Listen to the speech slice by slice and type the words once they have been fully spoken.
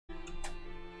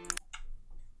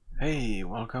Hey,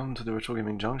 welcome to the Virtual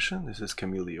Gaming Junction. This is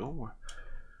Camilio.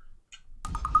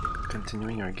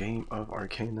 Continuing our game of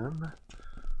Arcanum.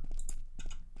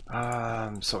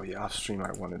 So yeah, off stream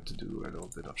I wanted to do a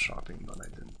little bit of shopping, but I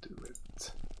didn't do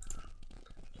it.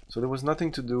 So there was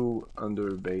nothing to do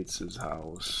under Bates's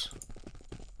house.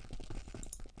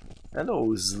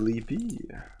 Hello, Sleepy.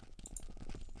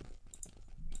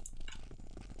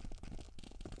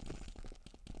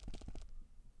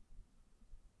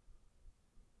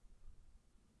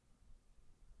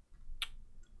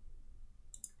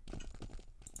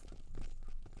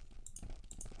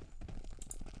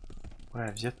 What I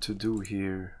have yet to do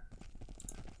here.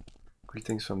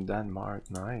 Greetings from Denmark,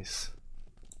 nice.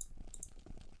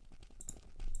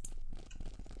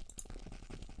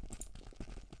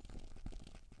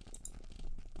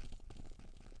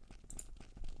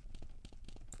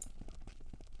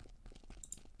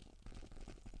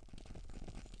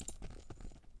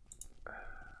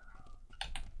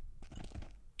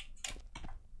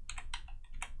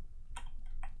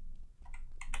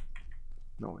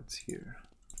 No, it's here.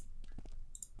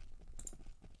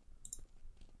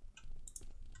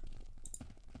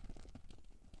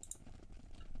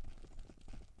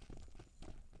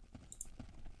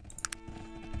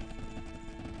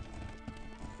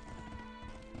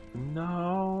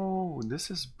 No, this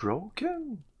is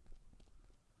broken.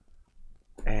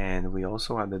 And we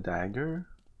also had the dagger.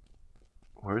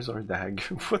 Where's our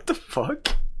dagger? What the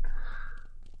fuck?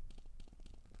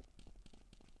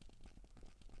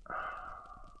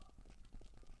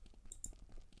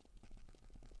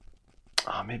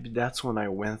 Oh, maybe that's when I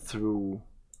went through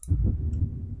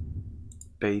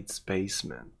Bates'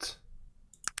 basement.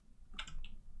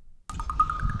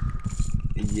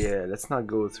 Yeah, let's not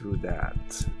go through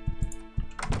that.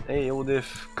 Hey,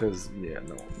 Odif, because, yeah,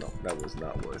 no, that was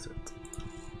not worth it.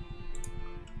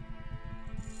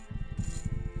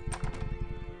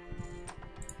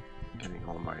 Getting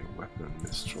all my weapon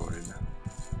destroyed.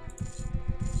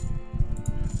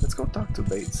 Let's go talk to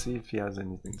Bates, see if he has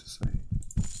anything to say.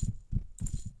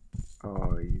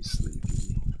 Oh, he's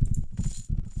sleepy.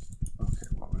 Okay,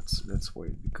 well, let's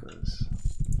wait because...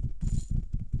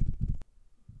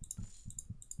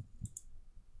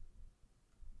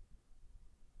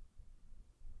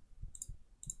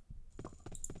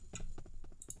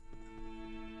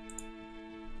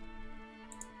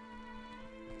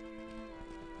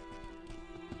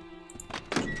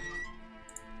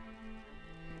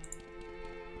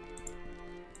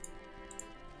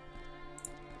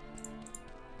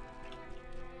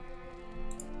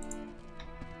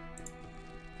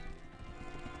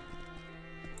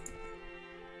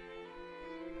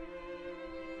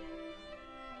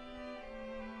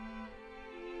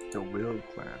 The Will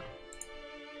Clan.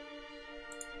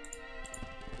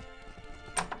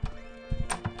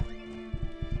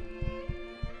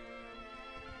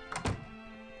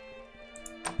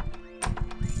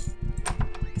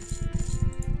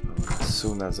 As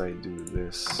soon as I do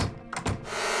this...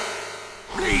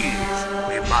 Please,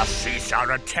 we must cease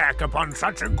our attack upon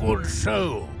such a good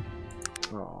soul.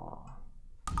 Oh.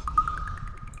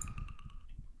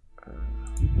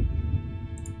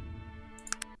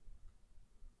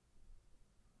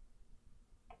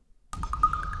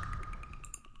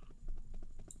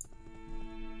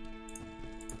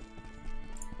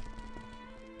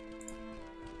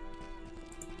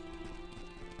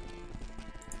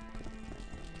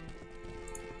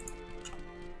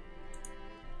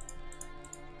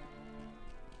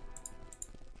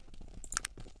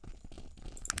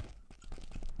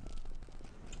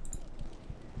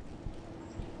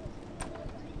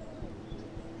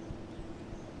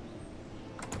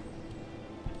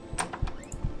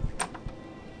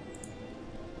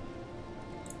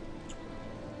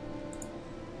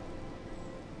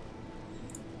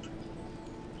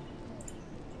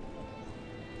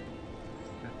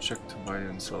 Check to buy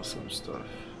and sell some stuff,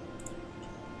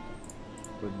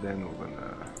 but then we're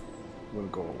gonna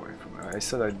go away from it. I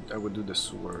said I would do the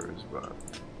sewers, but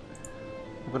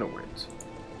I'm gonna wait.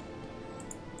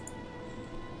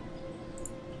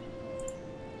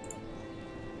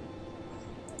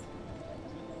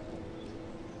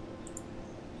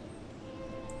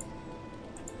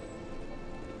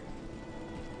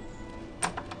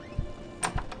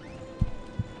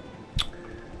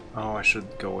 Oh, I should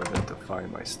go identify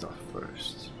my stuff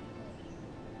first.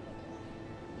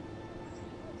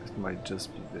 It might just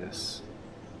be this.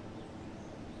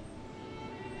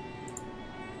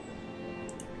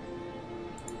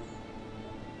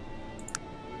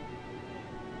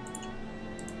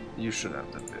 You should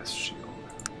have the best shield.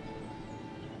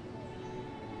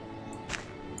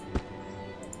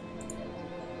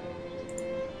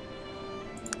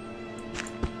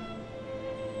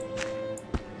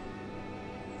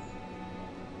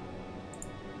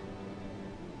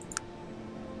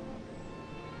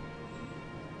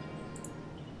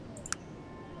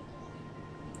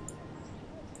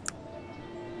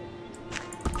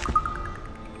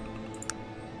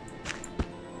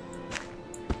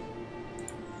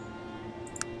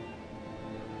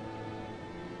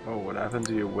 happened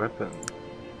to your weapon?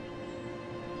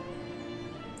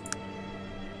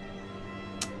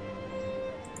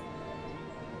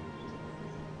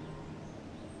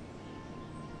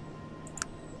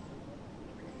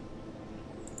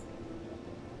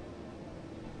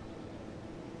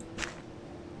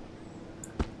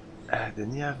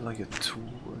 Didn't he have like a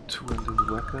two-handed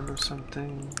weapon or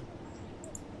something?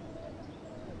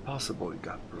 Possible he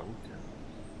got broken.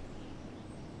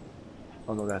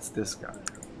 Oh no, that's this guy.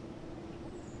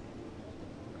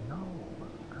 No.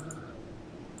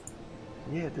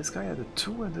 Yeah, this guy had a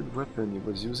two-handed weapon he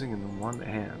was using in one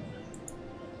hand.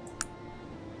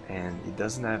 And he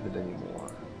doesn't have it anymore.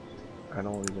 I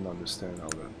don't even understand how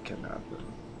that can happen.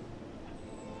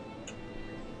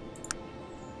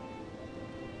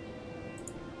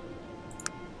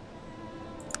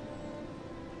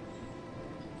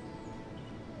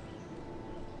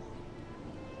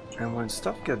 And when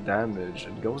stuff gets damaged,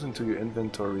 it goes into your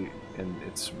inventory and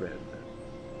it's red.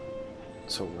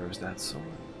 So where's that sword?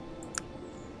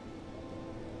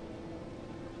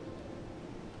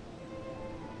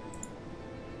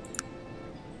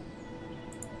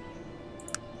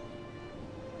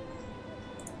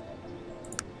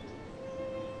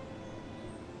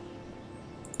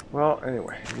 Well,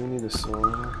 anyway, you need a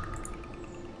sword.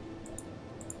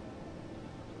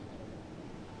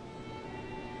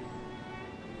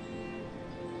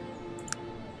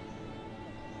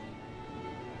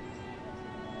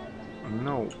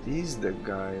 No, he's the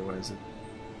guy who has a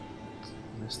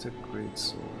Mr.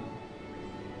 Greatsword.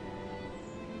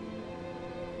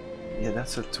 Yeah,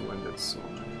 that's a two-handed sword,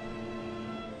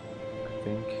 I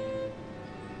think.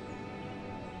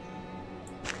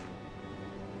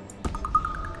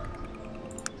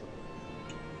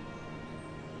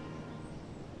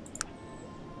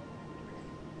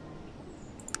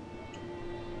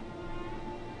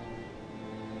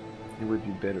 He would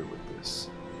be better with this.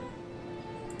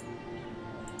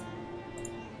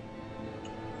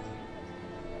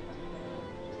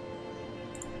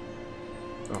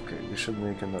 Okay, we should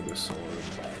make another sword.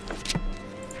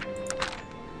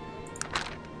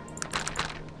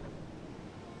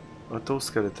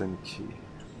 Auto-skeleton key.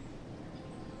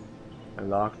 A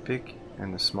lockpick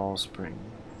and a small spring.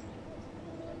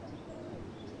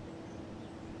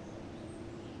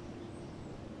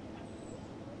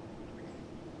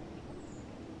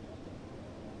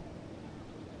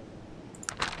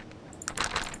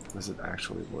 Does it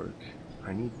actually work?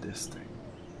 I need this thing.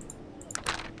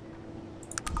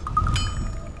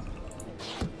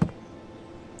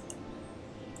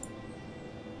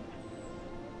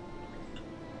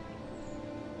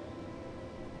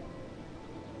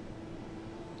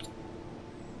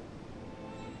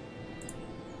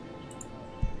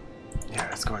 Yeah,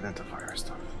 let's go identify our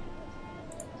stuff.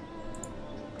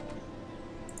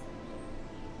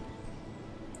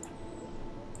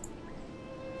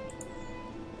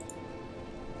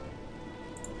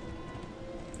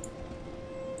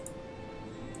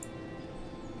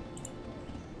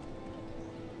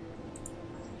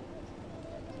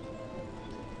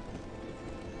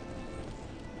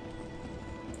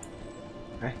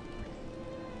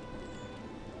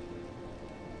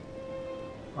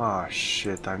 Ah,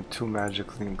 shit, I'm too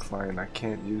magically inclined. I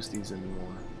can't use these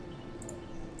anymore.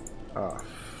 Ah,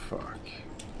 fuck.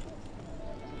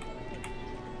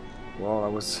 Well, I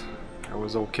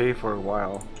was okay for a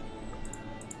while.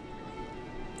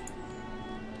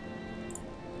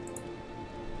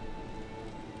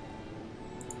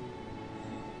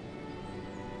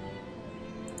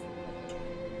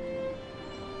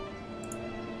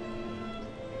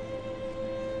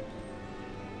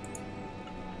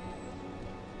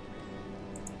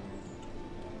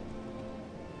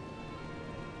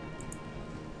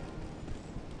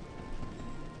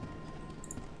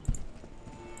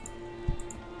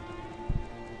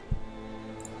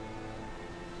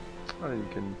 Oh, you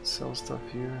can sell stuff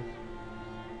here.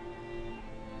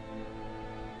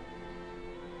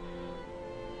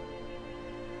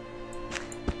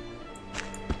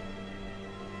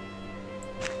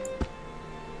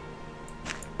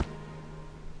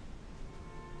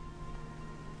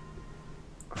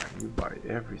 You buy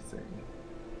everything.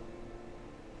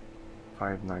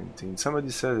 519.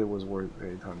 Somebody said it was worth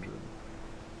 800.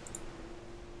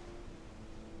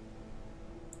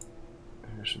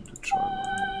 I should do charm on him.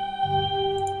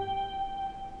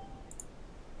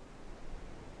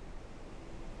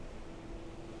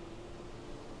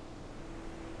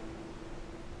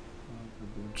 I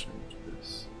didn't change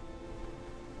this.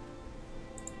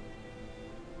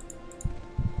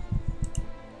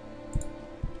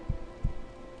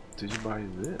 Did you buy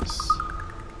this?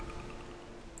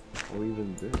 Or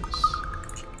even this?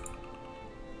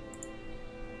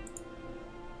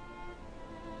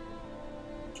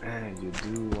 And you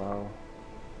do, wow.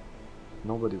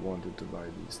 Nobody wanted to buy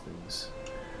these things.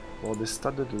 Well, the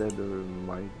studded leather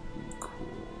might be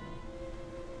cool.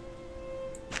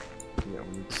 Yeah,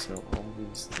 we need to sell all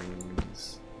these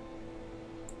things.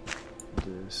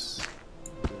 This.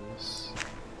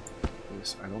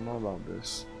 I don't know about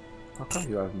this. How come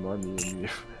you have money in your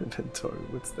inventory?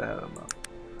 What's that about?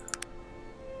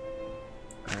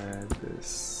 And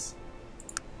this.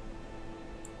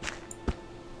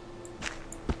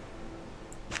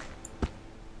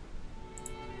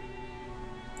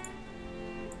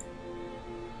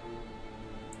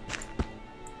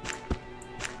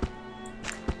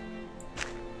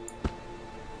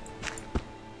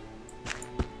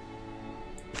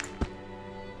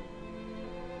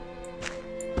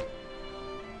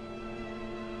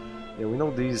 Yeah, we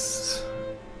know these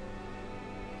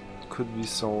could be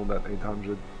sold at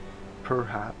 800,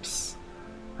 perhaps.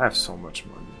 I have so much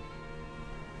money.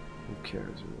 Who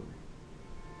cares, really?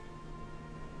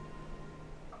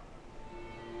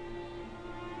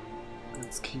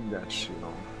 Let's keep that shit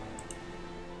on.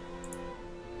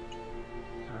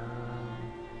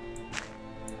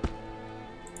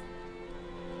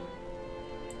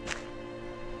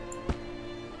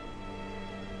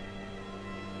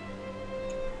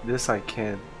 This I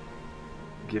can't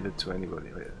give it to anybody.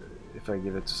 If I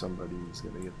give it to somebody, he's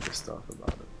gonna get pissed off about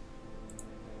it.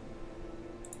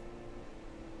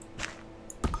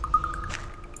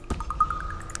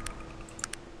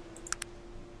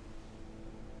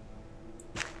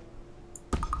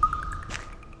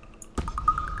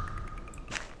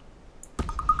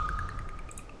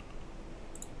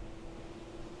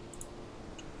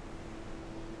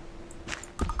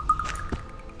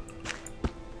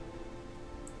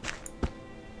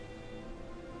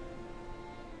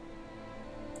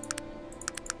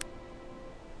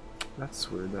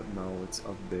 That's weird that now it's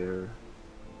up there.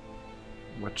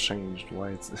 What changed? Why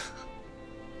it's...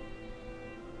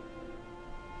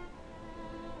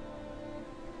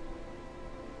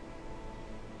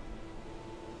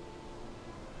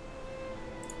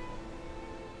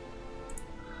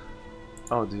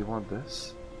 Oh, do you want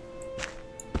this?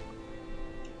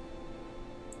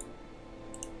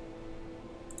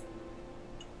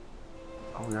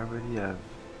 Oh, we already have...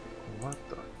 What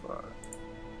the fuck?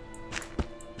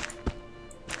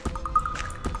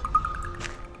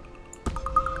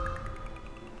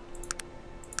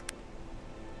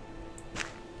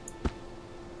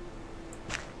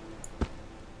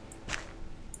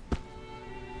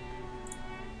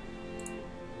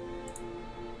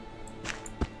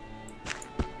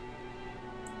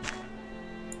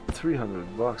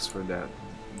 $300 for that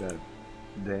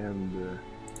damned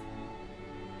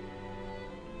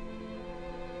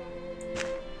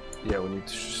yeah, we need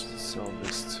to sell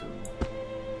this too.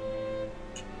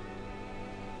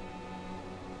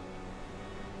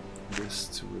 This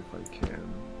too if I can.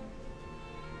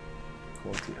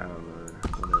 Quality armor,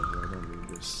 whatever, I don't need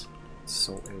this. It's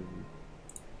so heavy.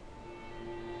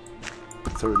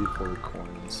 34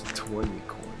 coins, 20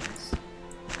 coins.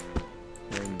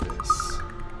 And this.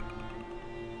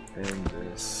 And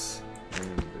this,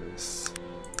 and this.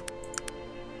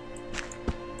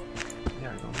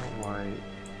 Yeah, I don't know why.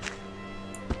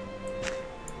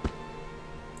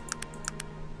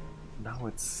 Now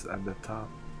it's at the top.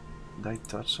 Did I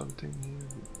touch something here?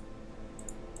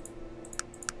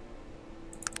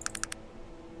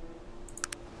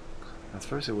 At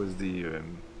first it was the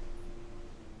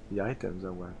items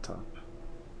that were at top.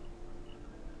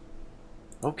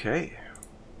 Okay.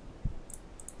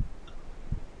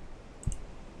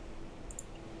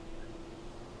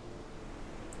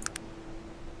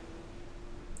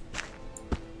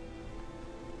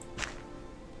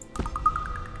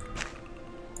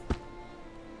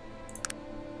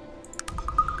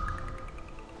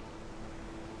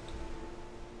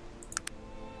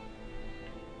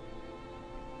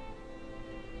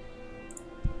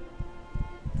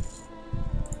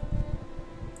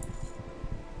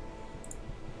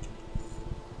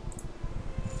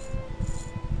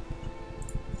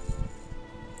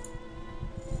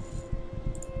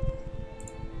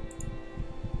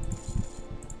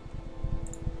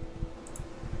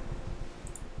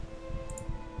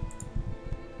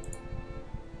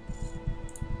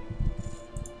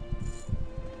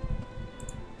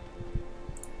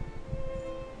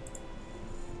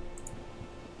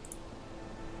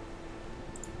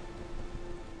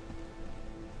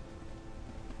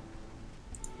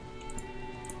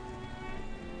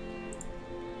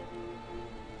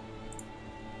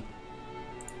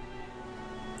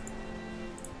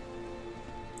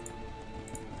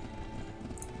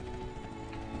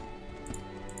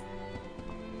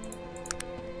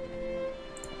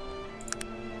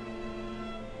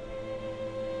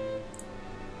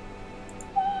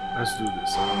 Let's do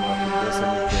this. I don't know if it does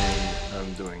anything.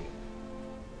 I'm doing it.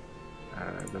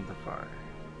 Identify.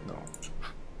 No.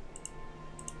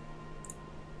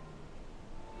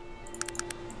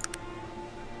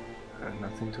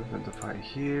 Nothing to identify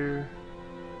here.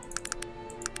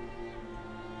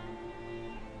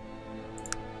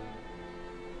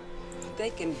 They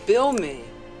can bill me.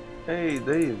 Hey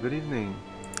Dave, good evening.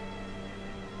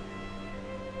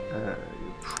 You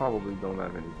probably don't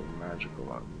have anything magical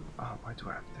on you. Oh, why do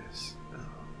I have this?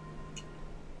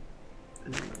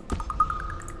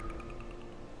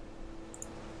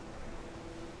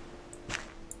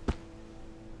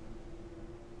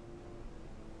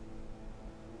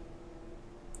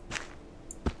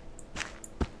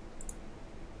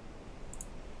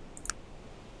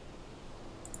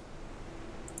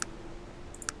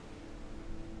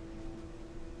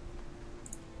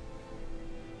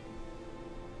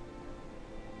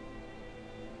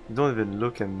 You don't even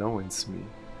look and know it's me.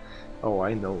 Oh,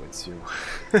 I know it's you.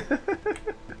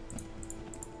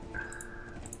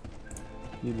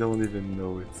 You don't even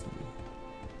know it's me.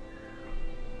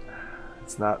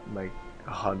 It's not like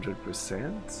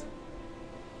 100%.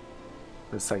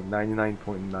 It's like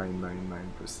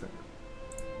 99.999%.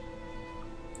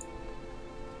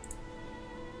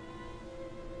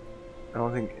 I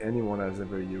don't think anyone has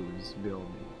ever used Bill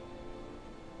Me.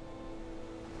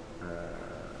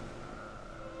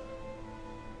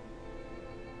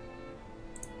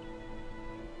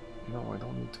 No, I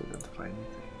don't need to identify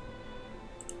anything.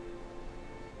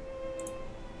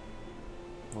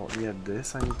 Well, yeah,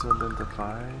 this I need to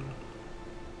identify.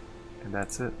 And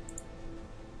that's it.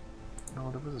 No,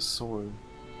 there was a sword.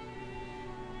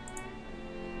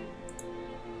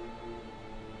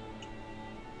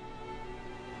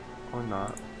 Or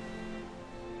not.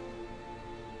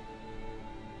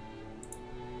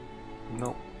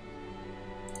 Nope.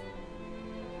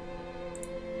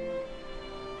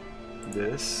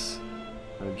 This.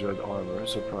 A dread armor.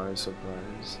 Surprise,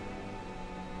 surprise.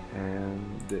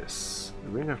 And this.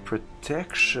 Ring of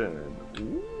protection.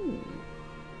 Ooh.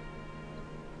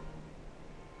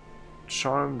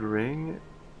 Charmed ring,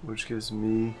 which gives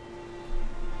me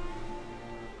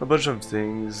a bunch of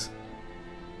things.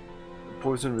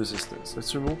 Poison resistance.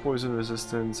 Let's remove poison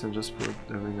resistance and just put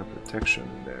the ring of protection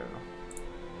in there.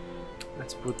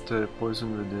 Let's put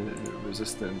poison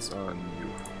resistance on you.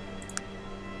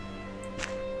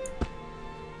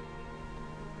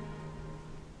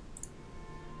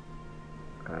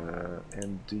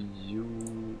 And do you...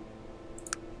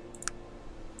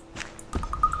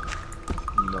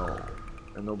 No.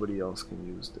 And nobody else can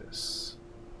use this.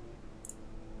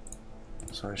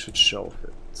 So I should shelf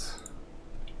it.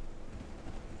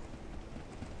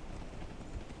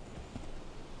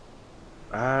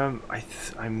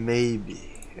 I maybe,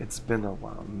 it's been a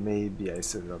while, maybe I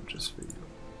set it up just for you.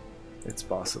 It's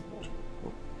possible.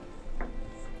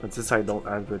 But since I don't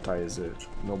advertise it,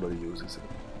 nobody uses it.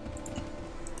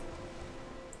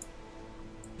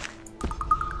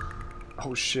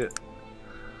 Oh shit.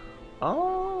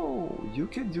 Oh, you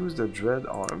could use the dread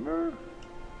armor?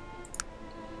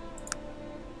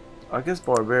 I guess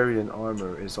barbarian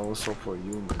armor is also for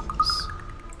humans.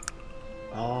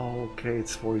 Oh, okay,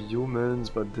 it's for humans,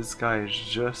 but this guy is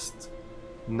just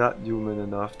not human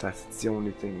enough that it's the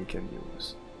only thing he can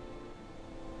use.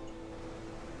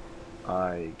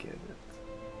 I get it.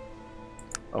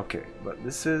 Okay, but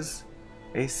this is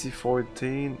AC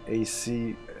 14,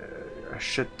 AC a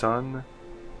shit ton.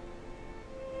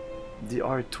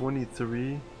 DR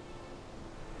 23.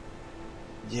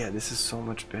 Yeah, this is so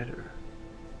much better.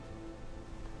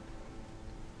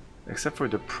 Except for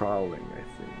the prowling, I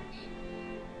think.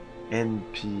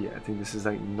 NP, I think this is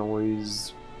like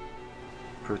noise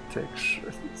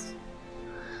protection.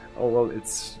 Oh well,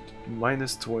 it's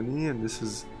minus 20 and this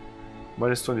is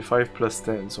minus 25 plus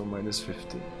 10, so minus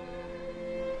 15.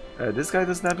 This guy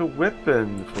doesn't have a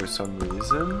weapon for some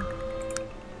reason.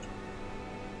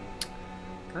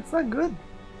 That's not good.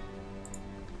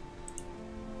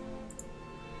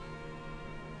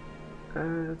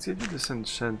 Let's give you this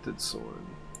enchanted sword.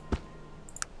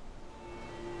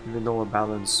 Even though a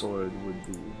balanced sword would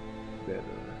be better.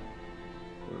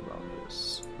 What about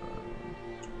this?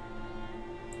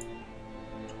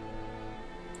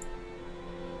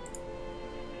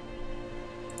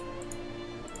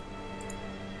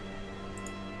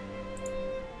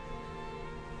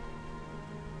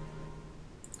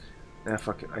 Yeah,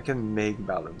 fuck it. I can make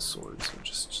balanced swords, so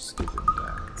just give him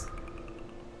that.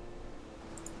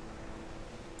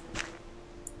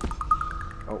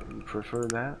 Oh, you prefer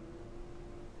that?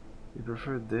 You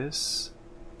prefer this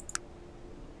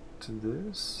to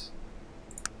this?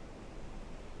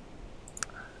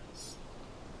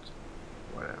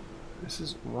 This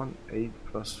is 1-8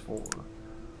 plus 4.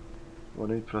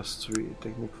 1-8 plus 3.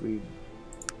 Technically,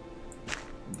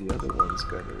 the other one's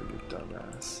better, you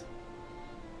dumbass.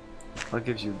 I'll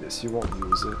give you this. You won't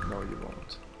use it. No, you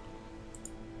won't.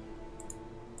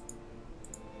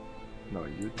 No,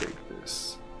 you take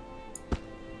this.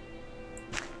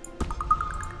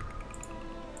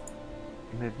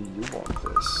 Maybe you want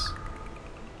this.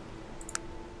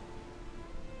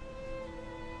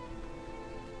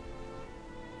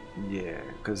 Yeah,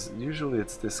 because usually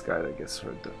it's this guy that gets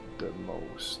hurt the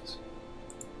most.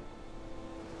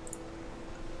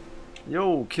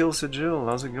 Yo, Kill Sigil,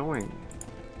 how's it going?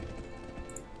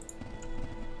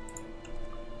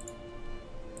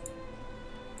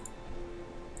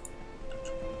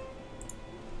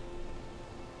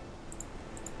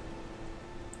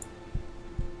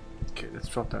 Okay, let's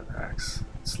drop that axe.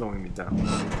 It's slowing me down.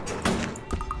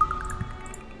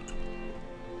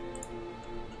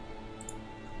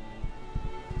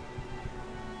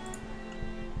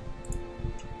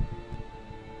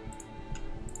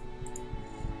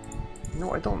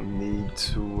 No, I don't need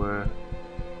to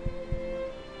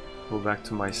go back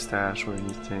to my stash or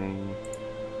anything.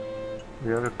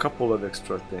 We have a couple of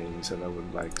extra things that I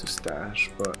would like to stash,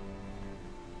 but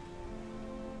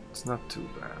it's not too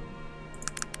bad.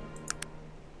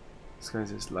 This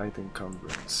guy's is light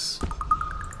encumbrance.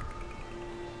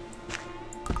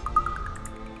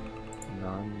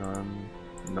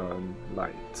 None,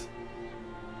 light.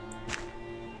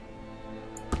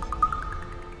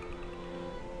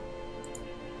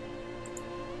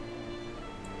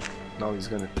 Now he's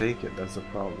gonna take it, that's the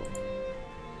problem.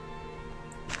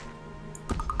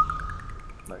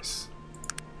 Nice.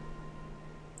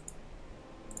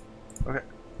 Okay.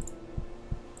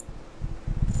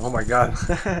 Oh my god.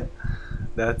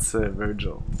 That's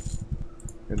Virgil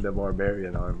in the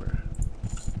barbarian armor.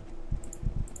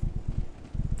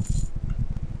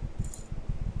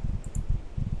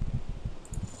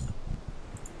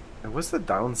 And what's the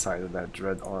downside of that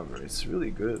dread armor? It's really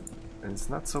good. And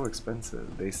it's not so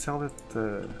expensive. They sell it.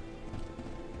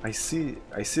 I see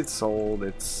it sold.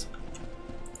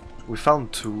 We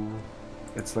found 2.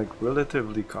 It's like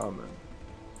relatively common.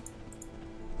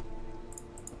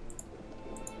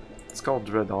 It's called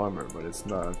Dread Armor, but it's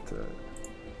not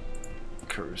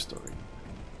cursed or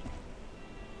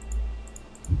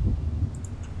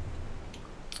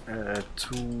anything.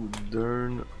 To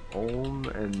Dern Ulm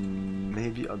and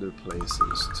maybe other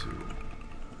places too.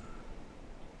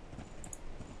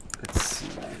 Let's see.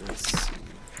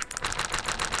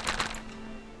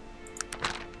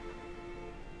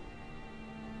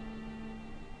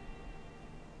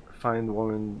 Find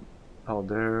Warren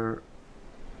Palder.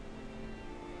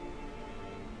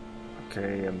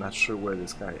 Okay, I'm not sure where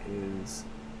this guy is.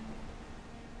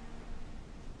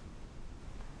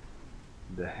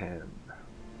 The hand.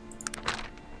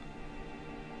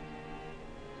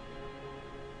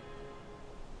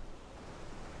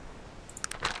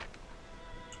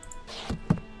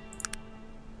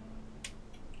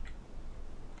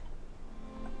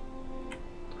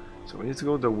 So we need to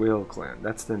go to the Whale Clan.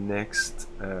 That's the next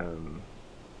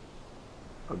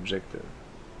objective.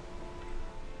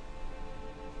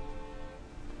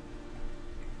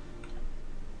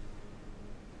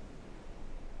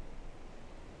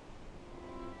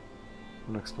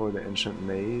 I'm gonna explore the ancient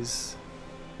maze,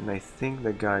 and I think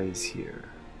the guy is here.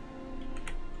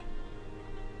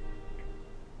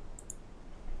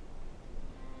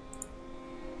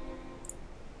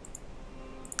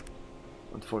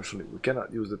 Unfortunately, we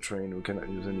cannot use the train, we cannot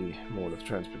use any mode of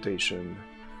transportation.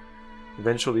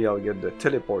 Eventually I'll get the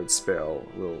teleport spell,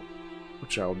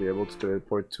 which I'll be able to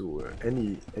teleport to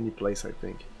any place, I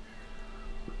think.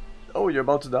 Oh, you're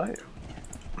about to die.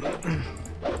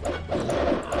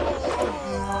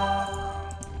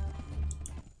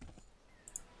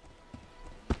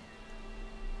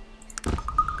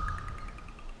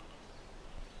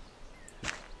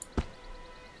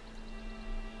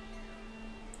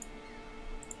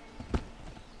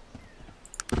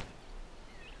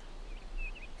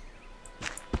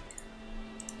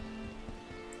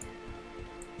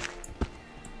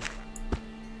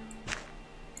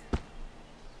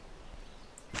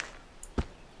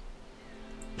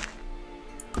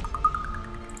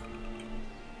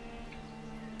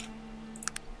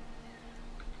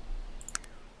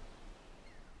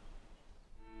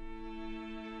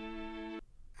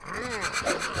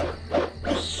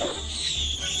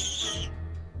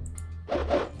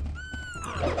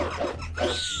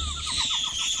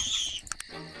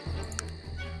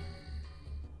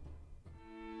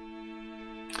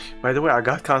 By the way, I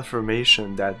got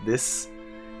confirmation that this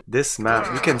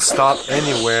map, you can stop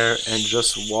anywhere and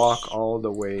just walk all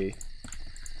the way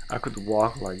I could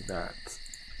walk like that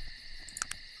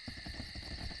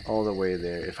all the way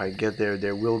there. If I get there,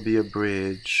 there will be a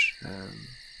bridge.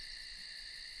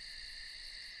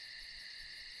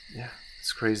 Yeah,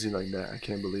 it's crazy like that. I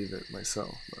can't believe it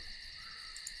myself. But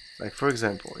like, for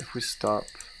example, if we stop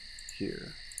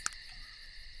here,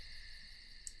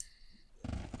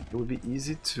 it would be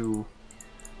easy to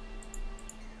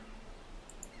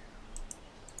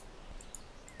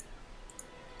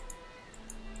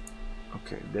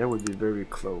okay, there would be very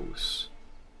close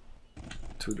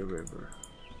to the river.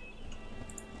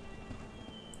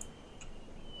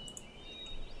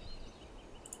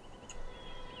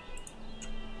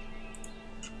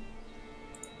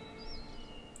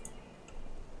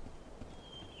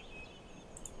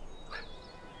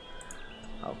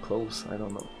 How close? I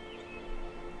don't know.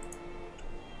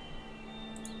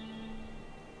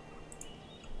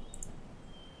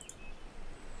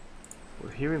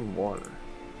 We're hearing water.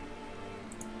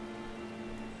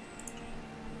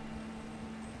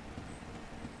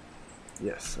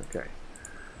 Yes, okay.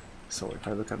 So if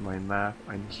I look at my map,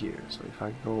 I'm here. So if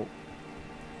I go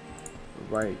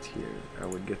right here, I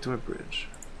would get to a bridge.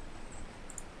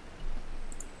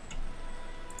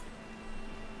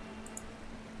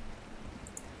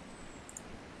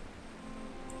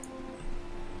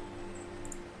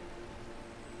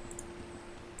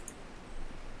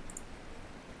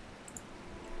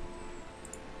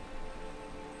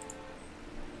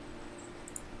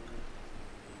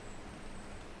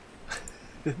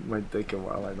 It might take a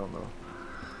while, I don't know.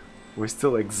 We're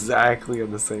still exactly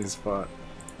on the same spot.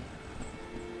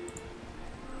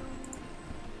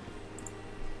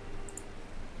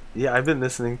 Yeah, I've been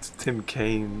listening to Tim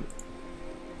Kaine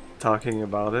talking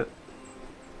about it.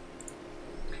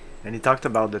 And he talked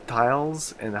about the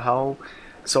tiles and how...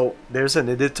 So, there's an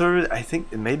editor, I think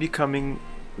it may be coming...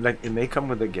 Like, it may come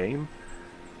with the game.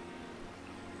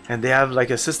 And they have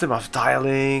like a system of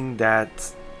tiling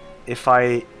that... If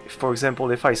I... For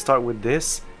example, if I start with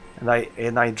this and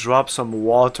I drop some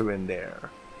water in there,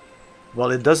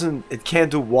 well, it can't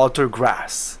do water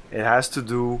grass. It has to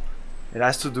do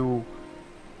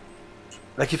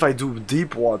like if I do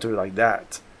deep water like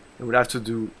that, it would have to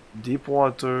do deep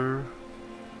water.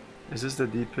 Is this the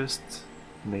deepest?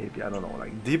 Maybe, I don't know,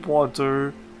 like deep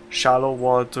water, shallow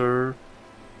water,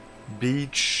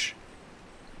 beach,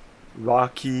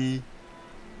 rocky,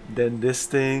 then this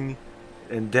thing,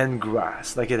 and then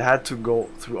grass. Like it had to go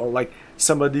through, or like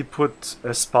somebody put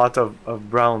a spot of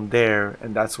brown there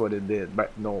and that's what it did.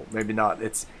 But no, maybe not.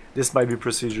 This might be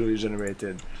procedurally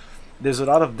generated. There's a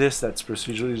lot of this that's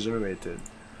procedurally generated.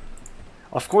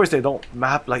 Of course they don't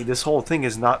map, like this whole thing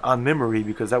is not on memory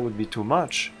because that would be too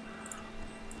much.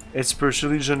 It's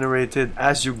procedurally generated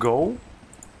as you go.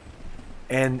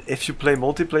 And if you play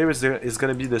multiplayer, it's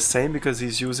gonna be the same because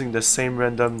he's using the same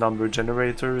random number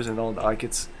generators and all that. Like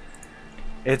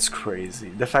it's crazy.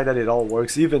 The fact that it all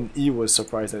works, even E was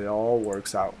surprised that it all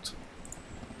works out.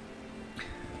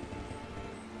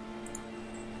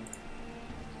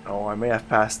 Oh, I may have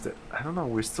passed it. I don't know,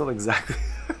 we're still exactly...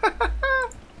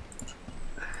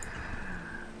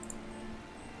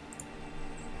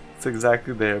 It's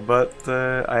exactly there, but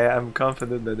I am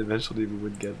confident that eventually we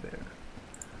would get there.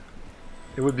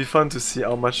 It would be fun to see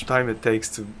how much time it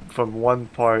takes from one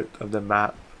part of the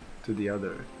map to the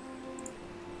other.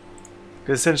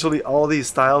 Because essentially all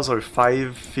these tiles are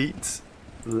 5 feet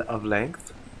of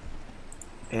length.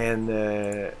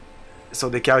 And so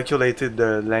they calculated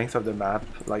the length of the map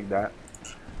like that.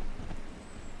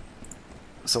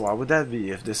 So what would that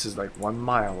be if this is like 1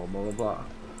 mile or blah blah blah?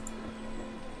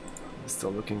 I'm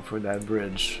still looking for that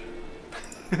bridge.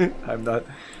 I'm not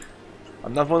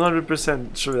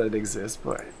 100% sure that it exists,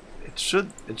 but it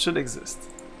should exist.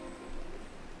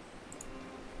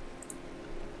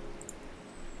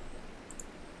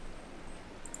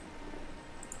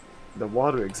 The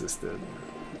water existed.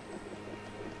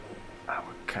 Ah,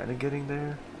 we're kind of getting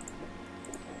there.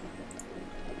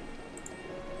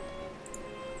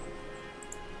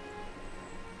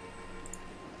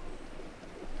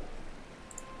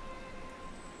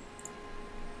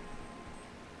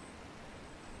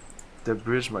 The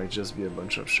bridge might just be a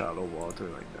bunch of shallow water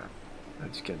like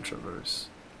that you can traverse.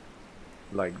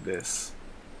 Like this.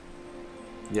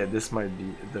 Yeah, this might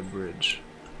be the bridge.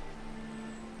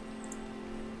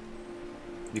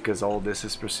 Because all this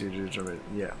is procedure generated.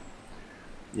 Yeah.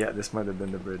 Yeah, this might have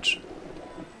been the bridge.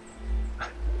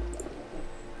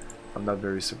 I'm not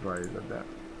very surprised at that.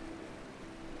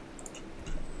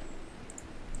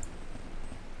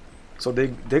 So they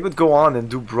could go on and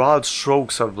do broad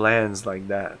strokes of lands like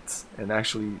that and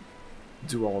actually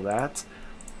do all that.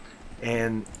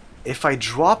 And if I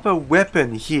drop a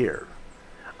weapon here,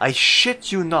 I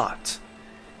shit you not.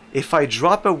 If I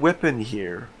drop a weapon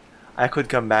here, I could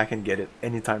come back and get it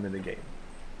anytime in the game.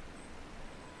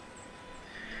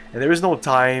 And there is no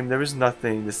time, there is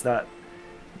nothing. It's not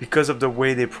because of the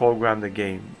way they program the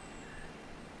game.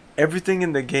 Everything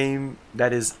in the game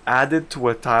that is added to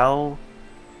a tile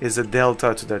is a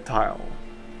delta to the tile.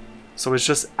 So it's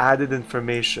just added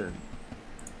information.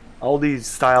 All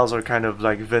these tiles are kind of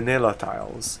like vanilla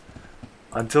tiles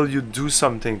until you do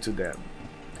something to them.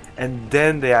 And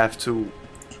then they have to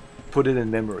put it in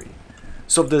memory.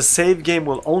 So the save game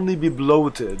will only be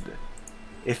bloated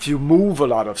if you move a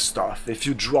lot of stuff, if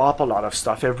you drop a lot of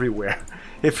stuff everywhere.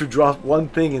 If you drop one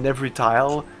thing in every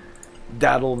tile,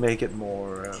 that'll make it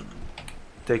more,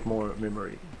 take more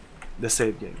memory, the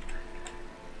save game.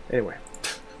 Anyway.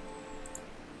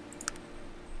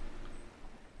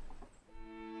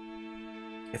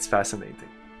 It's fascinating.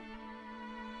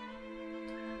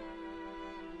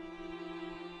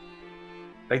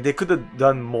 Like, they could have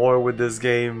done more with this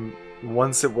game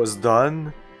once it was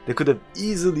done. They could have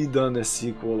easily done a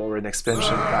sequel or an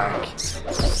expansion pack.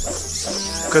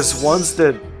 Because once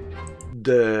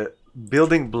the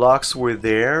building blocks were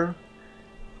there,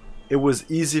 it was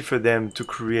easy for them to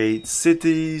create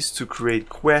cities, to create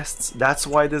quests. That's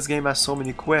why this game has so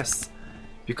many quests.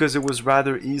 Because it was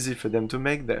rather easy for them to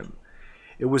make them.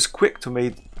 It was quick to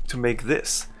make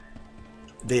this.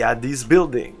 They had these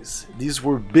buildings. These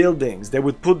were buildings. They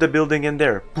would put the building in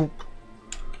there. Poop.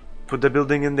 Put the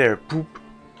building in there. Poop.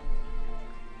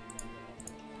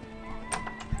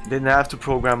 Didn't have to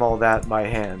program all that by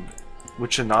hand,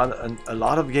 which a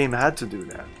lot of games had to do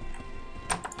that.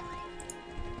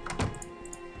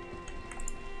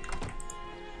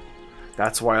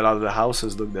 That's why a lot of the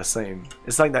houses look the same.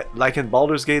 It's like that, like in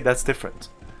Baldur's Gate, that's different.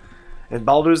 In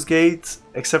Baldur's Gate,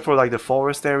 except for like the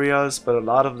forest areas, but a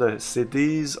lot of the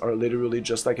cities are literally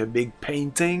just like a big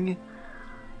painting.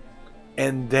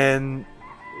 And then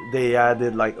they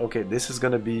added like, okay, this is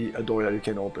gonna be a door that you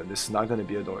can open. This is not gonna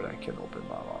be a door that you can open,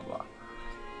 blah blah blah.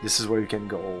 This is where you can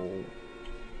go.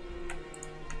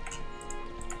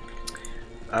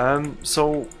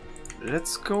 So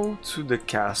let's go to the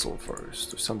castle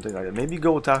first, or something like that. Maybe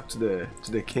go talk to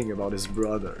the king about his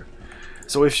brother.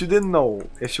 So if you didn't know,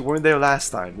 if you weren't there last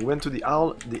time, we went to the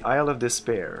Isle of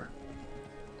Despair,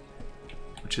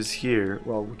 which is here.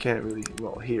 Well, we can't really.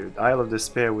 Well, here, the Isle of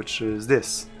Despair, which is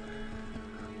this.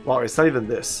 Well, it's not even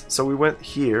this. So we went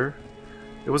here.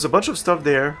 There was a bunch of stuff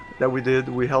there that we did.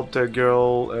 We helped a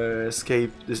girl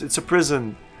escape. It's a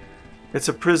prison. It's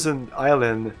a prison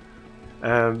island.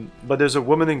 But there's a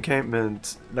woman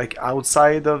encampment like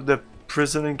outside of the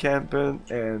prison encampment,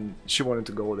 and she wanted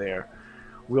to go there.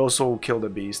 We also killed a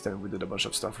beast and we did a bunch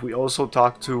of stuff. We also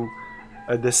talked to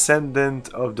a descendant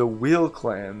of the Wheel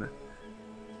clan,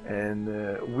 and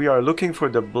we are looking for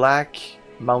the Black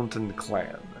Mountain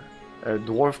clan, a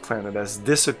dwarf clan that has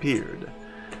disappeared.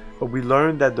 But we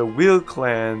learned that the Wheel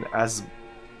clan has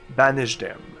banished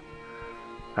them.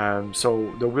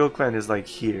 So the Wheel clan is like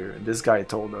here. This guy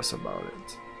told us about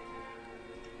it.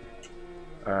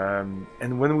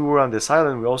 And when we were on this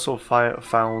island, we also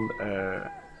found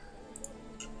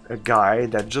a guy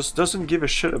that just doesn't give a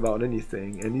shit about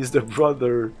anything, and he's the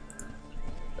brother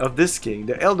of this king,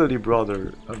 the elderly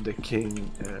brother of the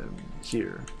king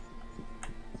here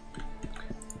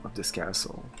of this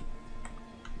castle.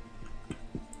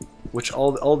 Which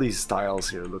all these tiles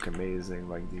here look amazing,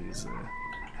 like these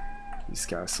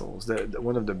castles.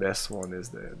 One of the best one is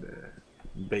the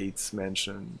Bates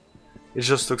Mansion. It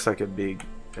just looks like a big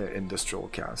industrial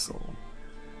castle.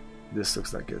 This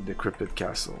looks like a decrepit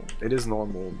castle. It is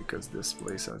normal because this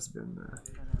place has been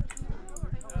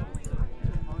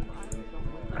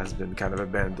kind of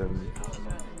abandoned.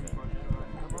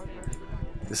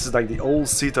 This is like the old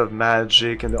seat of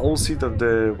magic and the old seat of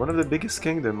one of the biggest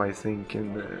kingdom, I think,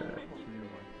 in the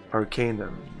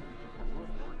Arcanum.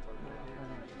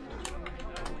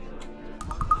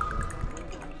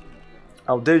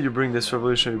 How dare you bring this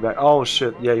revolutionary back? Oh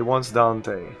shit! Yeah, he wants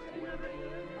Dante.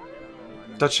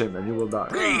 Touch him and you will die.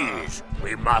 Please,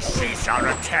 we must cease our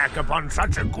attack upon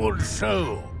such a good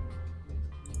soul.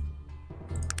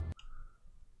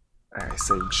 I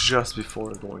say just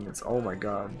before going into. Oh my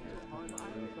god.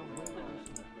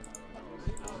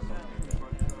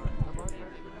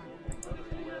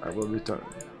 I will return.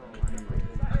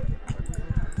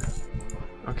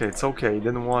 Okay, it's okay. He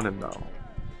didn't want him now.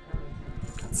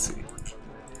 Let's see.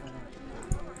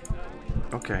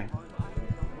 Okay.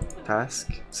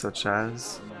 Task such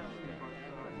as.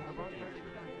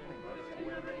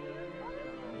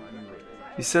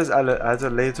 He says at a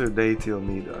later date he'll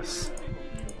need us.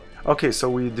 Okay, so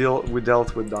we dealt with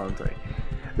Dante.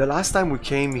 The last time we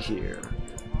came here,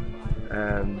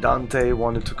 Dante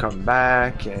wanted to come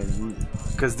back, and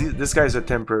because this guy's a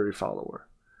temporary follower,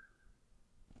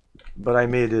 but I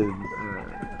made it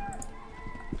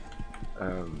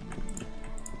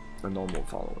a normal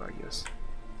follower, I guess.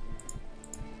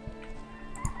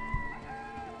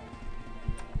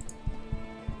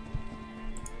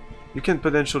 You can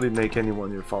potentially make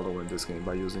anyone your follower in this game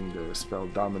by using the spell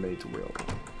Dominate Will.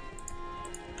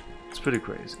 It's pretty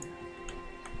crazy.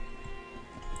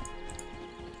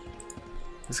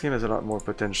 This game has a lot more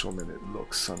potential than it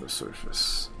looks on the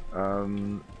surface.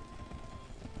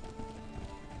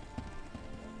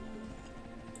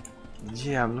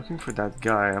 Yeah, I'm looking for that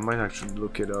guy. I might actually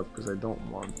look it up because I don't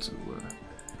want to.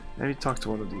 Maybe talk to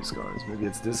one of these guys. Maybe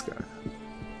it's this guy.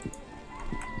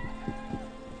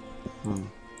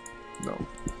 No.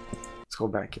 Let's go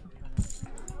back in.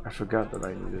 I forgot that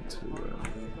I needed to.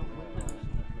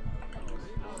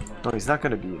 No, he's not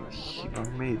gonna be in here. Or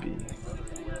maybe.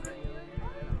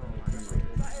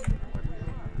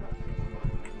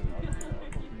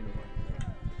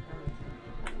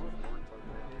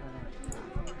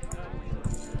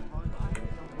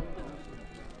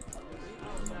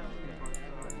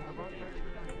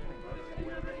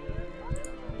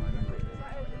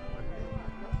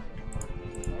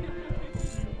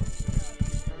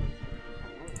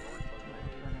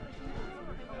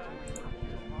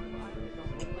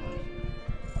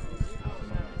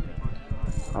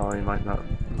 Oh, he might not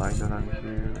like that I'm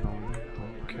here. No,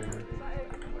 don't care.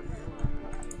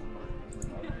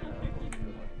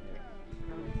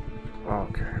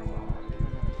 Okay, well.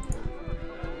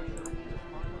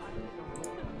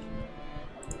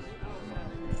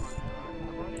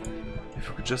 If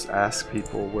we could just ask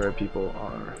people where people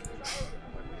are.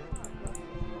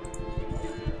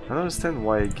 I don't understand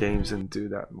why games didn't do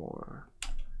that more.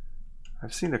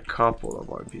 I've seen a couple of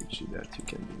RPG that you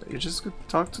can do that. You just could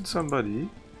talk to somebody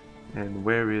and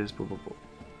where is blah blah blah.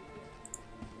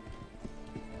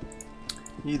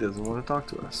 He doesn't want to talk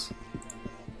to us.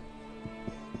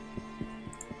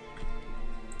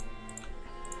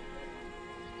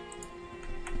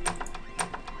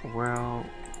 Well,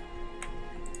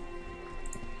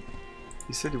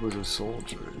 he said he was a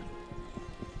soldier.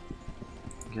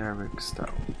 Garrick Stout.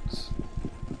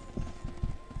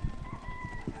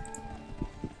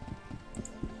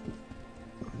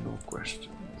 No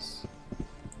questions.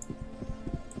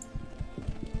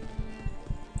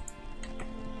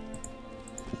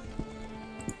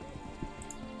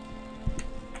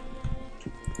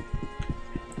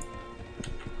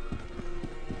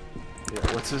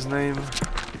 Yeah, what's his name?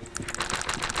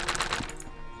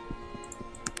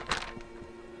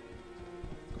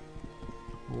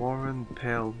 Warren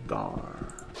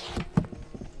Peldar.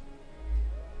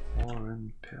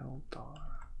 Warren Peldar.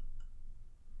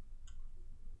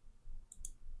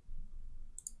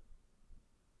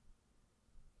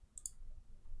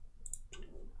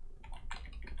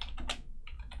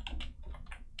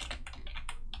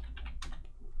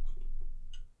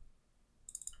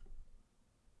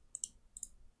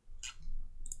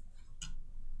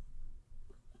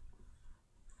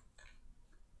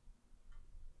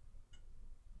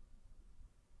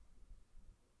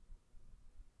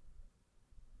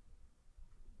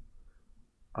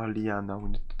 Liana,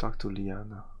 we need to talk to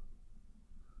Liana.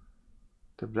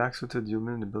 The black-suited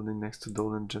human in the building next to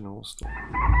Dolan General Store.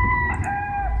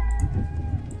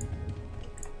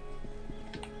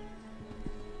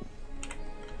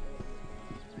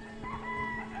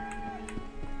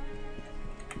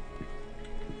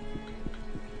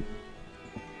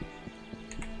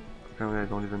 Apparently I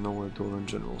don't even know where Dolan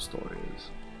General Store is.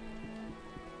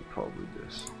 Probably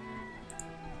this.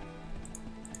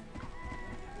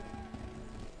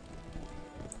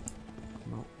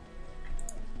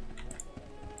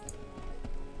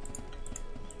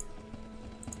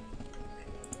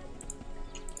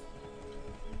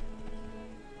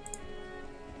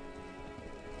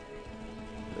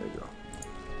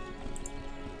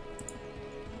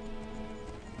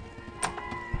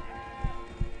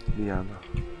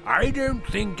 I don't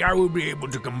think I will be able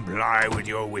to comply with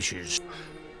your wishes.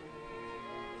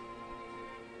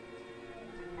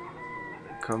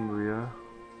 Cumbria.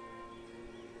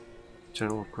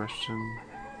 General question.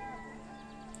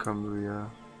 Cumbria.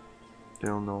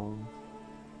 Don't know.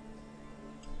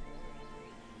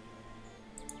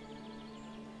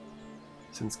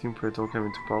 Since King Preto came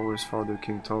into power, his father,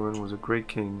 King Torren, was a great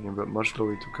king and brought much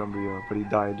glory to Cumbria, but he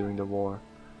died during the war.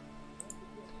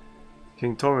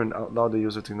 King Torren outlawed the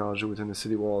use of technology within the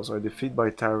city walls. Our defeat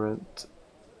by Tyrant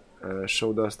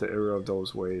showed us the error of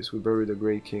those ways. We buried the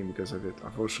great king because of it.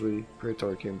 Unfortunately,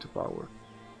 Praetor came to power.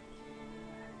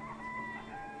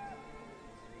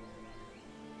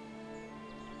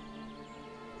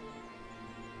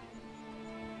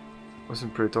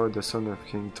 Wasn't Praetor the son of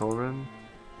King Torin?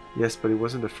 Yes, but he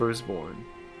wasn't the firstborn.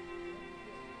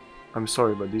 I'm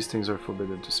sorry, but these things are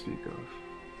forbidden to speak of.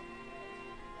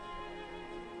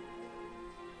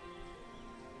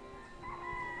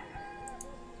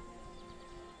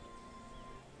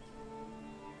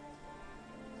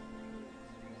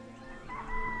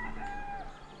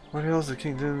 What else? The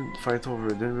king didn't fight over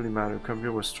it, didn't really matter.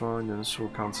 Cumbria was strong, the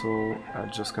Industrial Council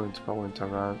had just come into power in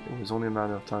Tarat. It was only a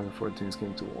matter of time before things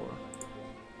came to war.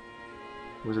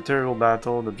 It was a terrible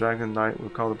battle. The Dragon Knight were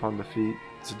called upon defeat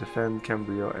to defend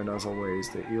Cambria, and as always,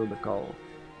 they healed the call.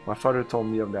 My father told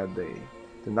me of that day.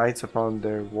 The knights upon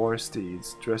their war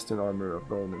steeds, dressed in armor of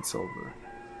gold and silver.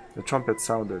 The trumpet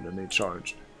sounded, and they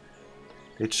charged.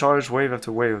 They charged wave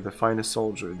after wave of the finest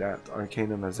soldier that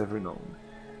Arcanum has ever known.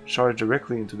 Charged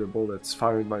directly into the bullets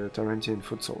fired by the Tarentian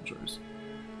foot soldiers.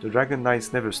 The Dragon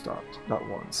Knights never stopped, not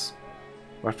once.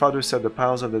 My father said the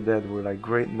piles of the dead were like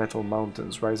great metal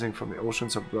mountains rising from the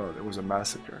oceans of blood. It was a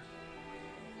massacre.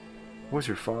 Who was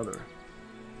your father?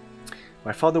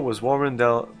 My father was Warren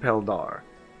del Peldar.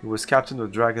 He was captain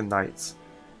of Dragon Knights,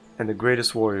 and the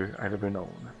greatest warrior I've ever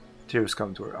known. Tears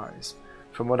come to her eyes.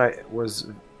 From when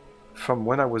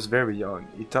I was very young,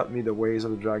 he taught me the ways of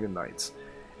the Dragon Knights,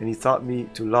 and he taught me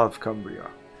to love Cumbria,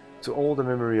 to hold the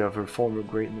memory of her former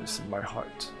greatness in my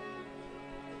heart.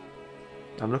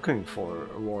 I'm looking for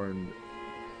Warren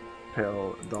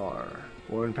Peldar.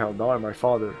 Warren Peldar, my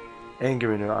father,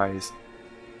 anger in her eyes.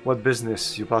 What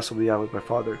business you possibly have with my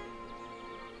father?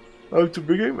 I'm to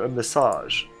bring him a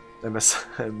message. A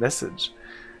message.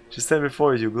 She stand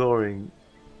before you glorying.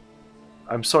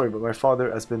 I'm sorry, but my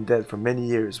father has been dead for many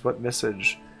years. What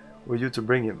message were you to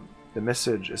bring him? The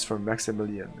message is from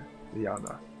Maximilian,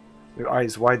 Liana. Your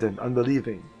eyes widen,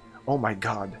 unbelieving. Oh my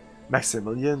god,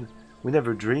 Maximilian? We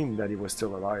never dreamed that he was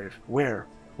still alive. Where?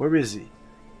 Where is he?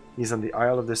 He's on the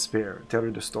Isle of Despair. Tell her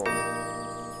the story.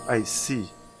 I see.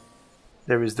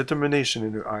 There is determination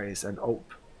in her eyes and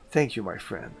hope. Thank you, my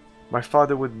friend. My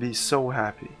father would be so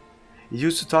happy. He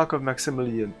used to talk of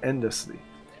Maximilian endlessly,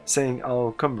 saying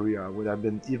how Cumbria would have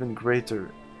been even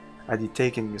greater had he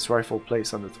taken his rightful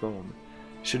place on the throne.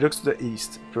 She looks to the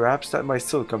east. Perhaps that might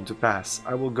still come to pass.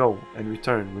 I will go and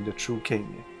return with the true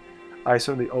king. I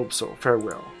certainly hope so.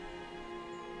 Farewell.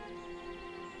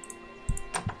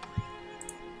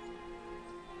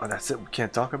 Oh, that's it? We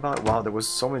can't talk about it? Wow, there was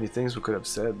so many things we could have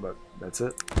said, but that's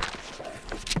it.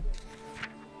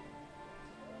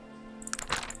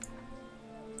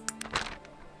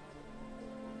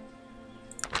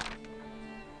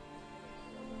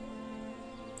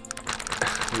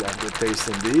 You have good taste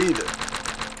indeed.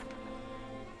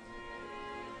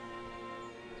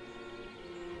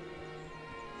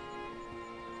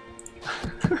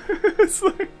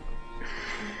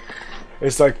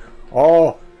 It's like,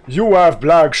 oh, you have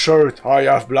black shirt, I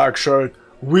have black shirt,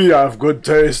 we have good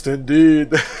taste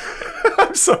indeed.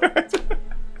 I'm sorry.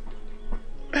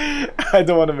 I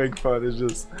don't want to make fun, it's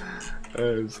just,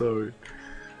 I'm sorry.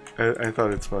 I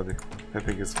thought it's funny. I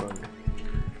think it's funny.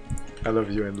 I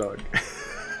love you and Log.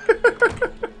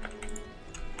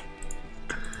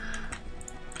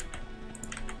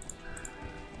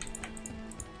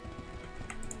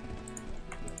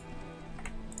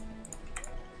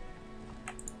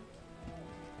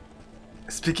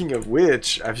 Speaking of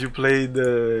which, have you played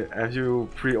have you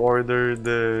pre-ordered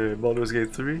the Baldur's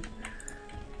Gate 3?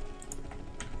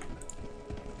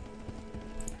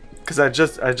 Cause I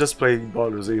just played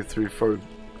Baldur's Gate 3 for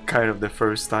kind of the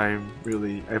first time,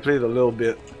 really. I played a little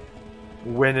bit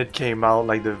when it came out,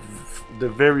 like the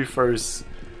very first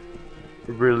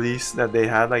release that they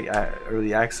had, like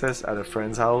early access at a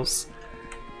friend's house,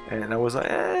 and I was like,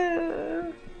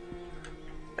 I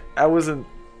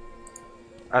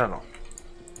don't know.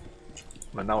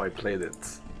 But now I played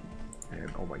it,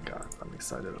 and oh my god, I'm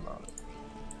excited about it.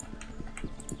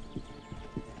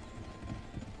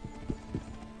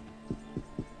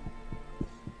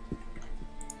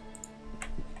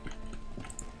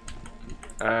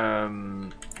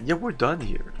 Yeah, we're done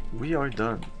here. We are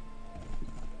done.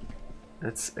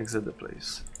 Let's exit the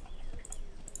place.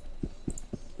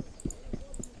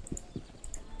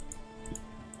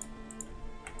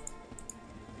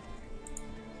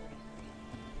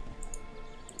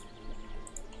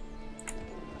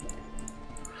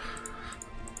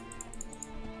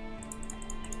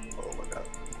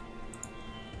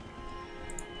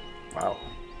 Wow.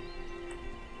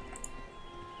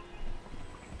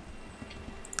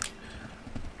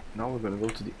 Now we're gonna go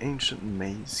to the ancient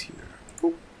maze here.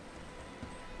 Boop.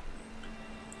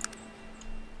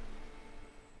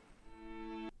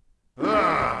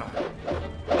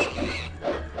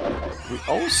 We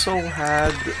also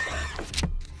had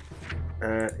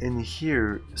in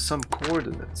here some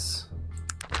coordinates.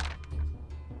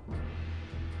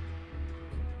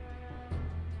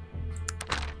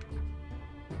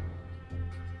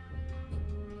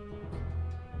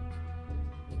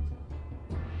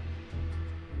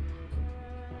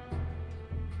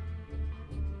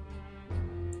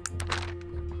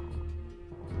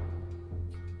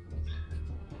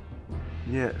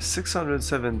 Yeah,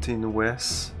 617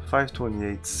 west,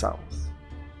 528 south.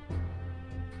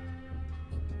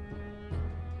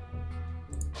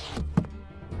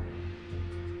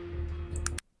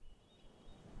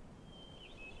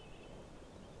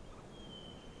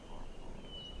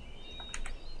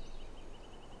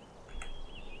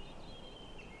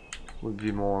 Would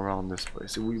be more around this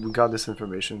place. We got this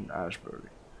information in Ashbury.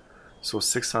 So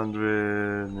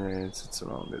 600, it's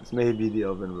around it. Maybe the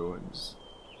Elven Ruins.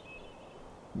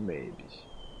 Maybe.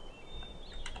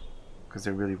 Because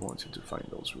they really want you to find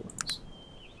those ruins.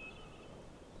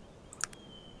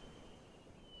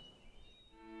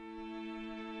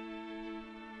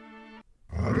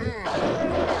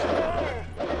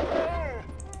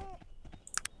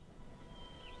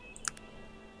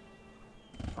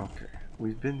 Okay,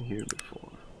 we've been here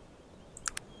before.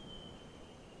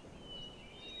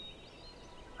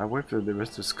 I wait for the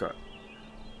rest to Scott.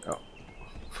 Oh.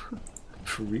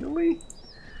 Really?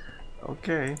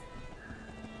 Okay.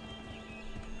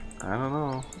 I don't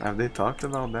know. Have they talked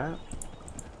about that?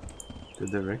 The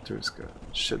director's cut.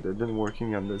 Shit, they've been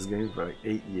working on this game for like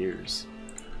 8 years.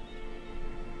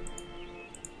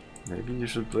 Maybe you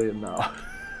should play it now.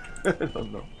 I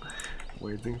don't know.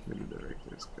 Waiting for the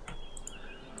director's cut.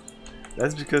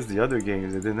 That's because the other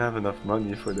games, they didn't have enough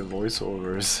money for the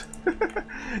voiceovers.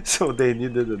 So they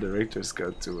needed the director's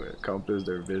cut to accomplish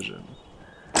their vision.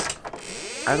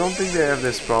 I don't think they have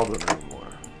this problem anymore.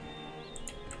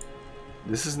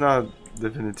 This is not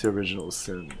Divinity Original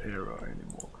Sin era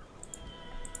anymore.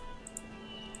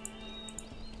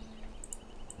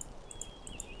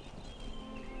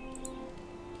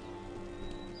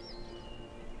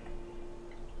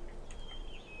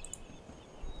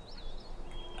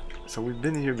 So we've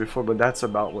been here before, but that's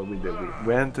about what we did. We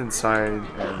went inside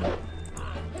and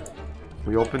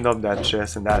we opened up that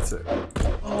chest and that's it.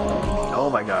 Oh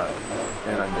my god.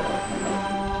 And I'm dead.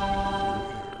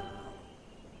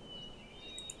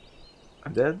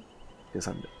 I'm dead? Yes,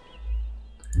 I'm dead.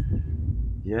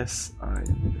 Yes, I am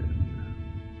dead.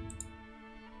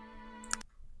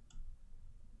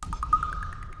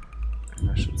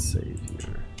 And I should save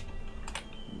here.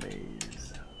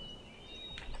 Maze.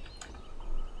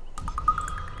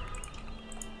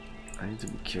 I need to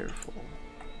be careful.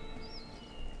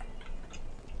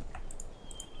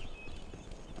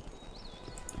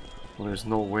 Well, there's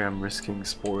no way I'm risking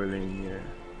spoiling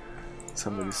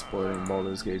somebody spoiling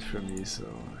Baldur's Gate for me, so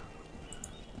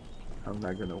I'm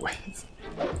not gonna wait.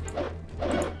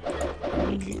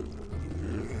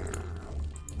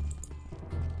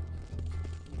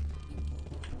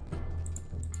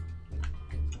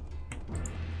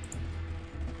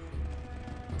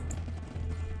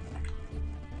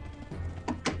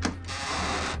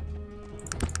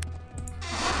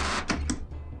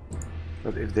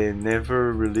 But if they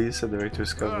never release a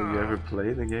director's cut, will you ever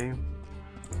play the game?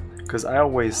 Because I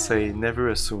always say never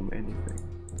assume anything.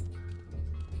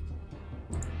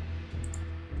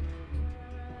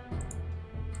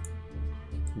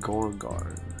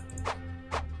 Gorgard.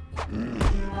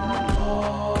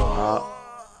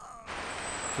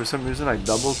 For some reason I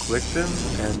double clicked him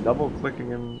and double clicking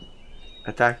him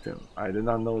attacked him. I did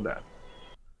not know that.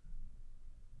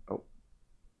 Oh.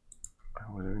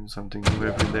 I learn something new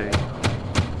every day.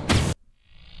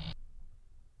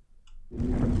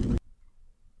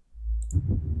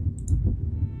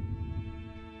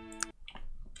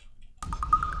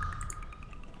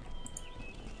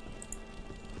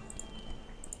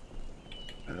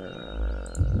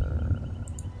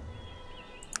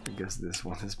 I guess this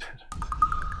one is better.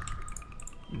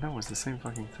 No, it's the same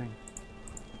fucking thing.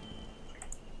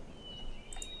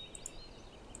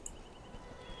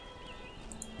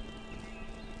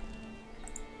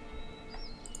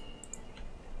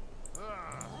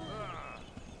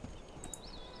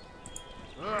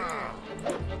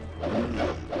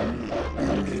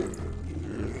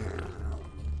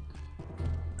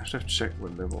 I should have checked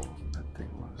what level that thing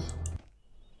was.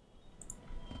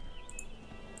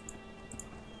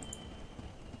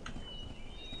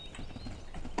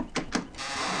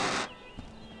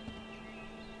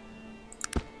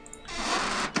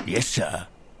 Yes, sir.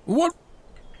 What?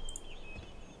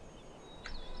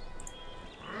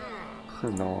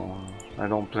 No, I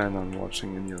don't plan on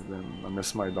watching any of them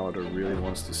unless my daughter really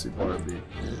wants to see Barbie.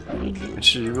 And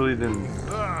she really didn't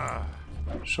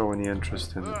show any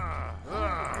interest in it.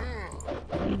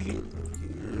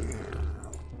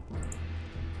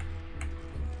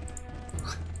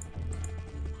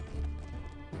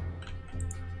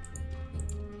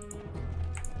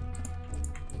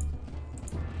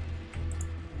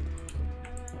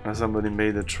 Somebody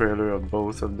made a trailer of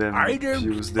both of them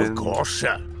fused in. Of course,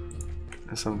 sir.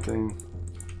 Or something.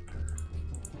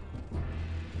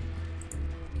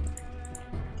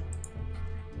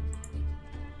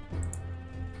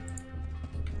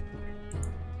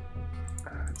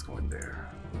 Let's go in there.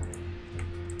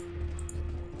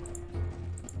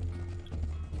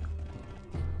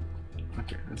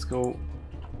 Okay, let's go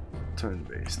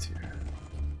turn-based here.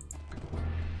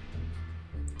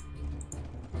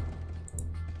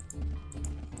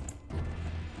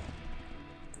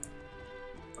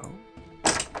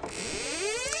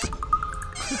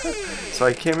 So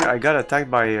I came here, I got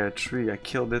attacked by a tree, I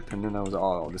killed it, and then I was,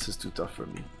 oh, this is too tough for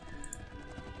me.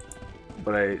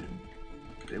 But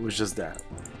it was just that.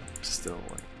 Still,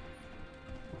 like,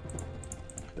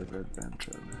 the red band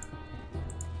trailer.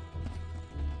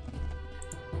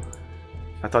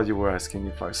 I thought you were asking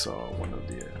if I saw one of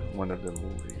the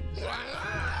movies. Okay,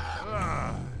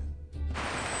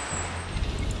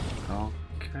 I don't know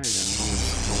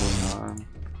what's going on.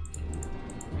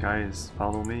 Guys,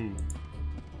 follow me.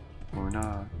 Or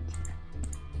not.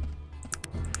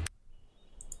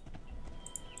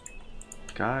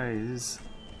 Guys.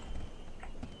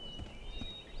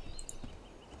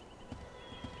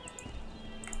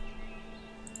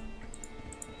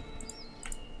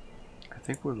 I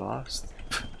think we're lost.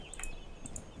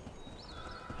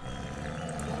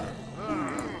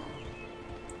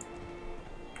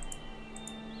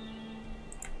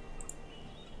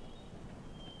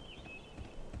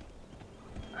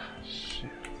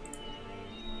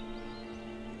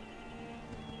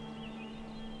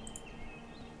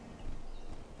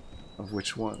 Of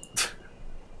which one?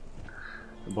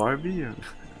 Barbie?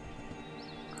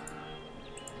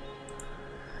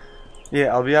 Yeah,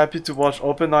 I'll be happy to watch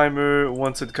Oppenheimer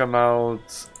once it come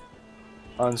out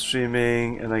on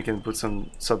streaming, and I can put some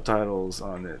subtitles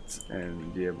on it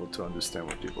and be able to understand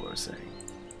what people are saying.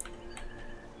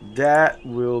 That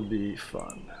will be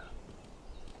fun.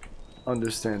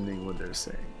 Understanding what they're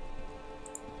saying.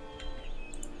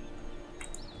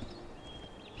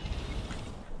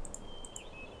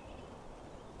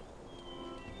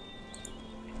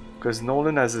 Because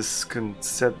Nolan has this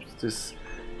concept,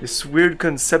 this weird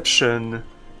conception,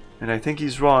 and I think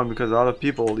he's wrong because a lot of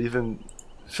people, even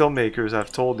filmmakers,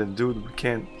 have told him, dude, we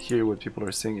can't hear what people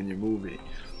are saying in your movie.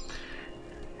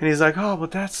 And he's like, oh,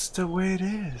 but that's the way it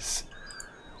is.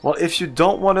 Well, if you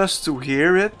don't want us to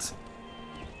hear it,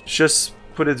 just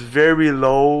put it very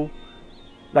low.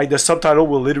 Like the subtitle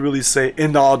will literally say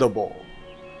inaudible.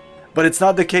 But it's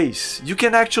not the case. You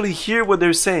can actually hear what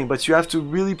they're saying, but you have to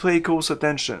really pay close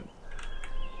attention.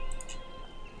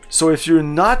 So if you're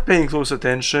not paying close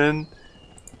attention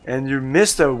and you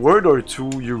missed a word or two,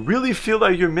 you really feel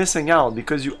like you're missing out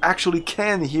because you actually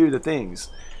can hear the things.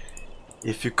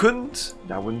 If you couldn't,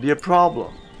 that wouldn't be a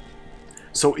problem.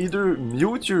 So either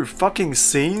mute your fucking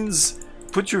scenes,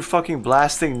 put your fucking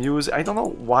blasting music. I don't know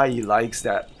why he likes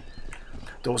that.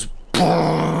 Those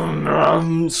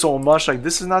so much. Like,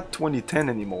 this is not 2010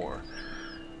 anymore.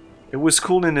 It was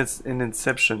cool in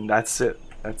Inception. That's it.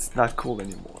 That's not cool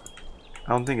anymore.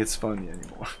 I don't think it's funny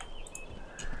anymore.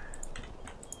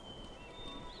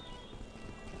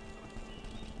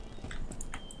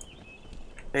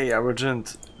 Hey,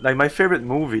 Arrogant. Like, my favorite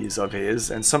movies of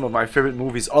his, and some of my favorite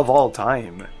movies of all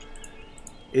time,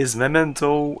 is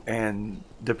Memento and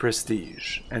The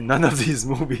Prestige. And none of these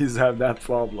movies have that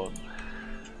problem.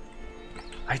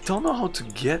 I don't know how to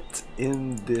get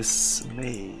in this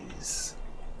maze.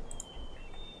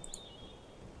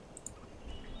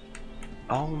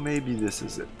 Oh, maybe this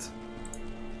is it.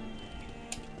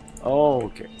 Oh,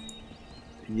 okay.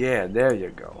 Yeah, there you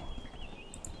go.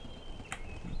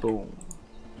 Boom.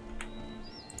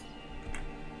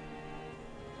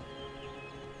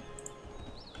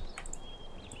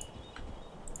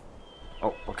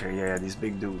 Oh, okay, yeah, these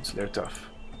big dudes, they're tough.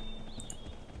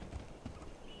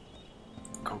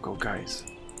 Go, go, guys.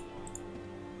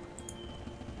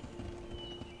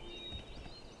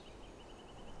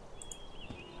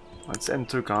 Let's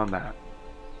enter combat.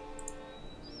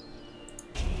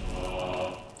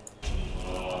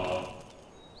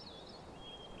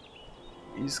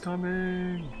 He's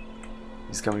coming.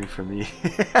 He's coming for me.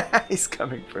 He's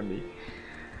coming for me.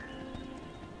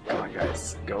 Come on,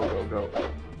 guys. Go, go, go.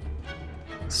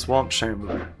 Swamp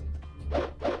Shambler.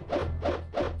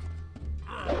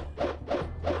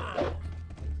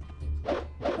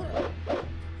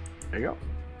 There you go.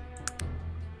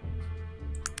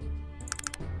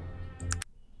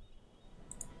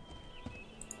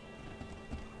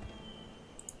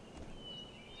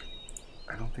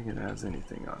 I don't think it has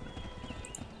anything on it.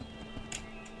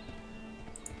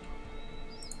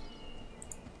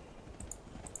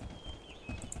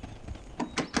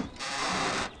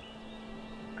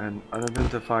 An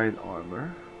unidentified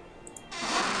armor.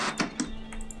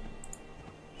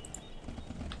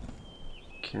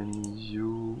 Can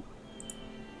you...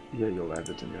 Yeah, you'll have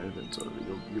it in your inventory.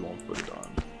 You won't put it on.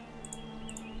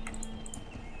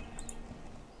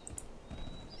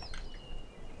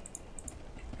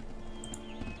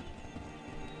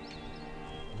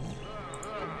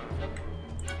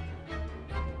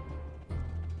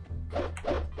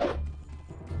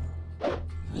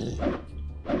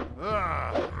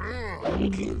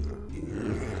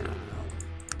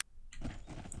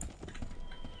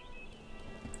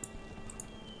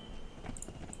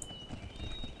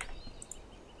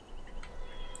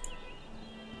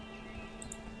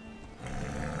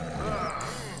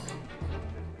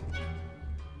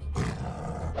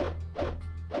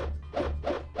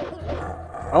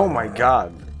 Oh my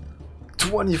god.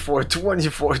 24,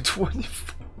 24, 24.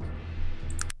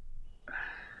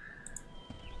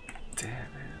 Damn it.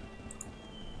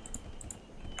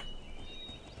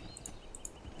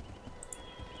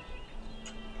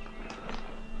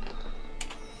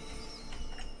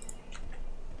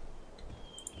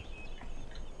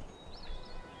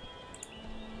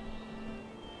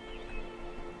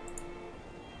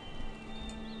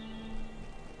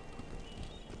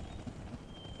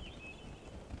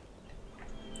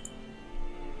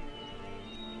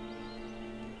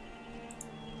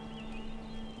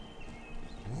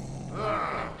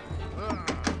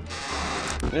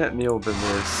 Let me open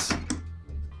this.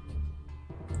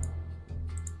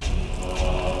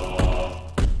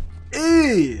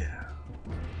 Eee!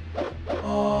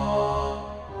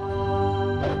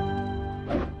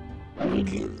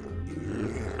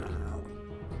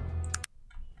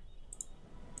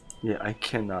 Yeah, I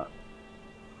cannot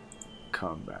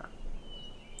combat.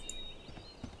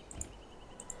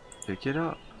 Pick it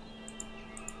up.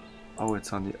 Oh,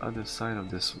 it's on the other side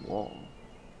of this wall.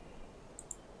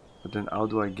 But then how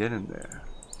do I get in there?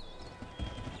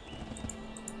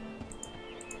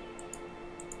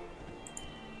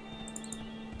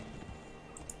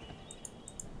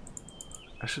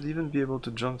 I should even be able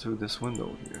to jump through this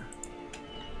window here.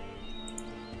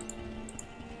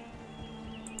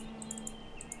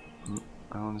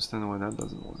 I don't understand why that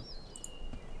doesn't work.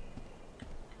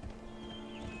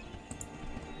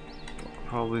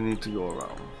 Probably need to go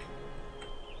around.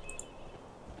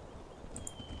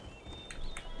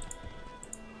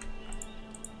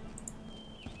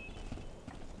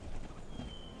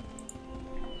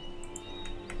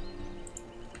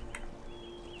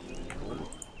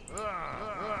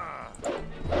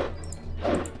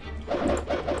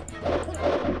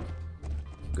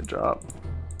 Good job.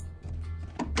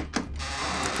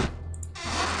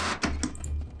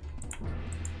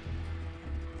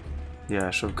 Yeah,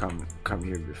 I should come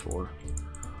here before.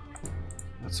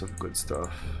 Lots of good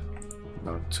stuff.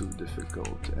 Not too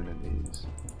difficult enemies.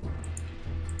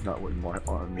 Not with my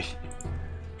army.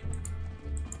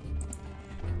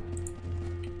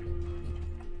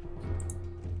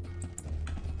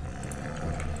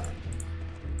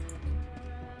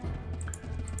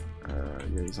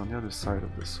 Yeah, he's on the other side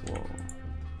of this wall.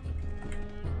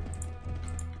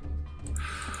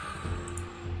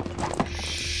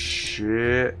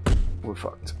 Shit. We're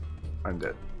fucked. I'm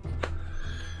dead.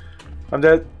 I'm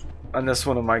dead. Unless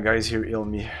one of my guys here heal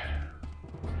me.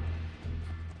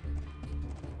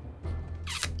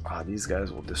 Ah, these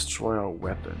guys will destroy our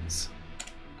weapons.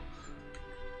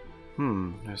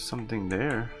 There's something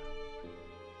there.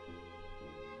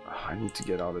 I need to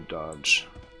get out of dodge.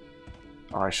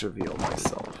 Oh, I should heal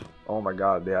myself. Oh my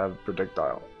god, they have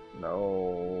projectile.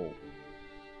 No.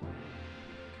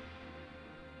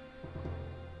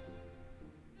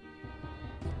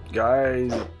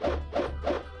 Guys.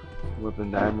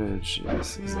 Weapon damage.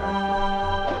 Yes,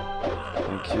 exactly.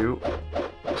 Thank you.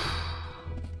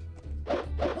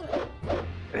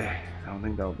 I don't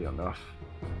think that'll be enough.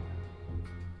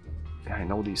 Yeah, I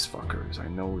know these fuckers. I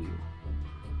know you.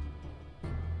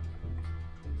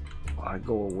 I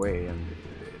go away and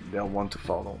they'll want to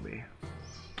follow me,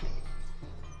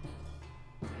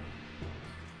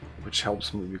 which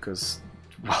helps me because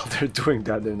while they're doing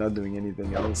that, they're not doing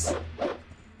anything else.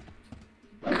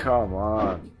 Come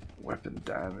on, weapon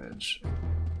damage.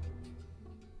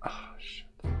 Oh shit.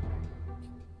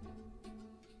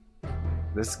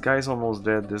 This guy's almost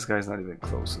dead. This guy's not even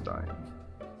close to dying.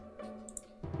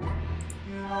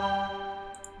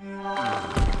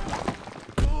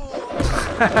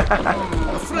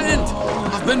 A friend!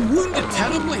 I've been wounded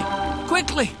terribly!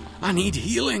 Quickly! I need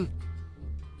healing!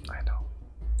 I know.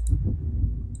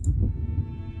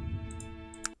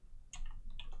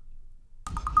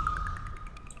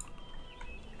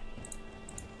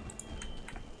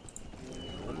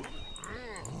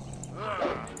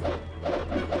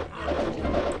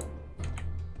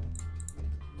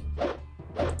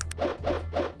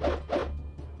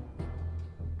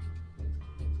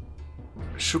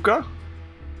 Shuka?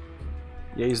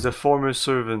 Yeah, he's the former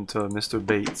servant, Mr.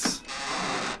 Bates.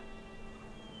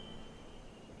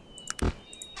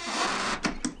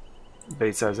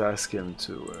 Bates has asked him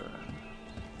to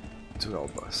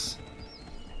help us.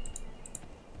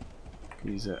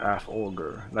 He's an half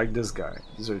ogre, like this guy.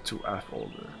 These are two half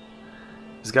ogre.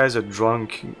 This guy's a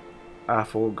drunk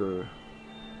half ogre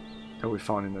that we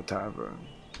found in the tavern.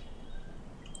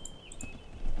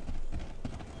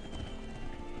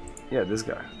 Yeah, this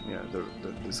guy. Yeah,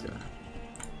 this guy.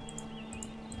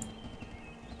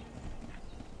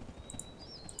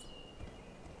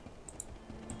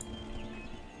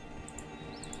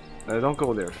 Don't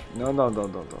go there. No.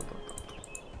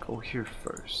 Go here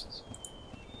first.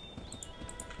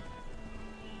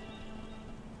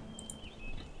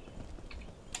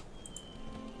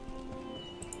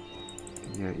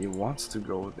 Yeah, he wants to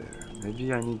go there.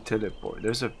 Maybe I need teleport.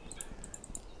 There's a...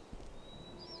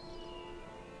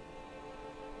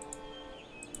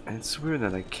 And it's weird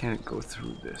that I can't go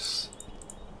through this.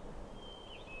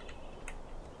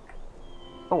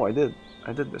 Oh, I did.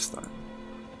 I did this time.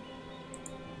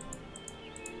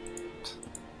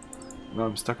 No,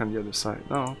 I'm stuck on the other side.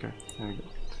 No, okay. There we go.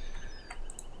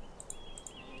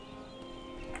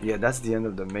 Yeah, that's the end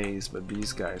of the maze, but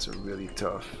these guys are really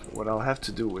tough. What I'll have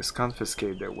to do is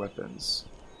confiscate their weapons.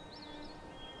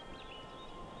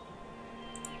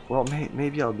 Well,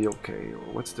 maybe I'll be okay.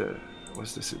 What's the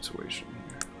situation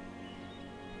here?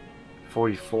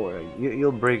 44.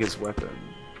 He'll break his weapon,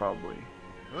 probably.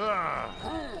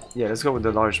 Yeah, let's go with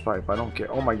the large pipe. I don't care.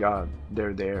 Oh my god,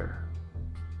 they're there.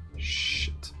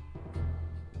 Shit.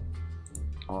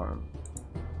 Arm.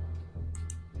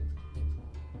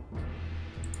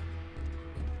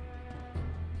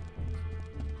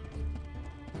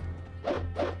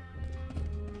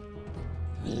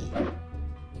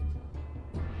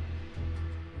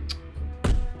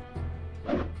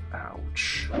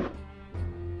 Ouch.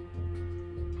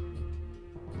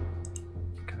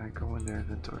 Can I go in their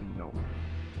inventory? No.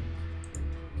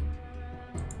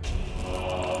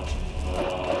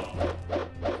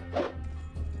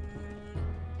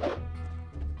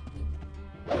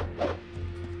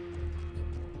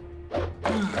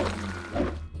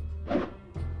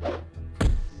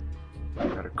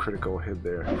 Got a critical hit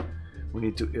there. We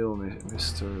need to heal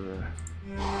Mr.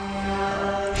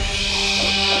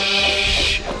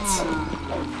 Shit.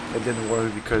 It didn't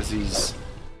work because he's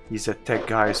a tech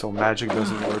guy, so magic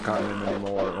doesn't work on him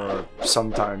anymore, or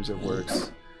sometimes it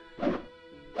works.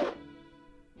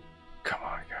 Come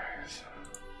on, guys.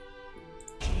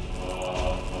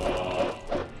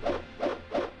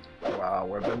 Wow,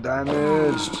 weapon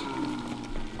damaged.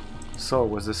 So,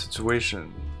 what's the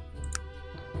situation?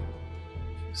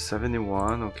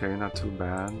 71, okay, not too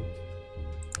bad.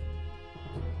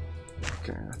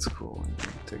 Okay, that's cool.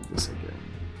 Take this again.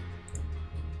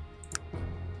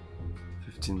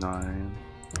 59.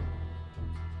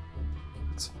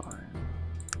 That's fine.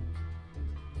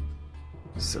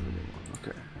 71,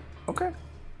 okay. Okay.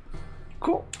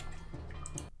 Cool.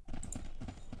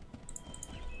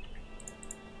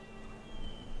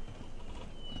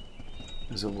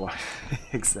 There's a what?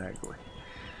 Exactly.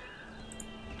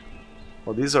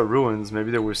 Well, these are ruins.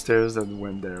 Maybe there were stairs that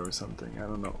went there or something. I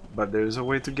don't know. But there's a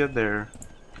way to get there.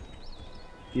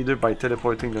 Either by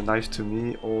teleporting the knife to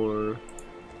me or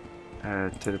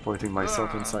teleporting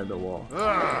myself inside the wall.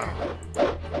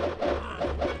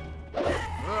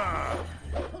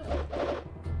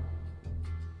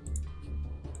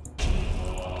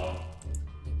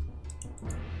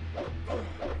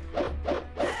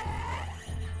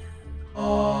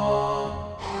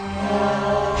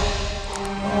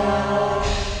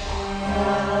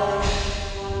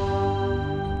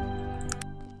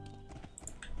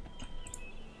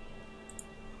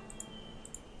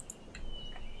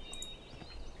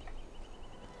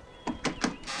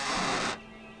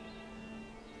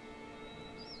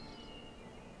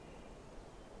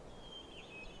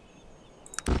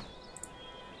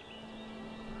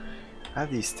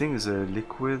 These things are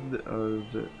liquid of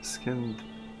skin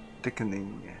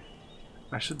thickening.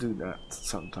 I should do that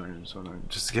sometimes when I'm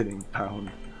just getting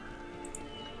pounded.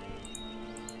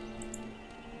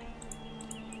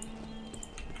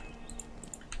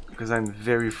 Because I'm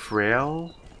very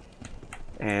frail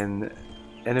and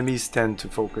enemies tend to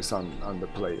focus on the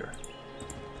player.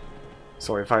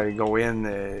 So if I go in,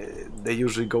 they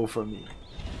usually go for me.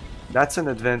 That's an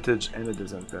advantage and a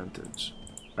disadvantage.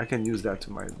 I can use that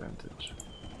to my advantage.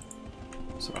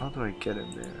 So how do I get in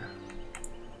there?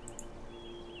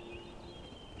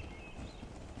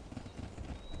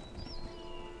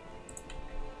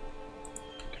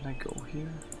 Can I go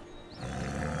here?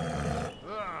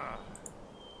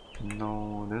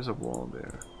 No, there's a wall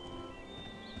there.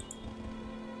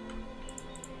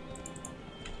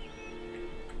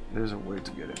 There's a way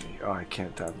to get in here. Oh, I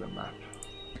can't have the map.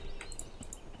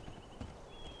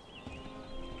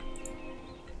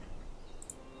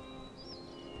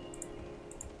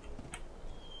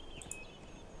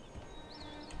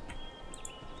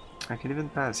 I can even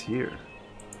pass here.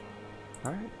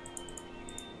 Right?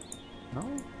 No?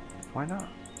 Why not?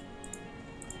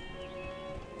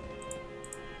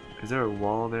 Is there a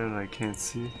wall there that I can't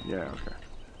see? Yeah, okay.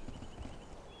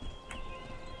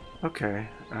 Okay,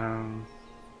 yeah.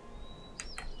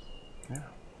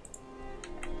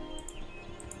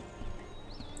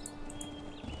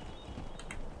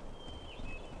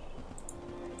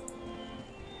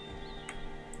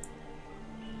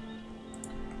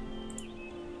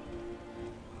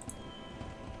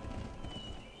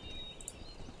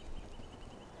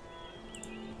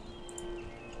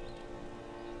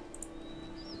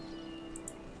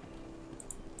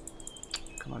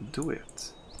 Come on, do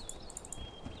it.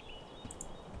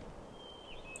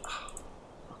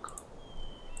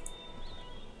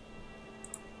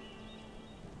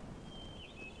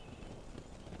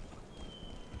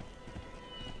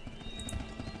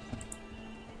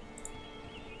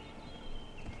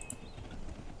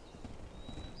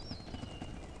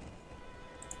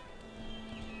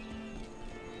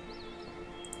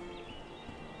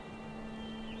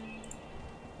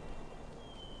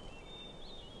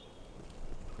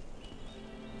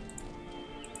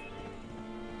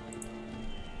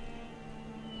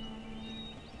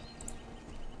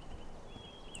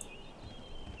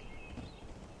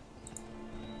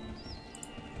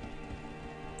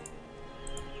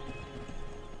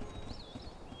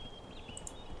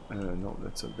 No,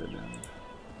 that's a dead end.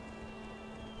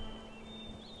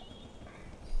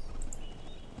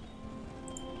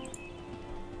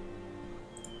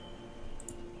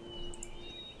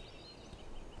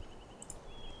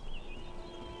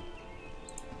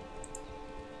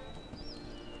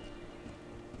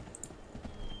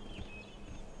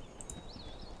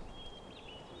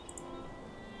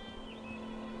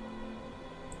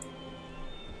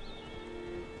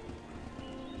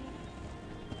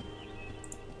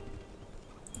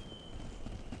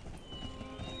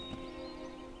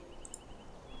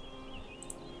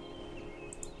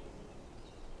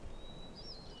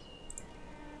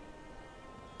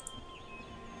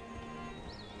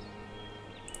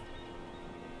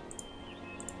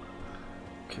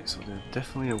 Okay, so there's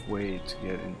definitely a way to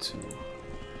get into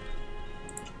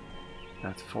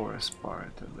that forest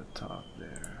part at the top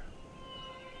there.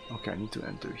 Okay, I need to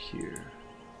enter here.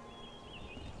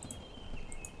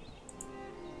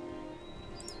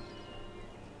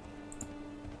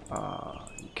 Ah,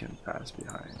 you can pass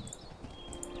behind.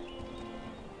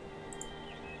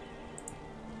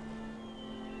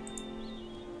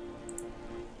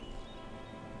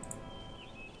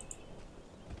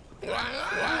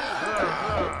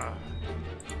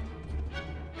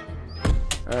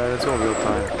 Let's go real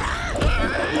time.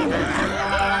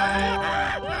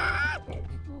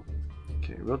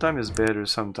 Okay, real time is better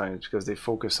sometimes because they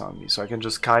focus on me. So I can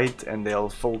just kite and they'll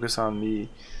focus on me.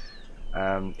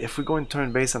 If we go in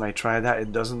turn-based and I try that,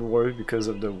 it doesn't work because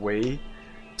of the way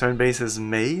turn-based is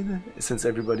made. Since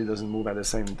everybody doesn't move at the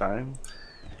same time,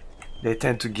 they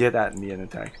tend to get at me and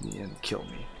attack me and kill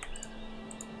me.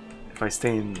 If I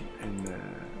stay in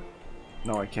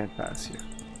no, I can't pass here.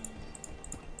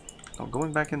 Oh,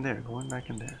 going back in there, going back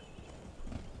in there.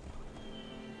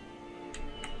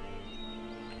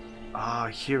 Ah,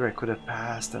 here I could have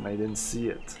passed and I didn't see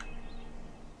it.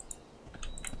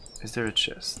 Is there a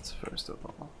chest, first of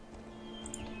all?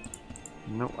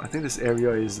 No, I think this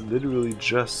area is literally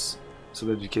just so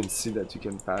that you can see that you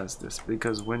can pass this,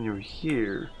 because when you're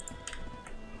here,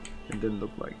 it didn't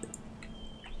look like it.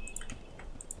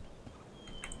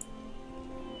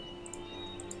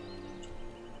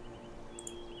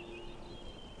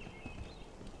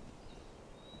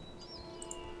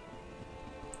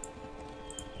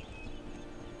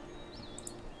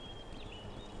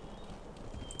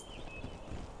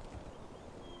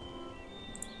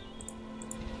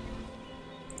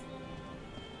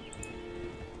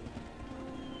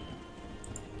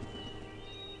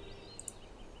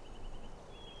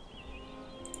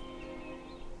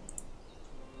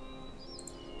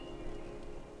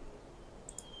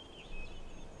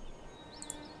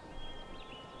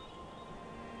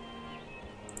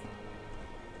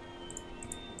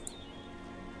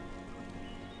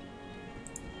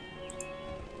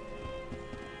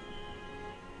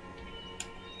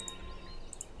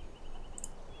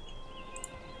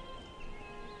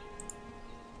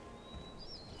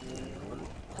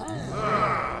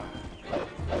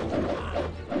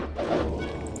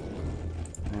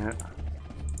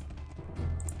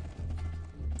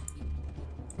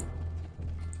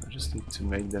 Just need to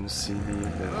make them see me,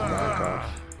 then back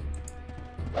off.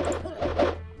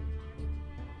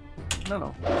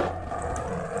 No.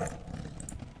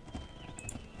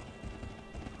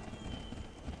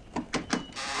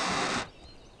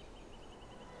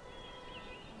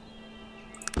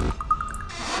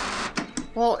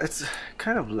 Well, it's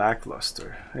kind of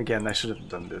lackluster. Again, I should have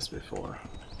done this before.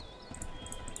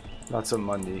 Lots of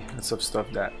money, lots of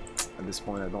stuff that at this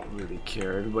point I don't really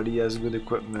care. Everybody has good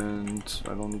equipment.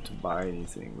 I don't need to buy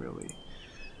anything really.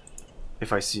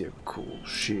 If I see a cool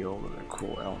shield or a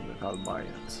cool helmet, I'll buy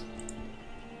it.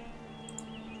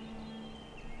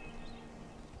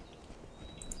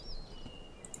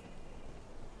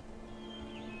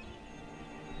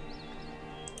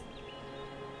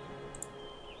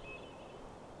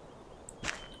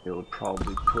 It'll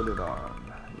probably put it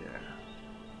on, yeah.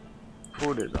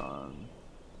 Put it on.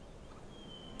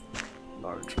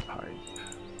 Large pipe.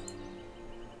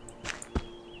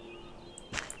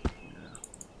 Yeah.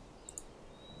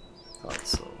 Thought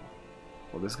so.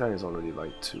 Well, this guy is already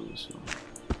light 2, so.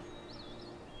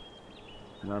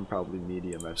 And I'm probably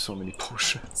medium, I have so many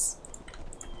potions.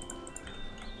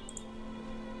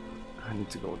 I need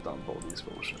to go dump all these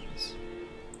potions.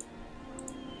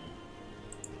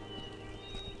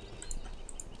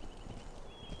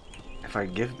 If I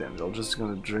give them, they're just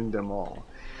gonna drink them all.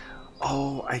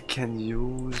 Oh, I can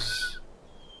use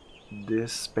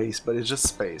this space, but it's just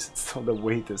space. It's still, the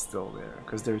weight is still there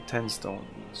because they're 10 stone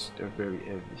each. They're very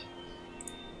heavy.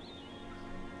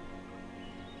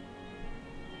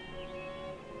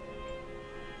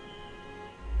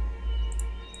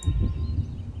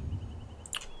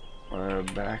 We're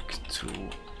back to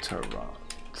Toronto.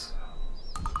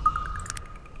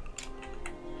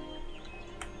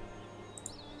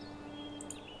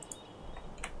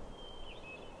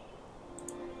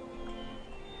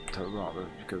 Robert,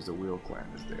 because the Wheel Clan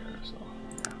is there, so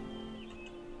yeah.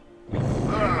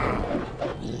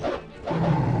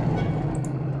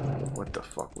 What the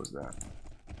fuck was that?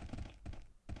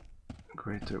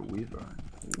 Greater Weaver.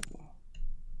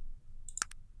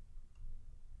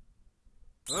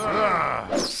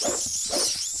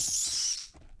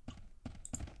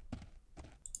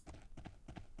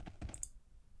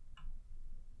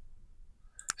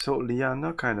 So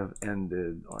Liana kind of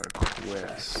ended our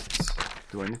quest.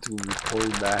 Do I need to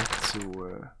report back to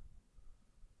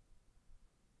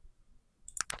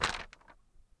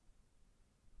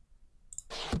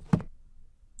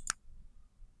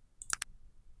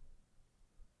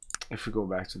if we go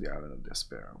back to the Island of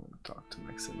Despair, I'm going to talk to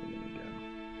Maximilian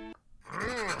again.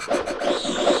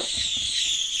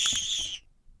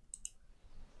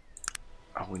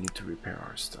 Oh, we need to repair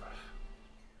our stuff.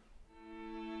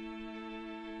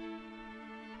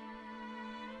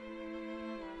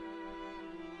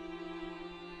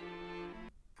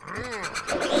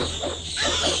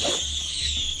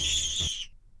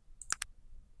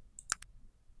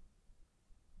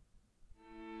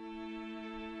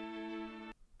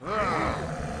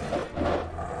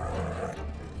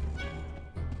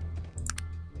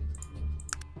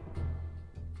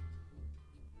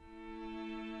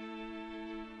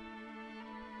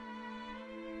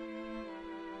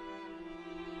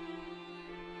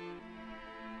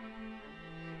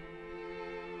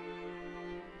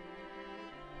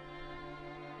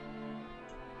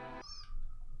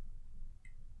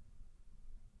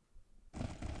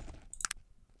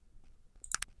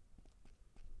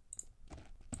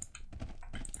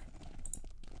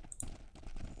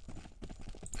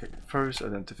 Okay, first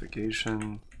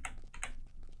identification.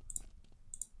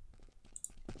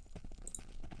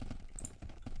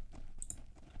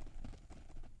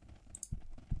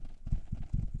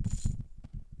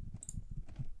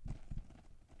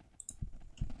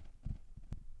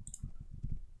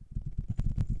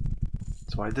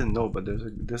 So I didn't know, but there's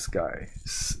this guy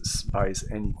buys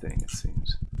anything, it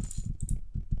seems.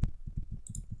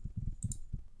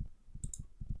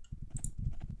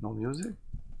 No music?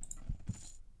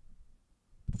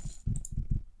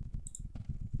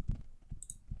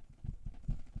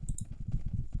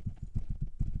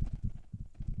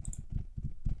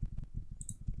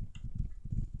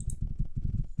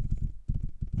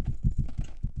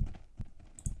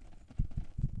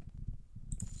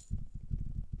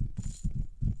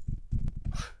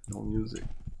 No music.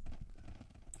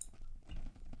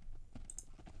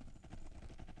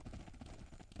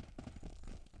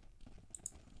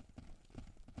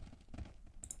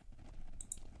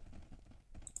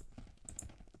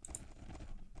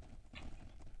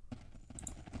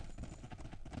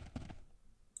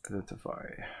 Identify.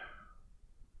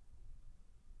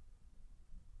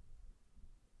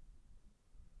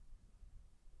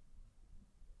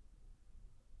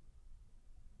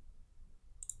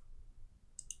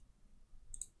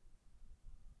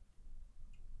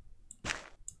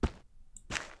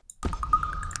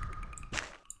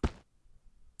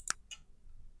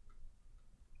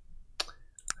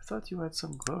 thought you had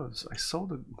some gloves. I saw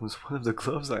the was one of the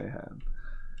gloves I had.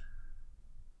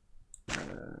 No.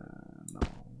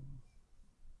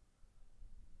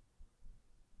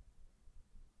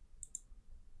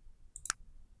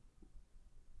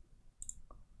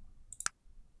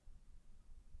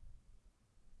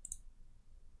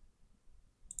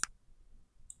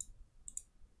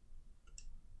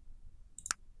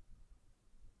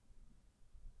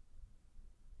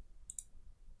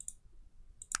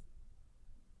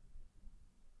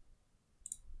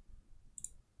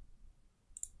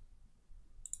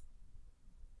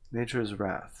 Nature's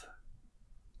Wrath.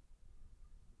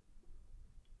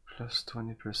 Plus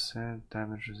 20%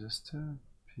 damage resistant.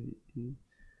 PE.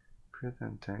 Crit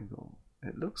and Tangle.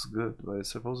 It looks good, but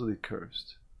it's supposedly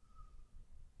cursed.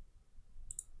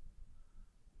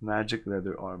 Magic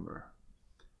Leather Armor.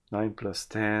 9 plus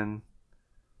 10.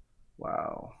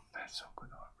 Wow, that's so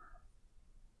good armor.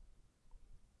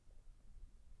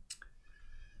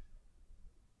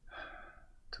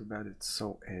 Too bad it's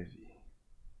so heavy.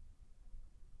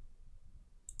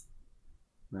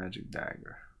 Magic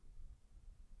Dagger.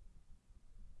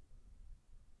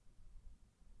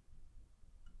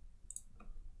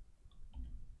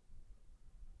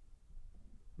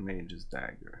 Mage's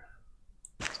Dagger.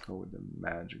 Let's go with the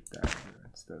Magic Dagger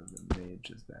instead of the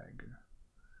Mage's Dagger.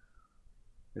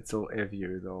 It's a little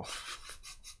heavier though.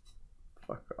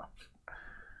 Fuck off.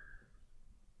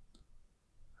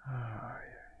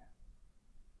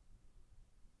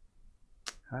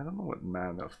 I don't know what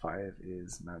mana 5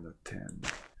 is, mana 10.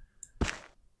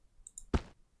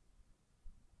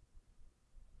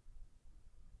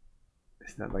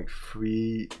 Is that like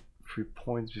 3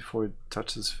 points before it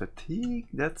touches fatigue?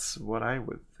 That's what I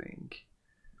would think.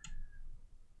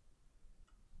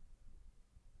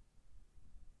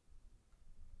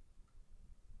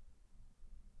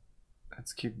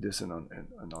 Let's keep this in our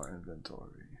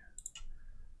inventory.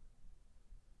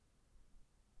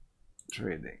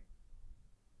 Trading.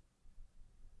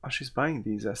 Oh, she's buying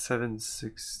these at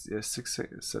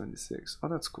 676. Oh,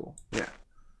 that's cool. Yeah.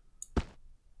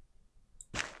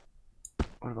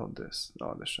 What about this?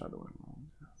 Oh, the Shadow Emerald.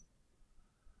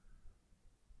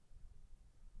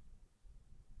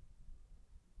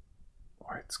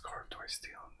 White Scarf. Do I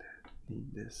still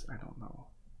need this? I don't know.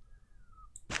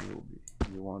 Ruby.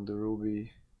 You want the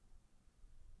ruby?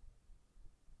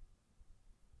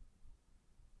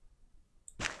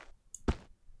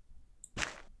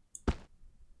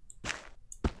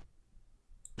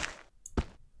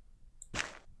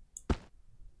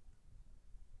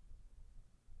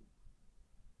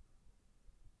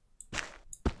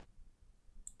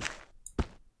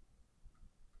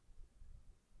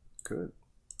 Good.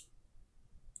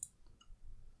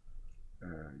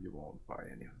 You won't buy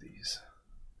any of these.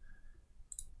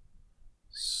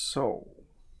 So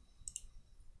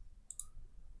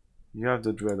you have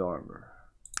the Dread Armor.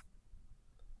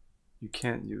 You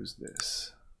can't use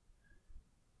this.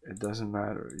 It doesn't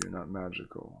matter, you're not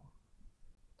magical.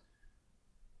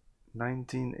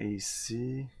 19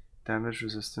 AC, damage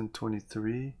resistant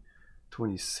 23,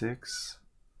 26,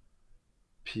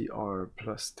 PR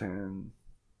plus 10.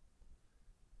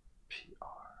 PR.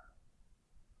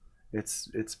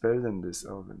 It's better than this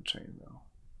Elven Chain though.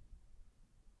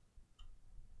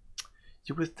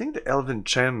 You would think the Elven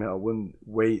Chainmail wouldn't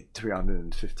weigh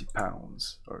 350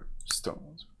 pounds or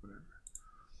stones, or whatever.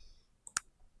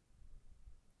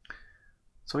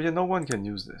 So yeah, no one can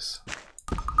use this.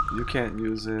 You can't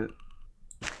use it.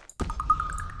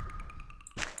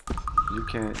 You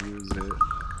can't use it.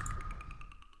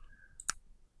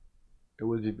 It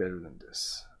would be better than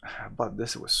this. But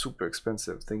this was super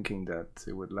expensive, thinking that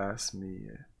it would last me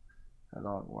a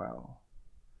long while.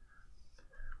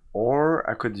 Or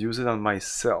I could use it on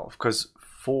myself, because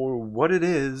for what it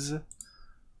is,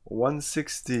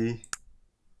 160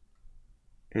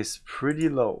 is pretty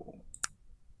low.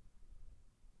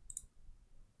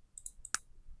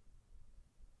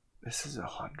 This is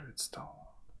 100 stone.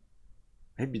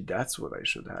 Maybe that's what I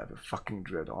should have, a fucking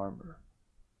Dread Armor.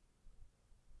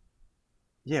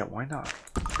 Yeah, why not?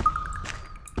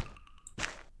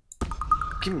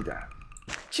 Give me that.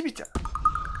 Give me that.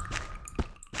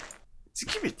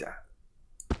 Give me that.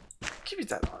 Give me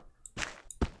that armor.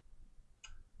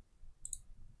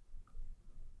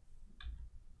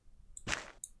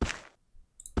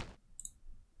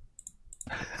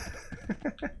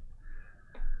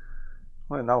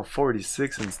 Well, now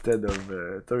 46 instead of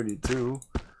 32.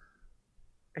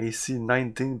 AC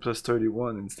 19 plus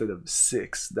 31 instead of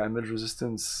 6. Damage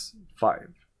resistance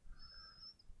 5.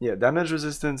 Yeah, damage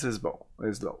resistance is low.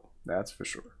 That's for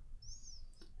sure.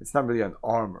 It's not really an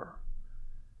armor.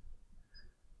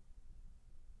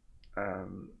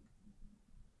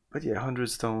 But yeah, 100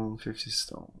 stone, 50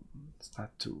 stone. It's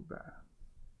not too bad.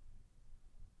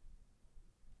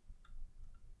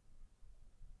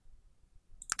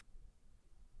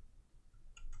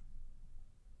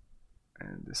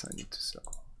 And this I need to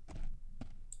sell.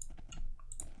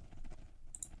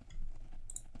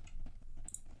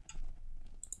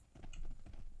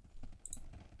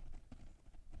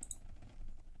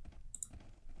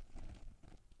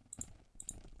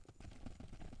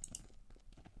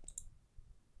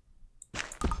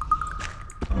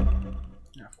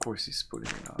 Yeah, of course he's putting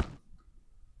it on.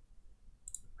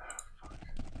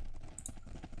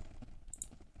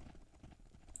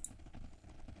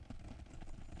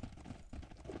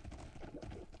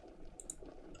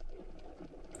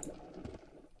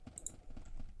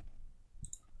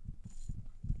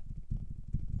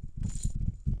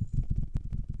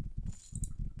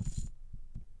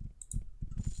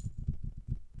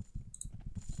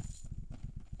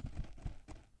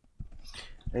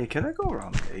 Hey, can I go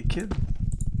around naked?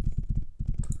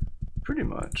 Pretty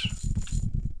much.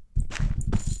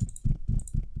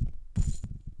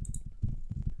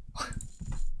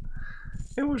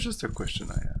 It was just a question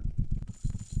I had.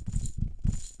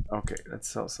 Okay, let's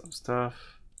sell some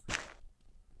stuff.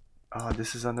 Oh,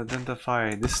 this is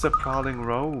unidentified. This is the prowling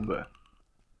robe.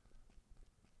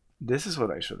 This is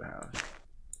what I should have.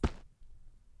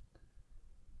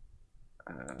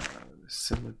 The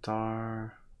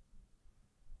scimitar.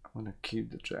 I want to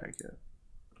keep the jacket.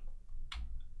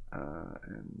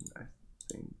 And I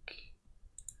think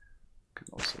I can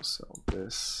also sell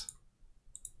this.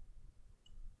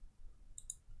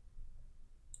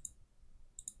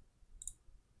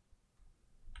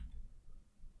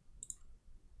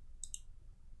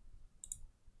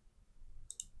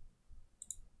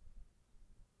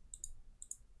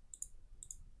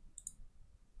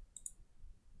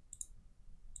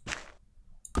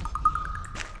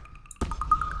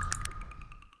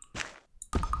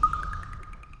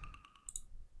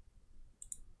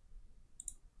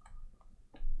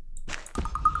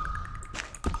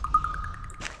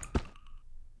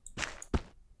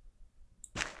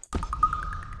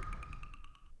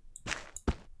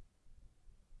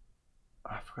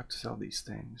 I forgot to sell these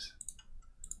things.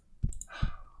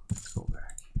 Let's go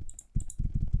back.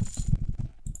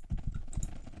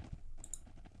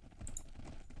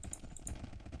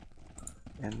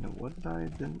 And what did I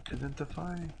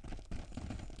identify?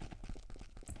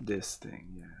 This thing,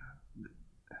 yeah.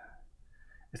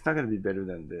 It's not gonna be better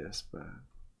than this, but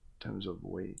in terms of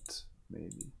weight,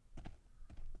 maybe.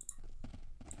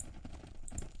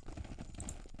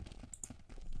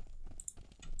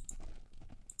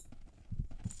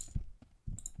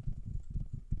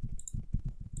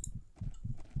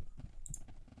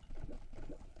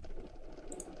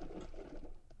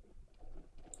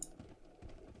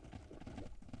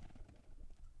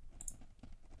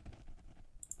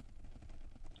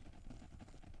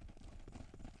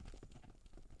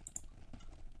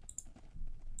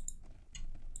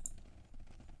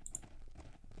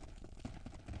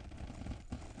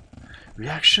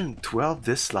 Reaction 12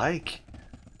 dislike.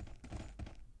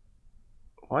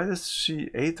 Why does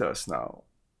she hate us now?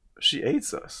 She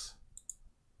hates us.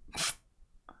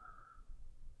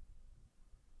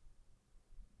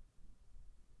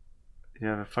 You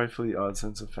have a frightfully odd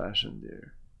sense of fashion,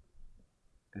 dear.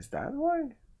 Is that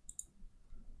why?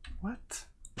 What?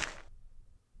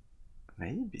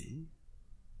 Maybe.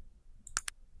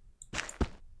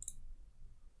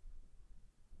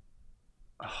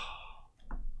 Oh.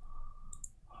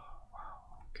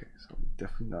 Wow. Okay, so we're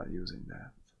definitely not using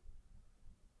that.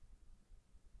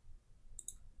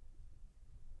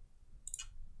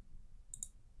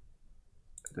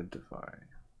 Identify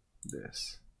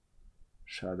this.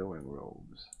 Shadowing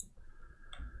robes.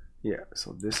 Yeah,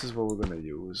 so this is what we're gonna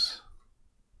use.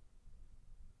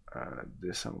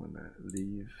 This I'm gonna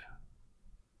leave.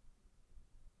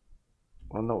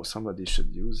 Well, no, somebody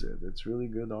should use it. It's really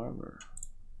good armor.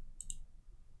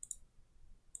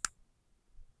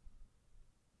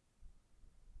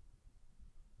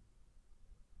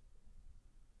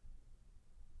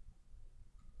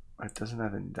 It doesn't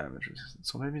have any damage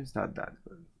resistance, so maybe it's not that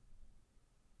good.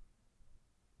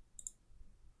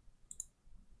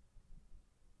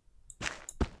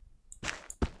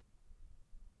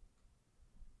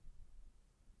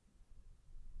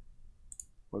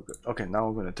 We're good. Okay, now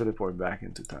we're gonna teleport back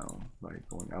into town by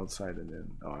going outside, and then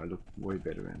I look way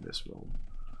better in this robe.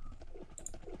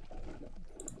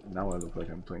 Now I look like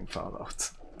I'm playing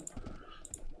Fallout.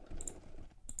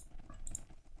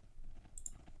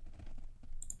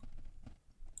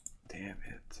 Damn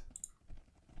it.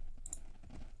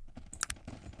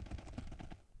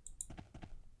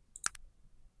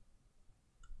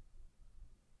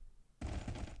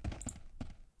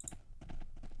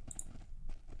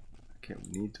 Okay,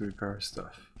 we need to repair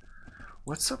stuff.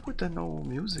 What's up with the no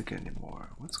music anymore?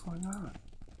 What's going on?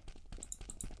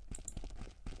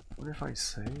 What if I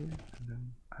save and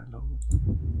then I load?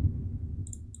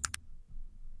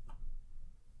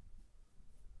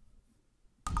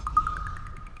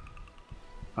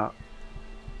 Ah.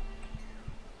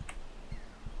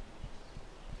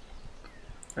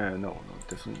 No,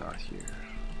 definitely not here.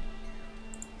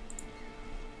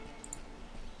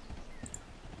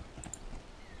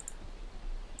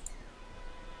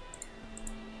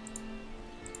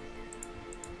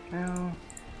 No.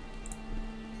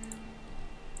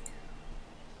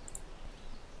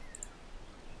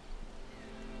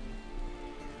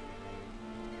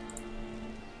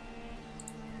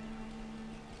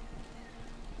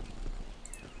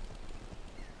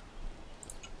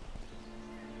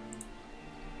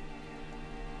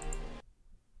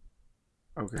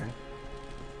 Okay.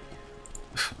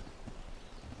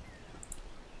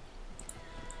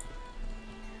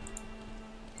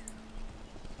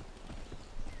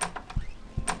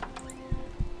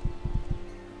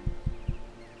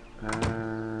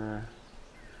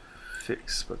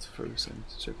 Fix, but first I need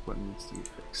to check what needs to be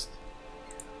fixed.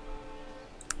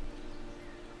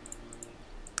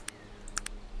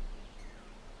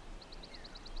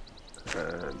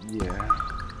 Yeah.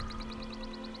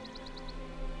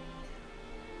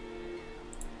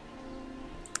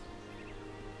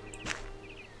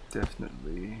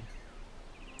 Definitely.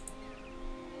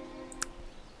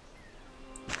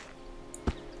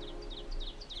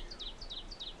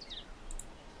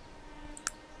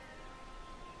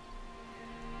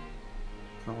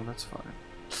 Oh, that's fine.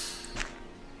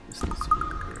 This needs to be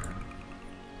repaired.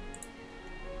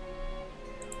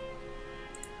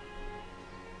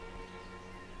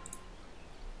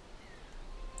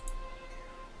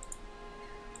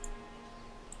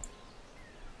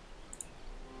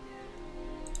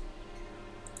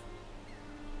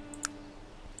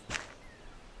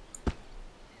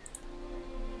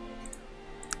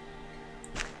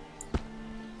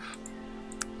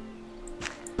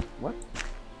 What?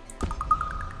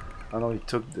 I know he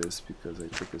took this because I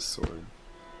took his sword.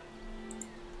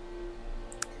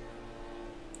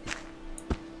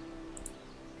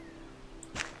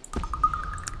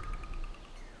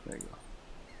 There you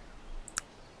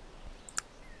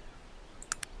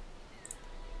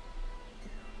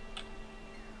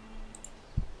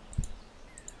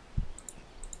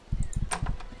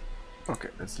go. Okay,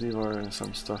 let's leave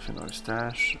some stuff in our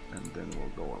stash and then we'll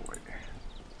go away.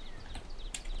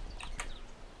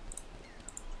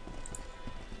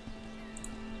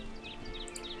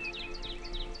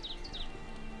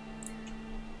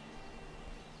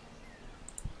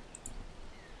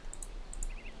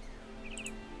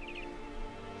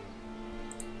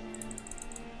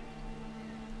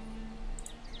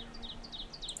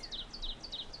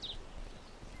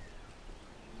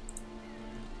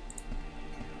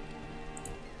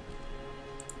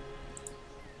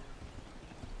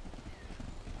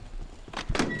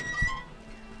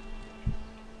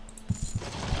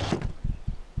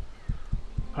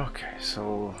 Okay,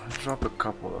 so drop a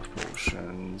couple of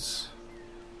potions.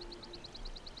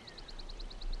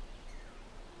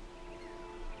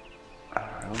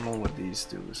 I don't know what these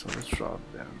do, so let's drop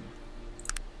them.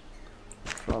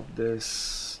 Drop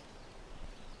this.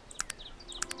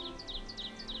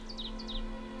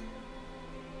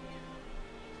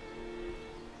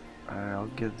 I'll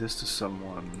give this to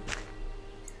someone.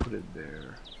 Put it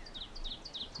there.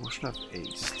 Potion of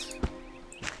Haste.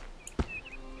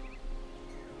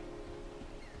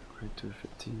 Greater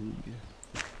fatigue.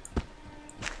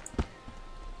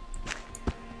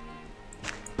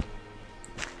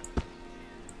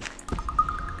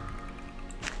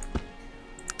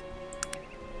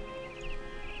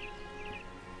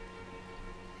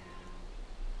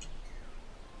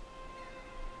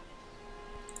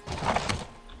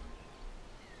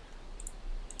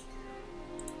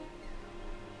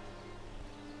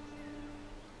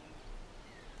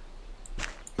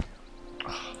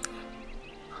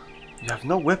 You have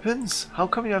no weapons? How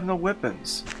come you have no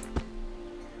weapons?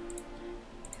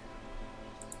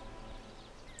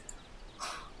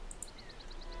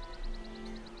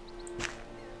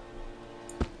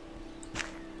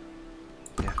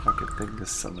 Yeah, if I could take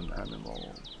this summon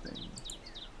animal thing.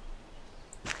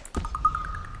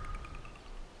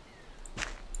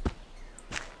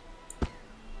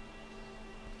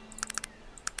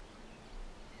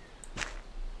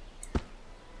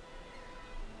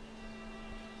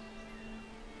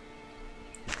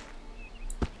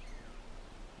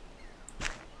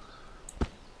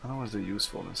 The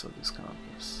usefulness of this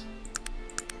compass.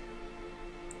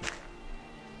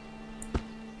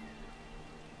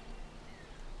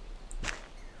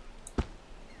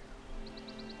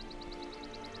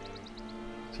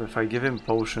 So if I give him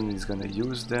potion, he's gonna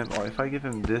use them, or if I give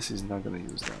him this, he's not gonna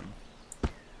use them.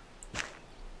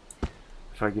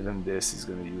 If I give him this, he's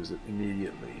gonna use it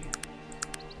immediately.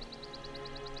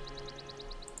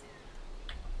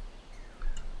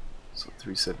 So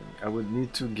 370. I would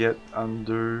need to get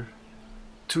under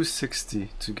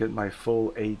 260 to get my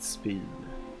full 8 speed.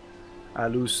 I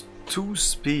lose 2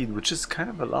 speed, which is kind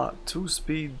of a lot. 2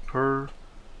 speed per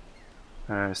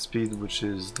speed, which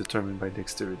is determined by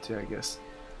dexterity, I guess.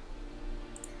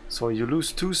 So you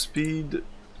lose 2 speed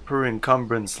per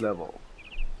encumbrance level.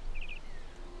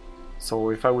 So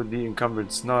if I would be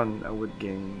encumbrance none, I would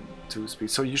gain 2 speed.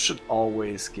 So you should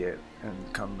always get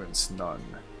encumbrance none.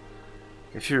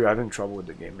 If you're having trouble with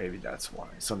the game, maybe that's why.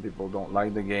 Some people don't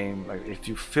like the game. Like if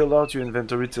you fill out your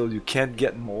inventory till you can't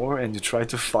get more and you try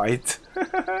to fight,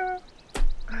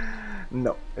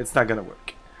 no, it's not gonna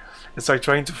work. It's like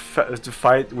trying to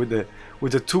fight with a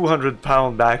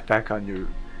 200-pound backpack on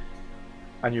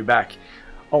your back.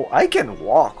 Oh, I can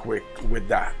walk with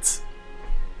that,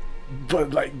 but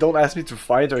like don't ask me to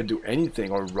fight or do anything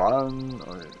or run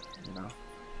or you know.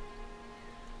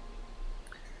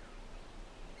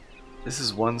 This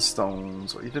is 1 stone,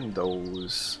 so even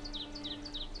those.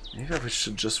 Maybe I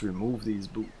should just remove these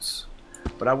boots.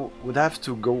 But I would have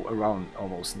to go around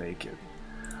almost naked.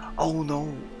 Oh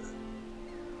no!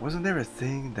 Wasn't there a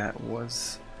thing that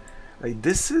was... Like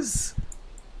this is...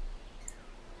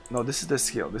 No, this is the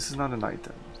skill. This is not an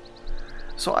item.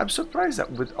 So I'm surprised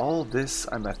that with all this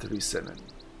I'm at 37.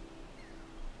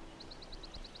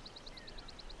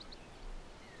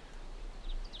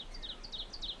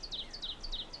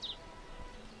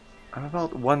 I'm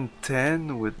about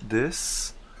 110 with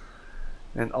this,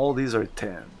 and all these are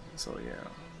 10, so yeah.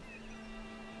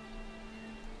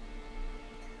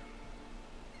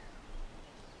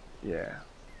 Yeah.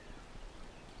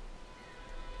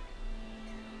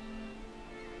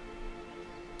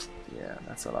 Yeah,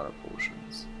 that's a lot of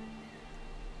potions.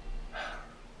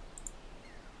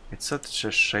 It's such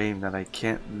a shame that I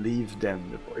can't leave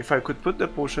them. If I could put the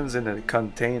potions in a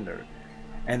container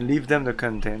and leave them the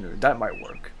container, that might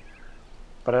work.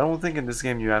 But I don't think in this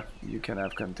game you can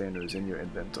have containers in your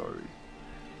inventory,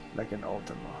 like in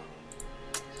Ultima.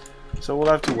 So we'll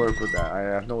have to work with that. I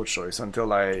have no choice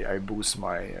until I boost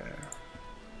my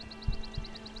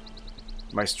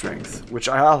my strength, which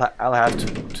I'll have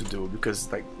to do,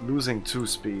 because like losing 2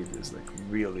 speed is like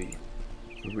really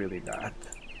bad.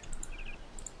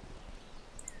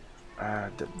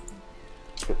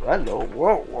 Hello,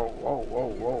 whoa,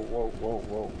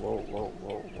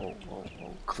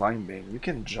 climbing. You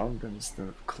can jump instead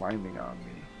of climbing on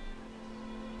me.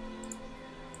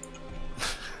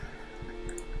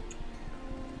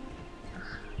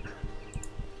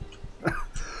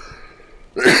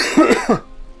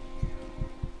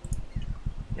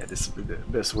 Yeah, this would be the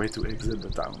best way to exit the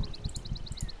town.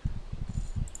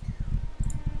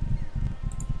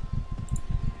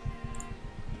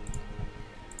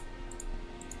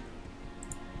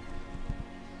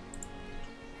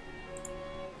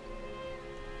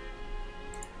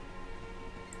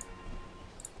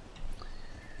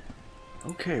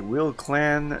 Okay, Will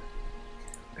Clan,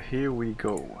 here we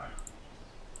go.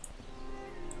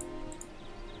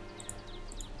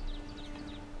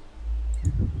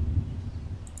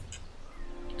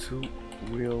 To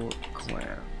Will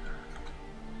Clan.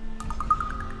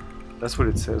 That's what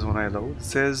it says when I load. It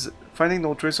says, finding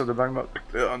no trace of the black mark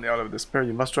on the Isle of Despair,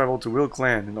 you must travel to Will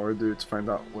Clan in order to find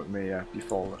out what may have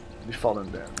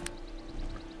befallen them.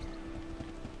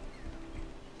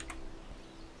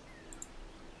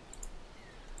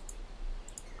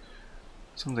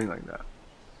 Something like that.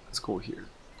 Let's go here.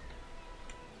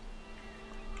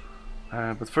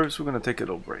 But first we're gonna take a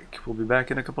little break. We'll be back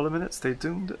in a couple of minutes. Stay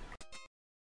tuned.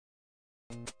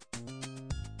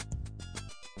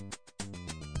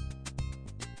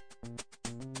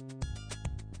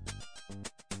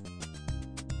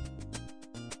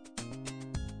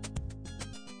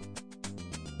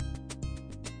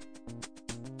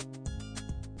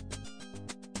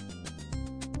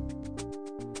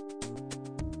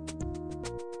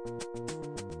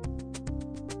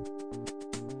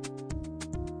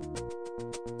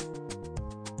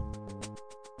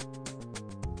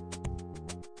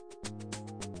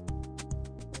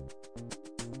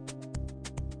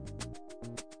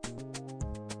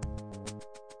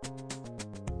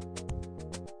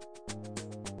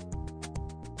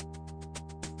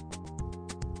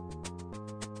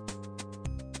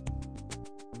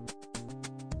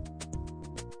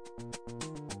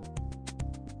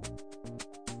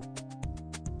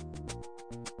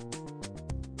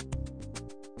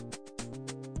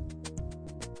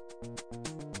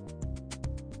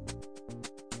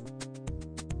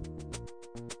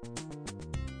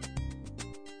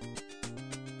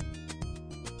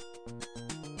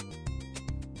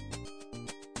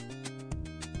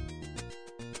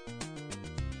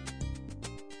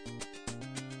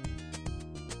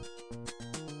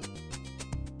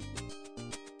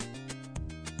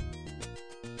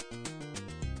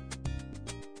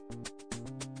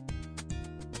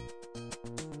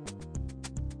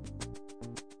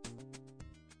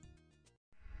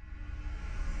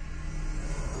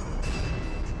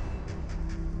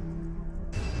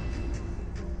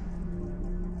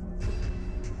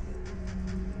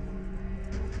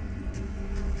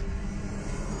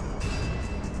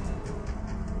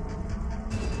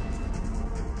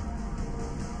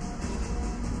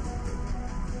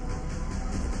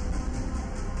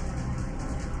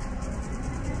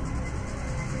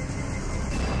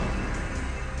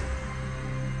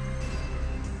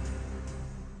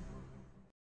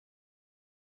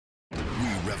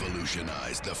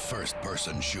 revolutionized the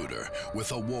first-person shooter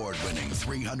with award-winning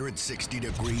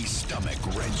 360-degree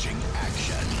stomach-wrenching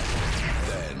action.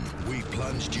 Then, we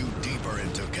plunged you deeper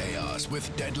into chaos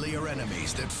with deadlier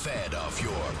enemies that fed off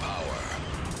your power.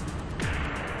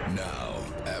 Now,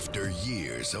 after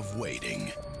years of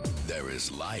waiting, there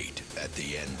is light at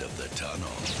the end of the tunnel.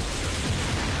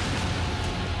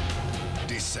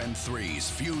 Descent 3's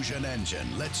fusion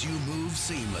engine lets you move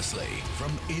seamlessly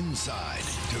from inside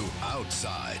to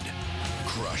outside.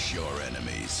 Crush your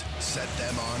enemies, set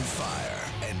them on fire,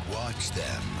 and watch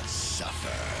them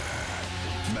suffer.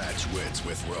 Match wits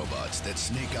with robots that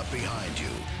sneak up behind you,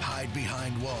 hide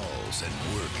behind walls, and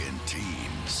work in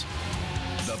teams.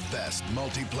 The best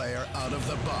multiplayer out of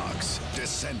the box,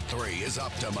 Descent 3 is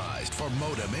optimized for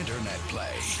modem internet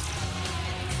play.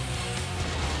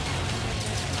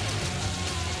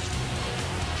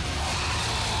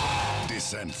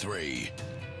 Descent 3.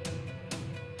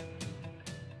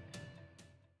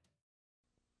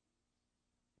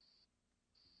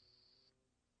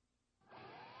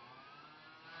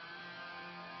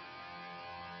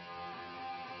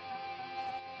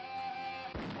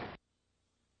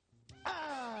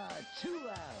 Too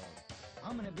loud.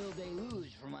 I'm gonna build a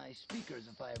luge for my speakers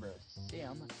if I ever see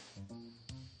 'em.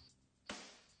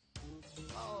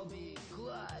 I'll be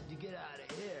glad to get out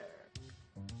of here.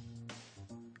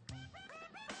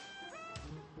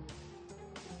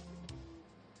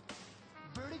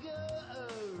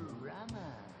 Vertigo-O-Rama.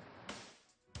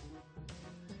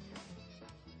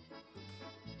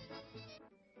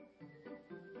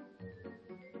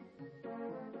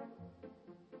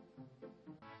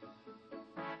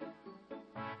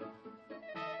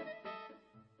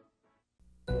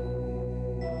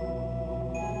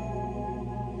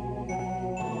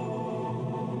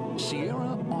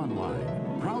 Sierra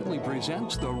Online proudly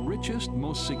presents the richest,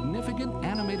 most significant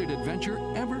animated adventure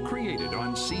ever created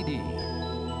on CD,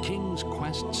 King's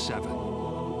Quest VII.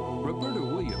 Roberta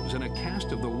Williams and a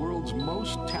cast of the world's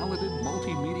most talented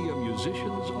multimedia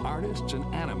musicians, artists, and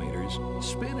animators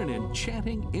spin an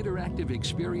enchanting interactive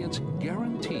experience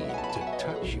guaranteed to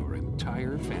touch your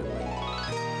entire family.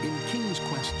 In King's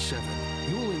Quest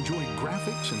VII, you'll enjoy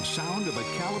graphics and sound of a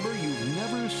caliber you've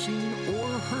never seen or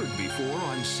heard before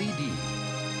on CD.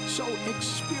 So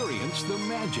experience the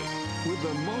magic with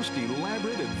the most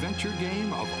elaborate adventure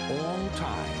game of all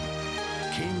time.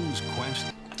 King's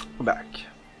Quest. We're back.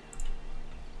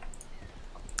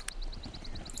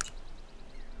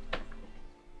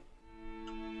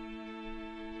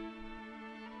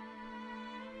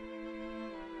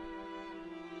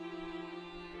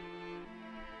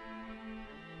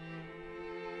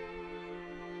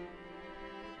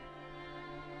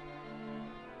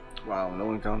 Wow,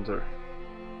 no encounter.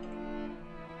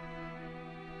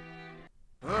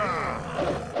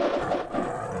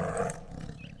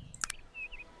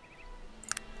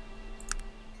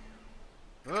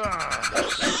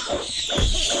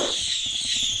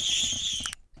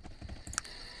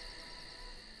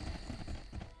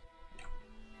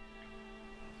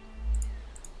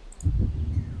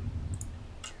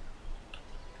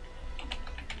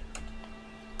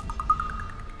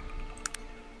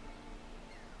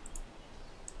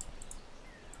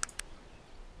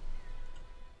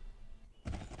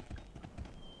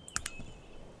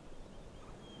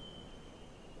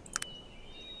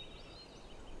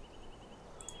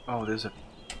 Oh, there's a...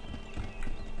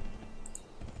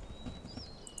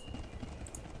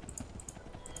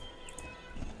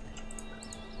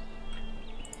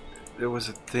 There was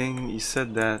a thing, he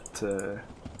said that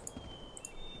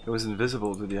it was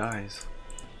invisible to the eyes.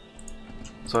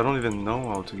 So I don't even know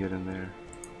how to get in there.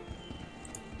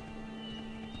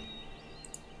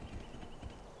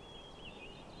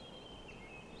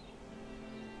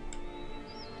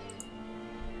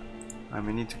 I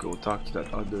may need to go talk to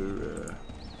that other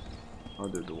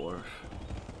dwarf.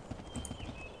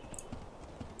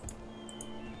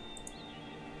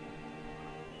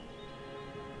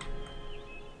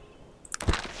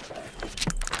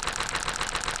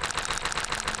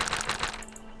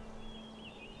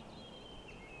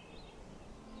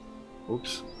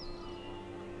 Oops.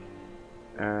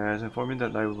 Has informed me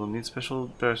that I will need special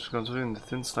prayers to consider in the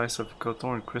thin slice of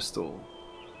Cothorn crystal.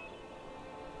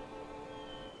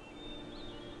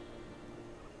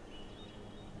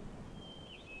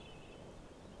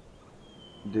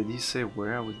 Did he say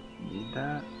where I would need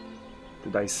that?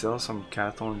 Did I sell some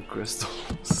Cathorn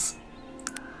crystals?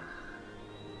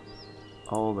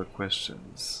 All the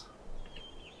questions.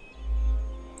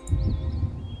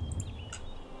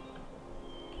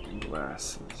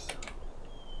 Glasses.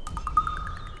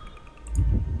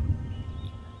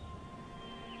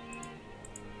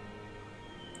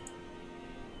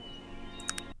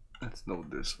 Let's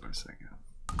note this for a second.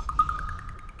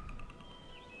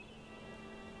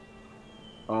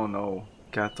 Oh no,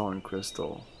 Cathorn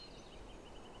Crystal.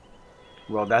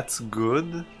 Well, that's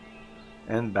good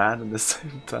and bad at the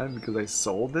same time because I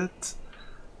sold it.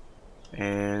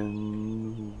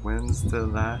 And when's the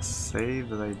last save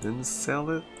that I didn't sell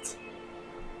it?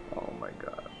 Oh my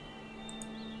god.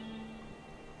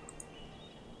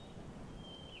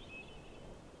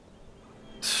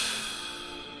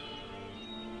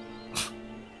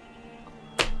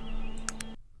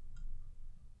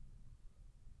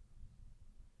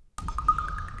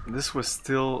 This was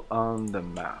still on the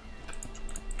map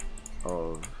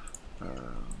of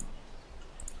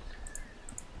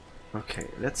okay,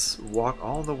 let's walk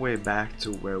all the way back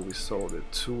to where we sold it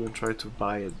to and try to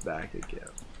buy it back again.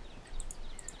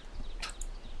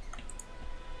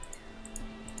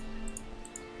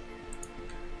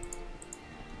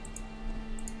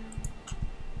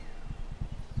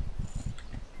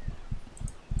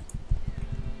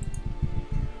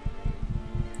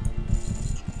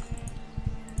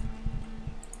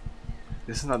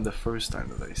 This is not the first time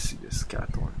that I see this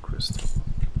Cathorn Crystal.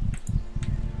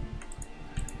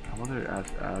 I wonder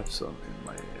if I have some in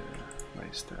my my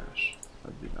stash.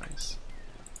 That'd be nice.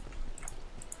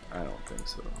 I don't think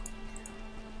so.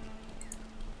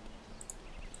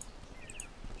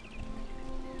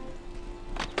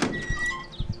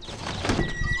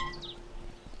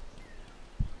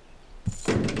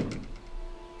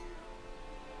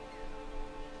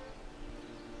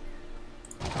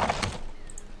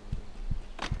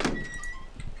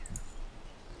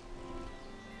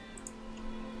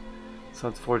 It's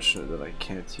unfortunate that I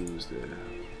can't use the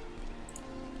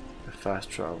fast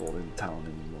travel in town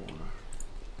anymore.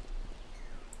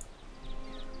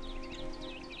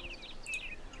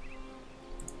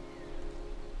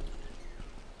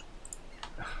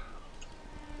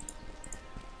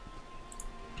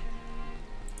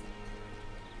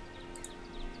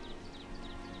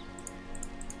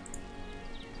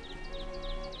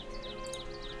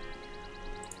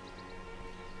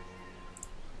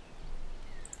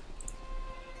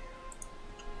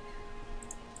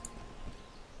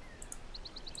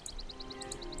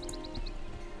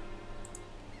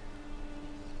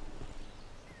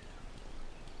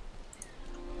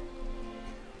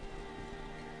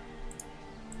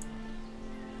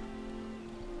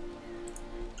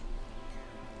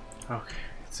 Okay,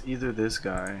 it's either this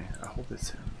guy, I hope it's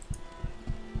him.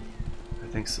 I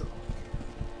think so.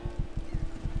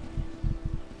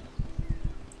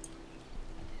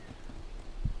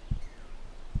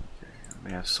 Okay, I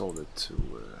may have sold it to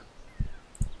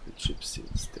the gypsy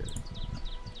instead.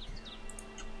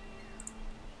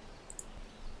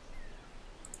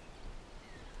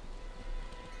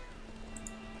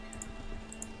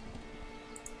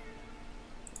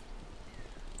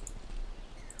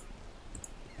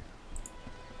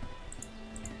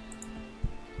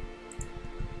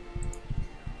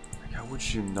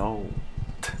 You know,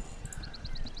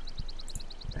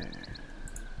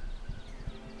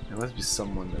 there must be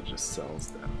someone that just sells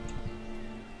them.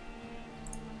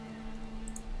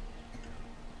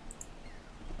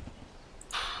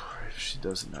 If she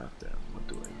doesn't have them, what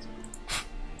do I do?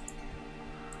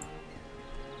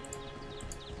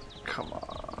 Come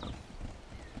on.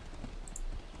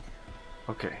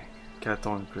 Okay,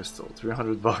 Cathorn Crystal,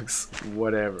 300 bucks,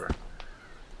 whatever.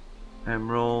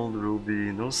 Emerald, ruby,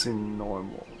 those seem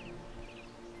normal.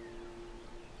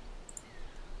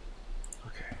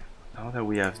 Okay, now that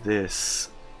we have this,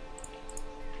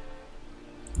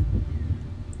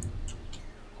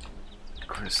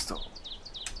 crystal,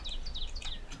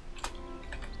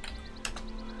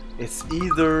 it's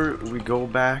either we go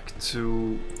back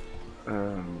to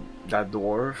that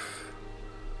dwarf,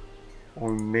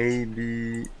 or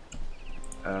maybe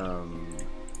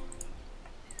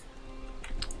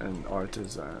an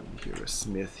artisan here, a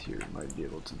smith here, might be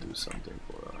able to do something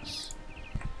for us.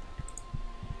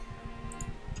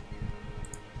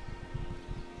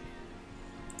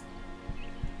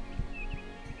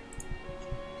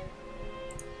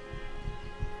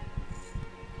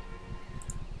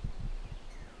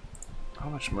 How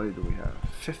much money do we have?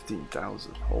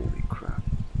 15,000. Holy crap.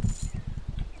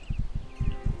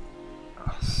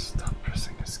 Oh, stop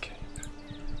pressing escape.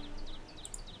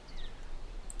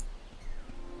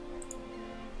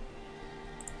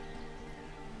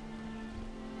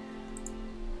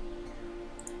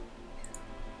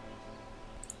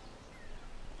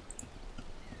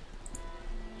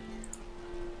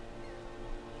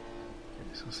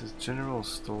 So this is general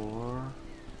store,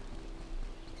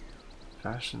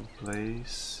 fashion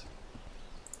place,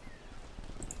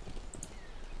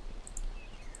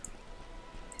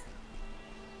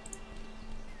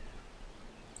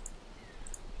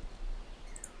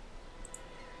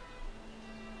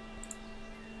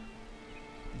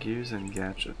 Gears and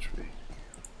gadgetry.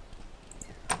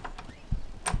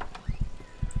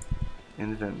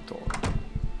 Inventory.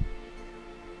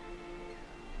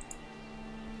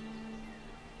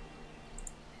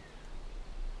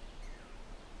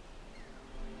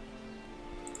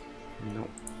 No.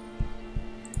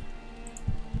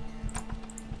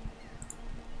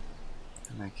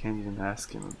 And I can't even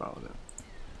ask him about it.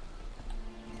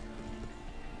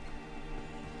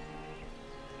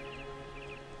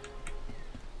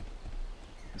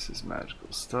 This is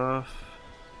magical stuff.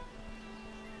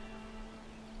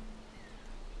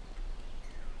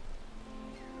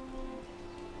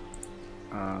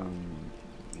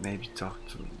 Maybe talk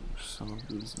to some of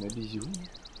these, maybe you?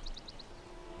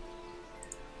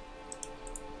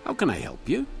 How can I help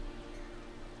you?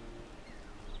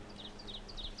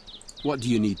 What do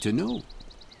you need to know?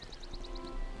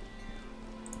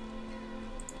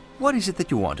 What is it that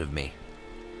you want of me?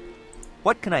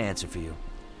 What can I answer for you?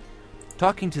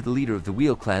 Talking to the leader of the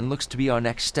Wheel Clan looks to be our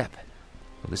next step.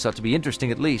 Well, this ought to be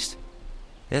interesting at least.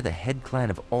 They're the head clan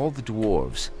of all the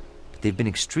dwarves, but they've been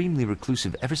extremely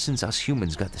reclusive ever since us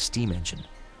humans got the steam engine.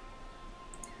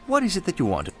 What is it that you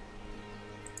want?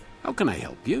 How can I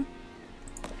help you?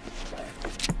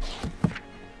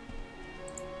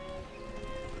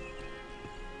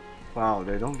 Wow,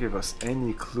 they don't give us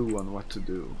any clue on what to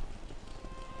do.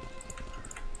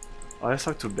 Oh, let's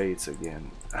talk to Bates again.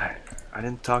 I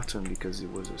didn't talk to him because he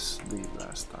was asleep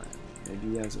last time. Maybe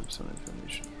he has some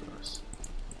information for us.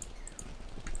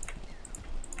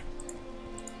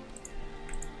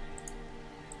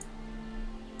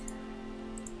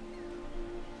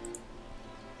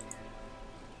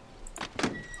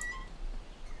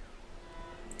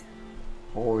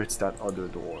 Or it's that other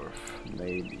dwarf,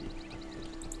 maybe.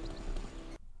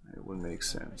 It would make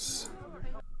sense.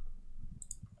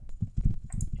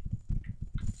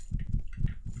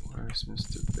 Where's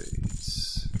Mr.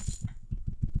 Bates?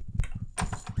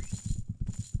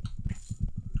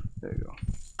 There you go.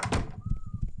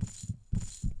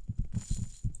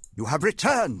 You have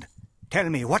returned! Tell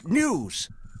me, what news?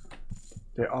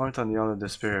 They aren't on the Isle of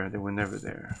Despair, they were never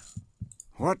there.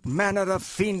 What manner of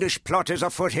fiendish plot is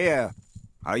afoot here?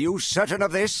 Are you certain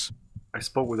of this? I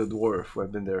spoke with a dwarf who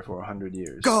had been there for 100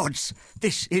 years. Gods!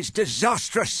 This is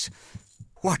disastrous!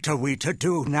 What are we to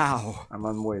do now? I'm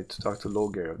on way to talk to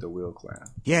Loghaire of the Wheel Clan.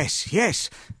 Yes, yes.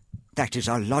 That is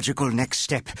our logical next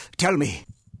step. Tell me,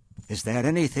 is there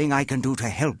anything I can do to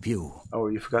help you? Oh,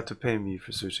 you forgot to pay me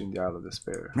for searching the Isle of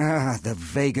Despair. Ah, the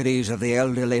vagaries of the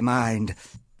elderly mind.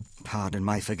 Pardon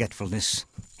my forgetfulness.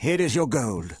 Here is your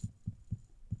gold.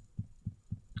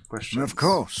 Questions? Of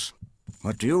course.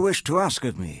 What do you wish to ask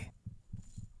of me?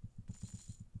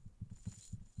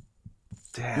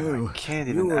 Damn, I can't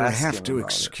even you will ask have him to about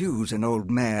excuse an old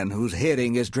man whose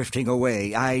hearing is drifting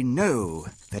away. I know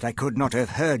that I could not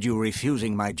have heard you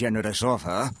refusing my generous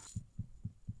offer.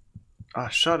 Ah,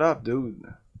 shut up,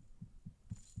 dude.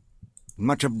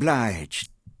 Much obliged.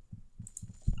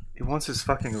 He wants his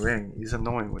fucking ring. He's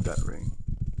annoying with that ring.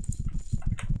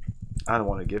 I don't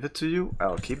want to give it to you.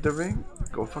 I'll keep the ring.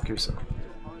 Go fuck yourself.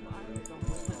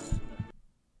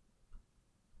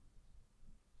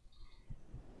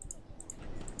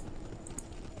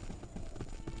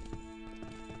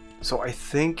 So I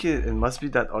think it must be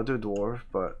that other dwarf,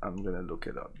 but I'm gonna look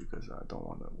it up because I don't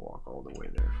want to walk all the way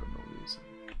there for no reason.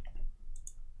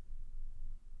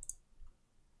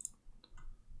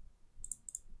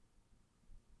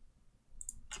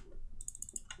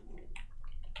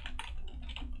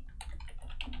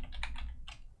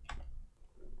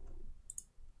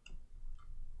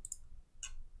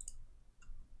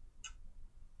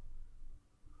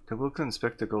 The Wilkin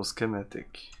Spectacle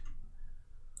schematic.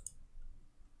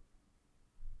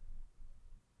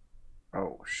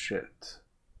 Oh shit.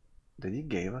 Did he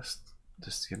give us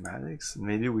the schematics?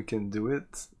 Maybe we can do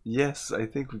it? Yes, I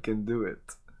think we can do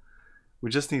it. We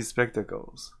just need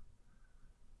spectacles.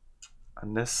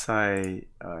 Unless I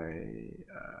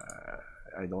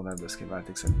don't have the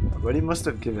schematics anymore. But he must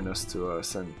have given us to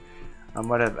us, and I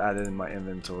might have added in my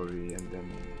inventory, and then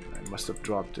I must have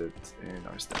dropped it in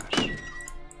our stash.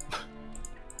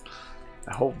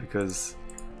 I hope, because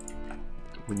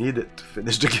we need it to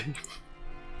finish the game.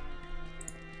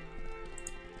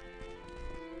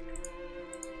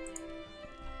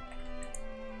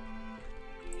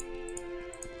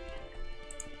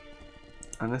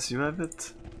 Unless you have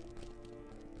it.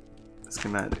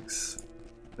 Schematics.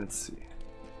 Let's see.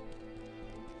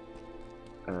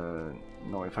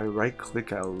 No, if I right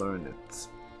click I'll learn it.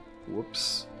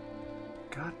 Whoops.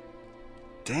 God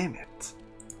damn it.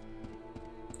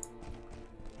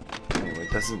 Anyway,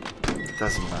 it doesn't matter. It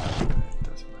doesn't matter.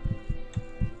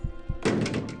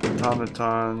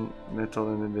 automaton, metal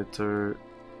inhibitor,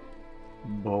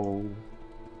 bow.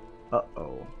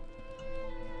 Uh-oh.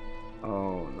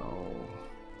 Oh no.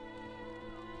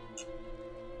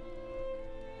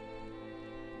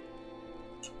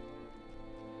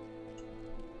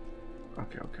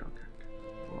 Okay.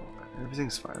 Well,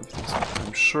 everything's fine.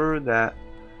 I'm sure that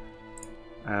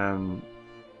I'm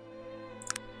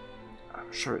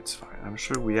sure it's fine. I'm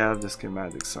sure we have the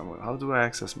schematics somewhere. How do I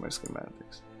access my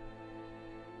schematics?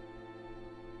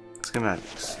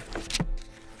 Schematics.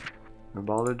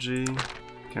 Herbology,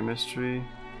 chemistry,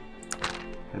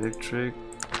 electric,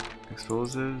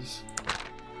 explosives,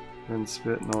 and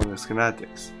spit. No, the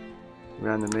schematics.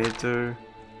 Reanimator,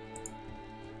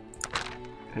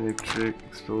 electric,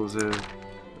 explosive,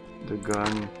 the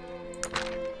gun,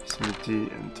 smithy,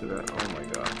 and to that. Oh my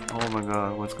god. Oh my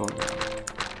god, what's going on?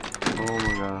 Oh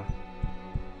my god.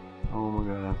 Oh my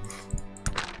god.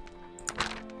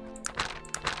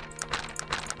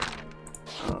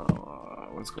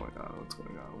 What's going on? What's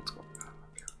going on? What's going on?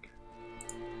 Okay.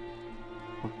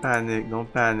 Don't panic,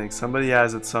 don't panic. Somebody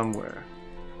has it somewhere.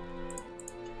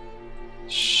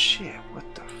 Shit, what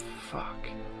the fuck?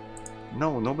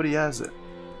 No, nobody has it.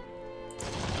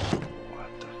 What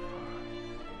the fuck?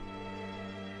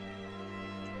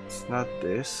 It's not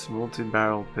this.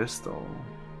 Multi-barrel pistol.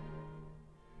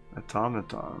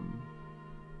 Automaton.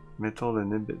 Mental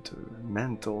inhibitor.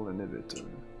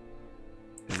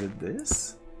 Is it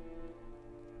this?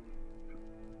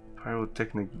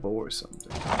 Pyrotechnic bow or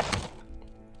something.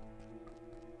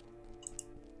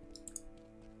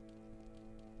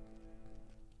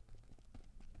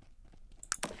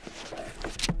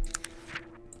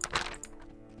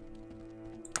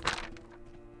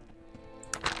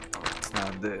 It's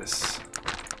not this.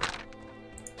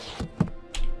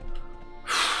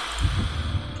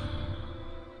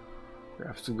 We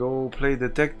have to go play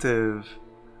detective.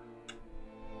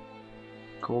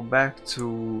 Go back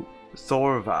to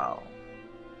Thorval.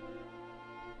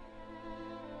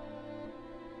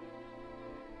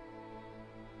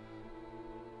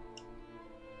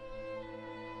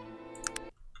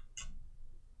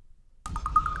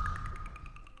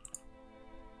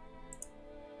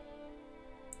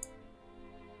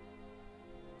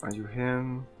 Are you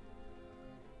him?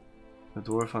 The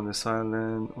dwarf on this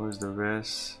island? Where's the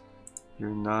rest? You're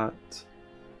not.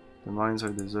 The mines are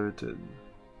deserted.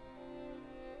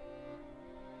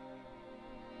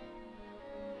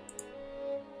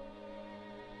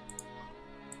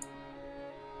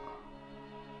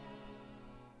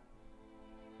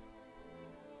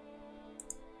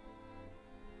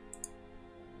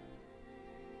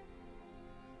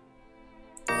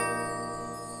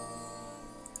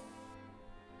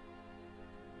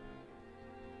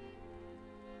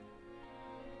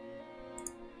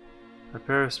 A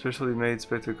pair of specially made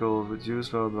spectacles with use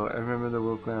blah blah. I remember the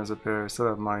Will Clan as a pair. I still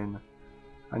have mine.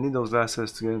 I need those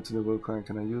glasses to get into the Will Clan.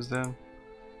 Can I use them?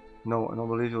 No, I don't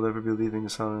believe you'll ever be leaving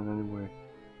this island anyway.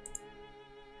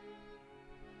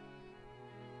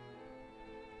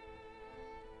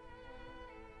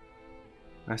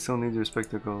 I still need your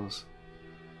spectacles.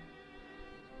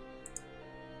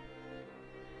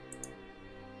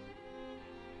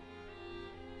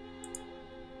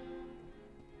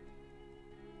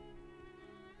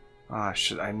 Ah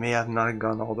shit, I may have not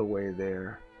gone all the way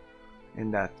there in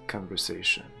that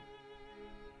conversation.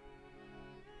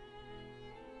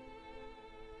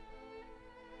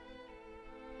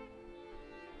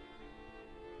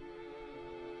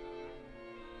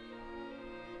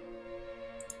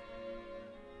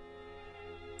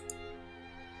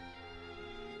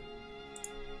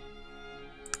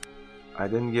 I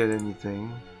didn't get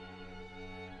anything.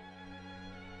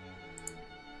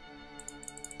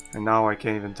 And now I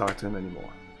can't even talk to him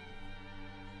anymore.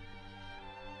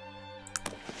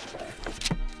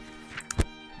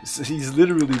 He's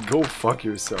literally go fuck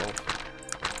yourself.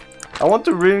 I want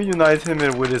to reunite him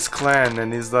with his clan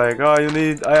and he's like, oh you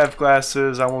need, I have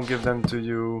glasses, I won't give them to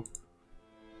you.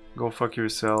 Go fuck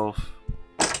yourself.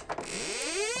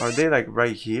 Are they like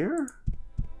right here?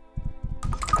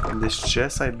 In this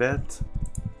chest I bet?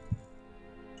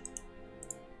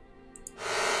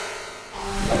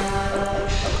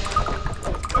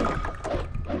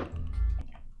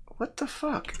 What the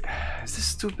fuck? Is this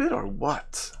stupid or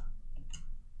what?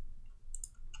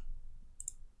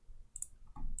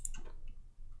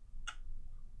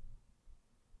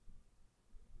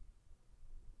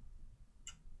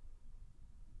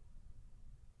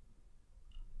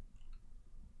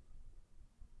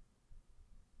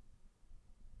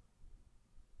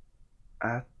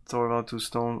 At Thorval to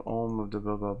Stone, home of the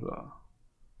blah blah blah.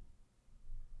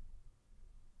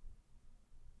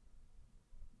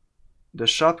 The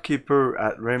shopkeeper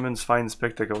at Raymond's Fine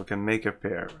Spectacle can make a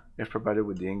pair, if provided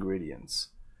with the ingredients.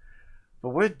 But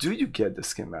where do you get the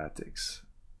schematics?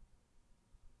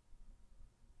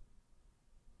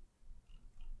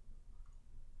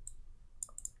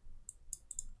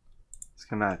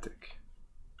 Schematic.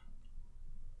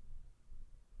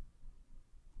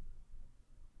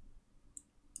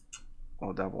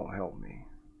 Oh, that won't help me.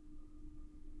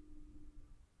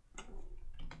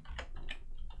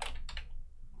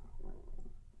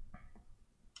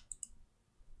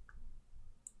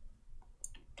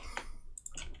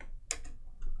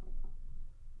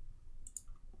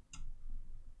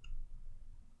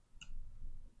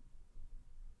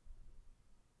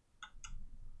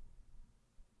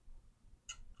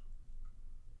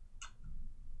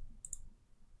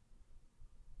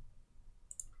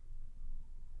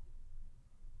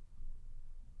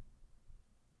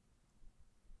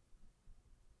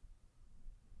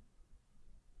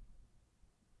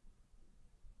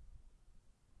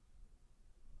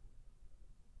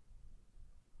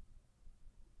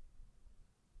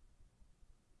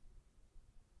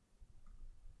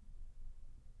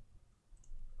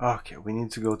 Okay, we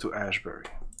need to go to Ashbury.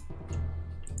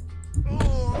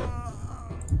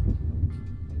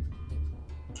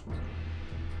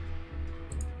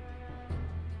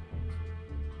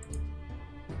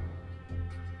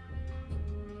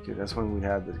 Okay, that's when we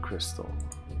had the crystal.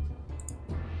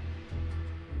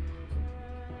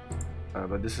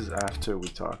 But this is after we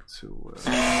talked to...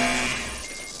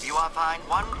 You are fined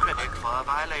 1 critic for a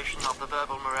violation of the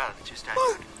verbal morality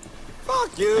statute.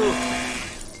 Fuck you!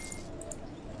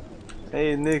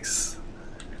 Hey, Nix.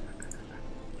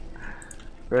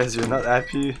 Rez, you're not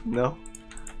happy? No?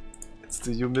 It's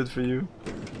too humid for you?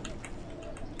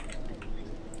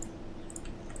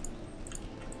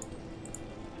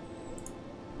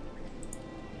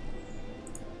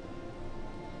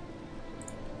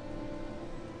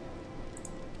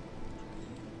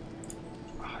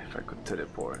 If I could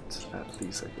teleport, at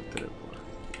least I could teleport.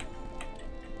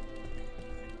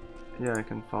 Yeah, I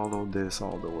can follow this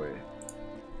all the way.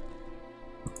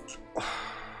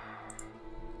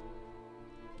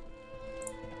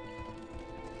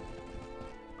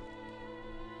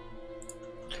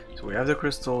 So we have the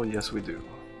crystal, yes we do.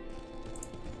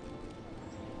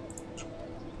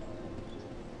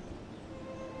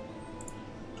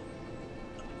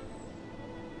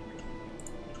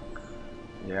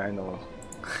 Yeah, I know.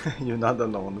 You're not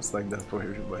alone, it's like that for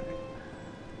everybody.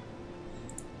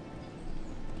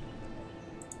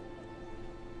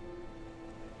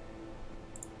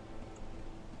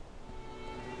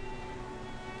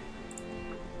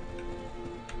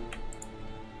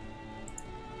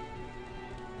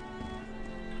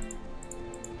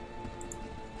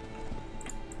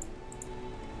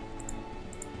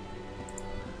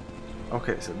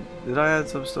 Okay, so did I add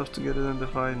some stuff to get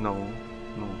identified? No.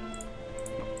 No.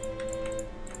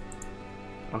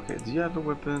 Okay, do you have a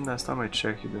weapon? Last time I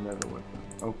checked, you didn't have a weapon.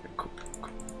 Okay, cool.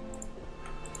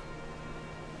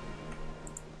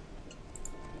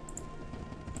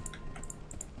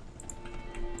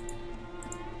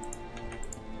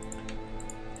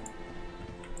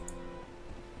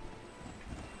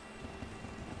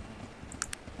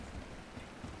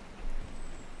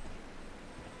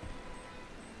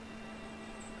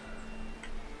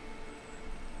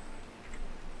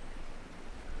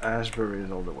 Ashbury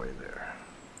is all the way there.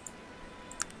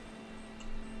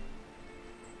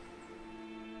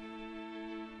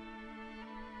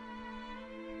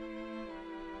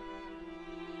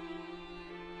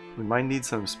 We might need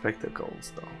some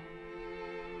spectacles though.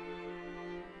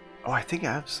 Oh, I think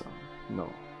I have some.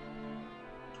 No.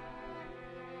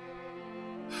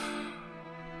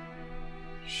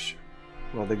 Shit.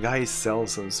 Well, the guy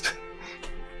sells some.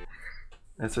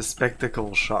 It's a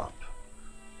spectacle shop.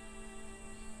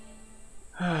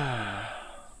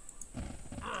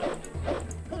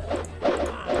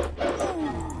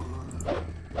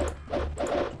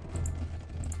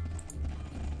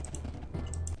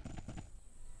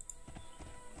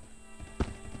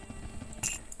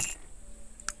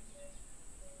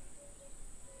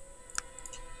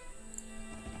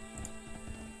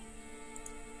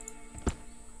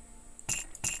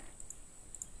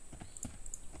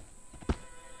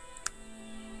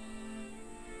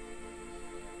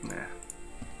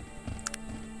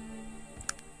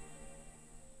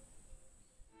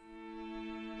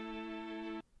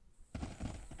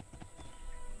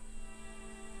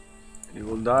 You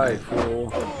will die,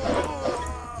 fool.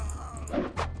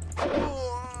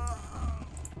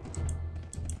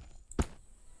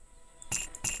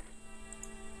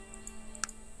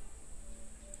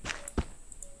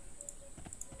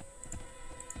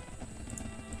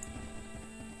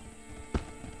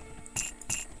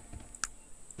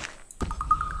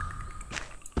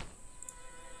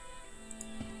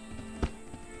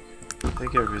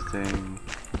 Take everything.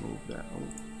 Move that. Oh.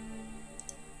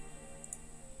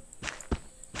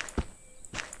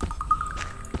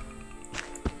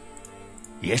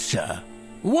 Yes, sir.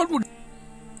 What would...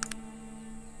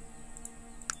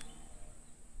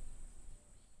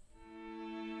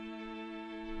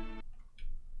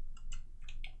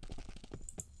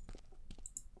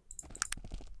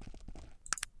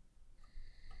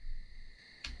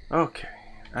 Okay,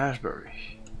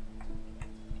 Ashbury.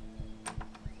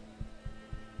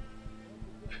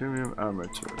 Premium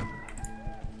armature.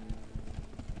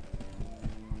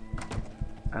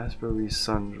 Ashbury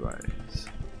Sunrise.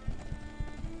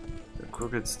 The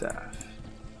Crooked Staff.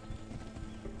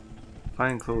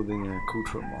 Fine clothing and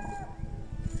accoutrement.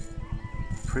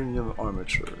 Premium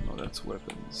armature. No, that's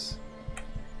weapons.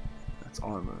 That's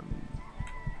armor.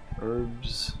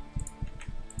 Herbs.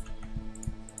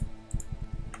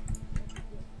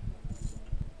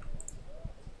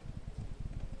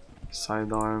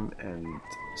 Sidearm and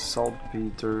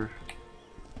saltpeter.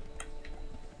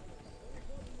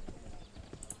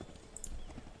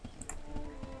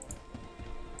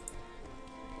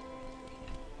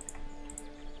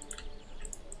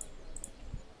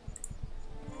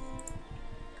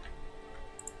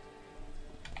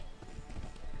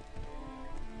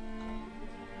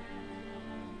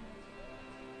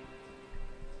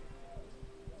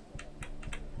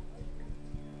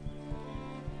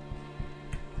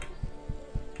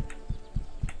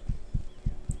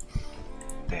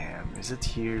 Is it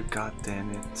here? God damn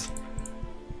it.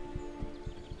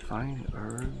 Fine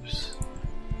herbs.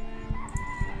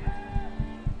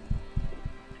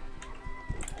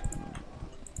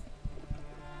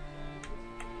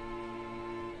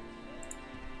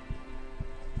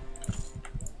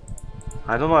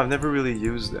 I don't know, I've never really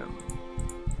used them.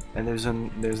 And there's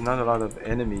not a lot of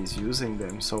enemies using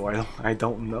them, so I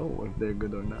don't know if they're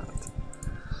good or not.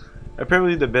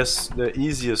 Apparently the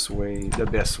easiest way,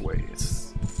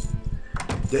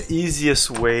 the easiest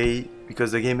way,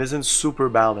 because the game isn't super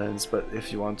balanced, but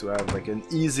if you want to have like an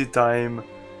easy time,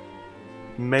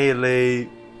 melee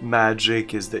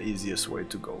magic is the easiest way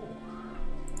to go.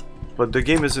 But the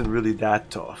game isn't really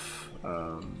that tough.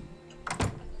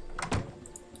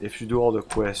 If you do all the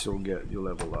quests, you'll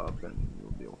level up and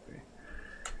you'll be okay.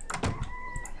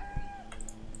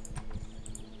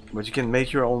 But you can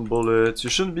make your own bullets. You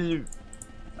shouldn't be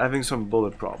having some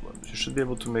bullet problems. You should be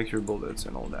able to make your bullets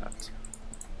and all that.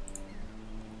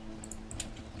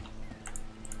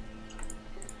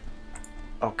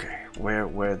 Okay,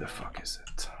 where the fuck is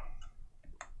it?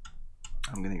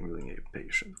 I'm getting really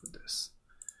impatient with this.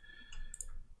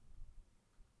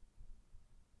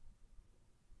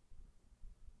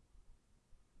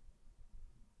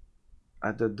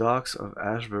 At the docks of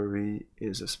Ashbury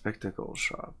is a spectacle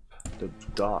shop. The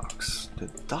docks? The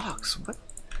docks? What?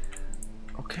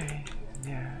 Okay,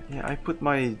 yeah, I put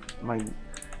my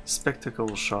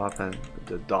spectacle shop at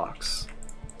the docks.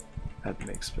 That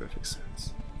makes perfect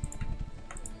sense.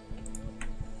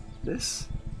 This?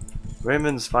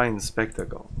 Raymond's Fine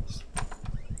Spectacles.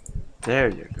 There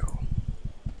you go.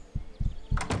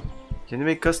 Can you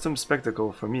make custom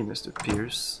spectacle for me, Mr.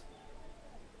 Pierce?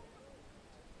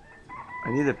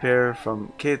 I need a pair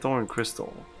from K-Thorn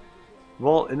Crystal.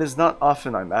 Well, it is not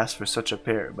often I'm asked for such a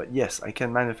pair, but yes, I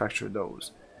can manufacture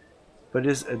those. But it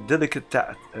is a delicate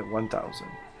tat at 1,000.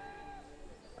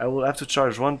 I will have to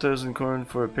charge 1,000 corn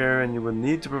for a pair, and you will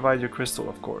need to provide your crystal,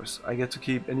 of course. I get to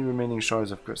keep any remaining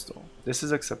shards of crystal. This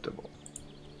is acceptable.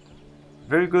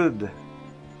 Very good.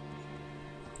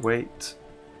 Wait.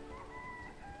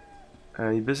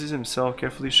 He busies himself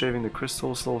carefully shaving the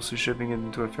crystal, slowly shaping it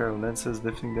into a pair of lenses,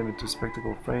 lifting them into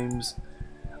spectacle frames.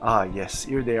 Ah, yes,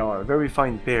 here they are. A very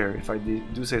fine pair, if I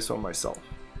do say so myself.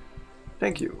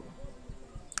 Thank you.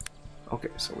 Okay,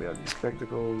 so we have these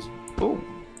spectacles. Boom.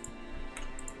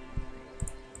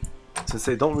 Since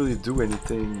they don't really do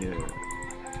anything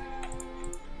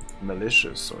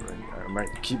malicious, or I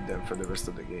might keep them for the rest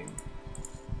of the game.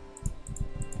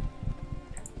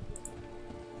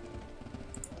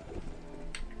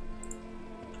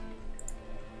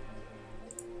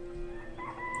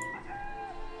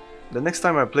 The next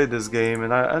time I play this game,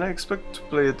 and I expect to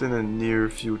play it in the near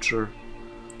future,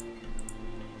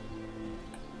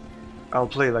 I'll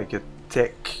play like a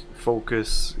tech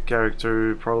focus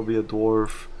character, probably a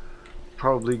dwarf,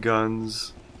 probably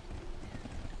guns,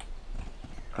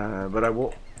 but I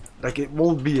won't, like, it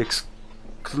won't be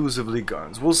exclusively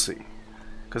guns. We'll see,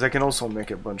 because I can also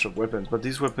make a bunch of weapons, but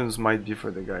these weapons might be for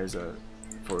the guys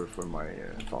for my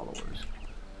followers.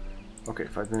 Okay,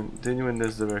 if I continue in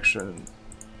this direction,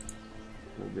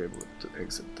 we'll be able to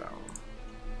exit down.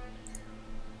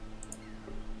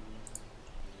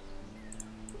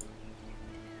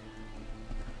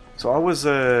 So I was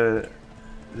the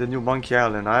new Monkey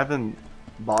Island. I haven't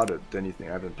bought it anything.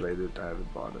 I haven't played it. I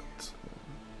haven't bought it.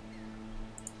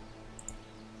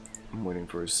 I'm waiting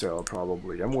for a sale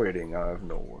probably. I'm waiting. I have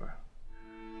no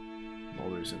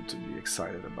reason to be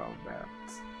excited about that.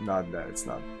 Not that it's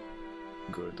not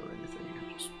good or anything.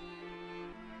 Just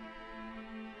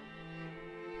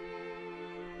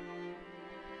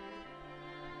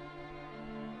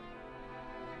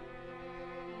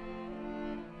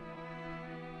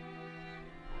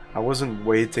I wasn't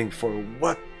waiting for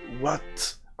what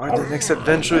are the next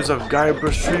adventures of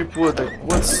Guybrush Threepwood? Like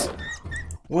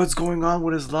what's going on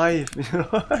with his life? You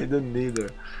know, I didn't need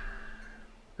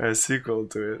a sequel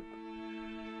to it.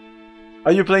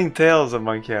 Are you playing Tales of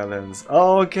Monkey Islands?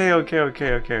 Oh, okay.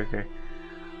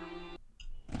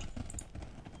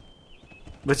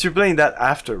 But you're playing that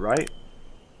after, right?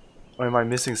 Or am I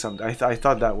missing something? I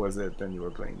thought that was it, then you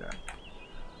were playing that.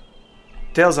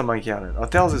 Tales of Monkey Island. Oh,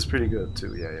 Tales is pretty good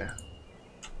too, yeah.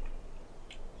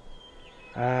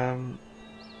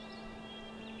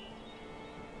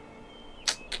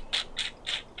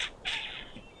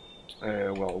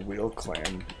 Well, Wheel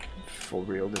Clan for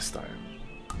real this time.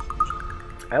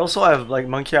 I also have like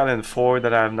Monkey Island 4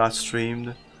 that I have not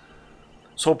streamed.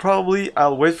 So probably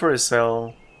I'll wait for a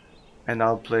sale and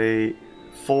I'll play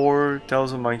 4,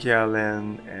 Tales of Monkey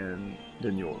Island, and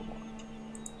the newer one.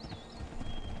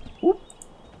 Whoop.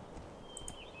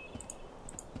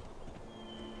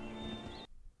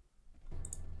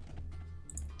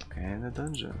 And a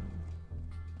dungeon.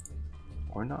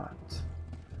 Or not.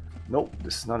 Nope,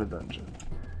 this is not a dungeon.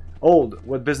 Old,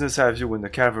 what business have you in the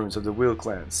caverns of the Wheel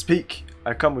Clan? Speak!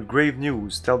 I come with grave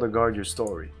news. Tell the guard your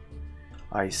story.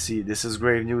 I see, this is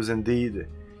grave news indeed. You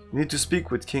need to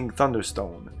speak with King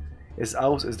Thunderstone. His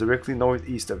house is directly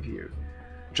northeast of here.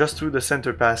 Just through the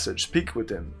center passage. Speak with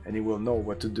him, and he will know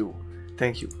what to do.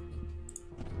 Thank you.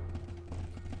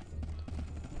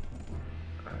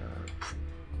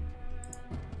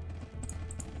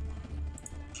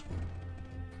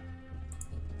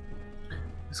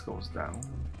 This goes down.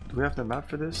 Do we have the map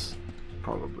for this?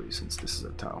 Probably, since this is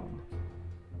a town.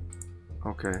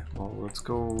 Okay, well, let's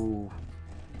go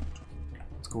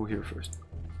here first.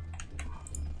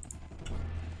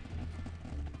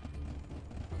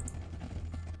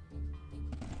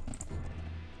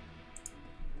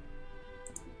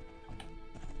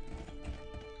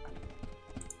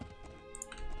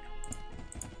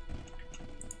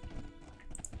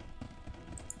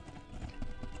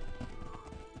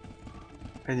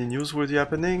 Any newsworthy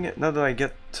happening? Not that I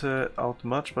get out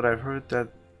much, but I've heard that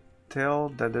tell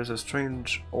that there's a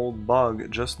strange old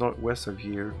bog just northwest of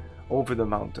here, over the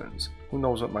mountains. Who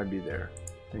knows what might be there?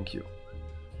 Thank you.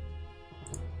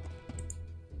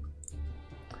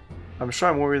 I'm sure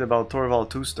I'm worried about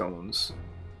Torvald Two-Stones.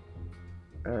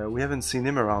 We haven't seen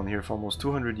him around here for almost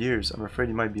 200 years. I'm afraid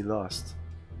he might be lost.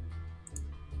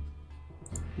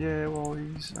 Yeah, well,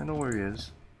 I know where he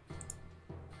is.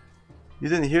 You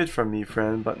didn't hear it from me,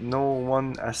 friend, but no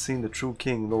one has seen the true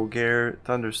king, Loghaire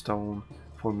Thunderstone,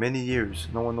 for many years.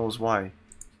 No one knows why.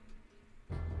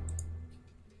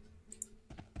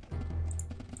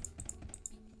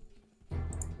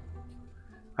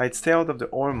 I'd stay out of the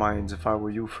ore mines if I were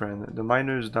you, friend. The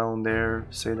miners down there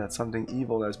say that something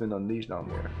evil has been unleashed down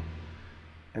there,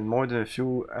 and more than a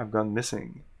few have gone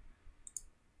missing.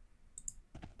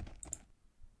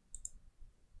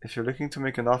 If you're looking to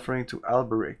make an offering to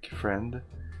Alberic, friend,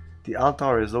 the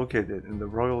altar is located in the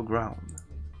royal ground.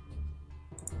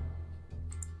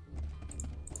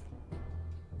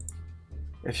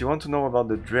 If you want to know about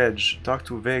the dredge, talk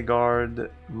to Vegard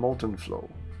Moltenflow.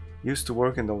 He used to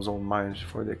work in those old mines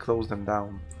before they closed them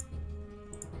down.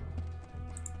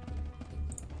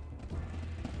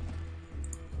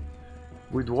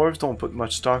 We dwarves don't put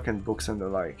much stock in books and the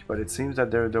like, but it seems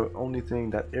that they're the only thing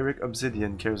that Eric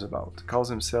Obsidian cares about. Calls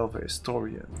himself a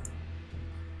historian.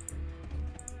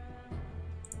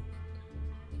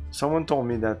 Someone told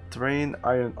me that Thrain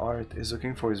Ironheart is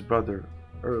looking for his brother,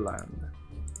 Erland.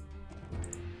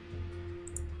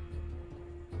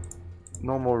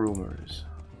 No more rumors.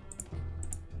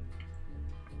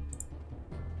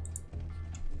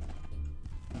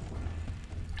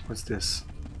 What's this?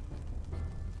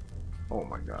 Oh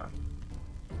my god.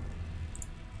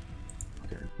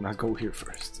 Okay, now go here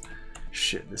first.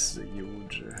 Shit, this is a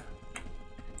huge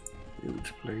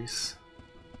place.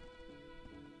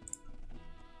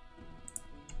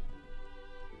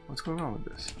 What's going on with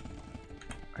this?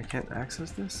 I can't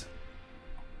access this?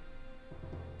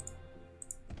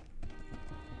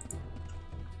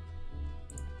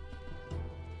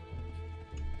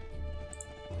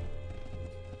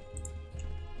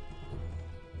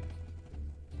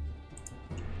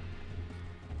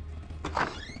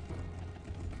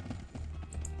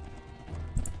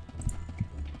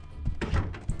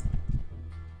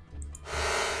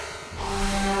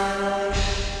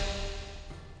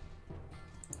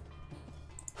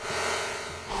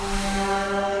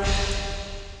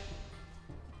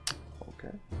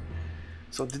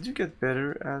 So did you get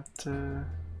better at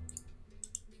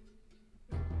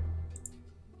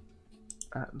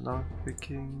lock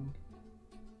picking?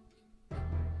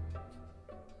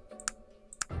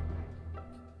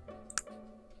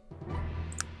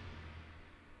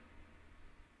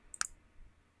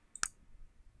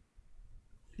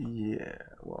 Yeah,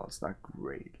 well, it's not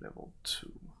great. Level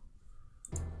 2.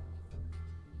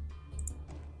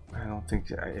 I don't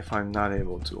think if I'm not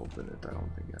able to open it, I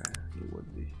don't think it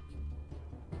would be.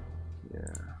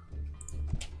 Yeah.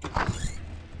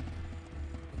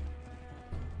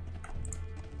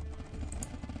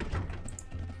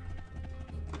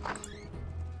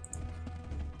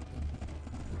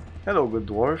 Hello, good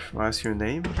dwarf. May I ask your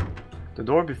name? The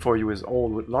dwarf before you is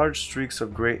old, with large streaks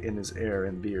of grey in his hair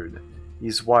and beard. He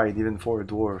is wide, even for a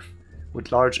dwarf,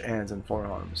 with large hands and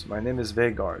forearms. My name is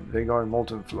Vegard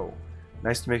Molten Flow.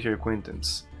 Nice to make your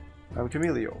acquaintance. I'm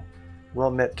Camilio.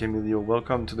 Well met, Camilio.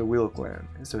 Welcome to the Wheel Clan.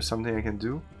 Is there something I can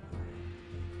do?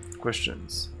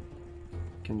 Questions.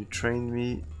 Can you train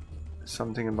me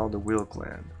something about the Wheel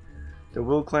Clan? The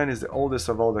Wheel Clan is the oldest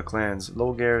of all the clans.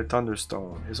 Logair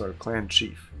Thunderstone is our clan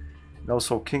chief, and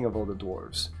also king of all the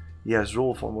dwarves. He has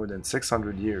ruled for more than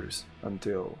 600 years,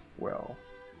 until, well...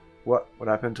 What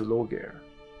happened to Logair?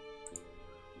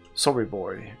 Sorry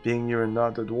boy, being you're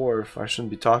not a dwarf, I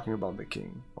shouldn't be talking about the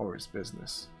king, or his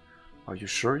business. Are you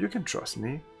sure you can trust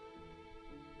me?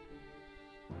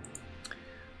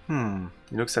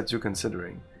 He looks at you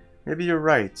considering. Maybe you're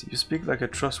right, you speak like a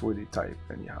trustworthy type,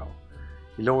 anyhow.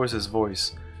 He lowers his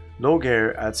voice.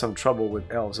 Logair had some trouble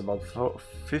with elves about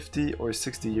 50 or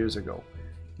 60 years ago.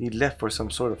 He left for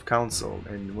some sort of council,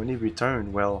 and when he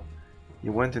returned, well, he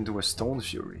went into a stone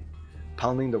fury,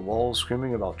 pounding the walls,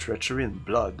 screaming about treachery and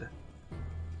blood.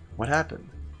 What happened?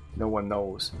 No one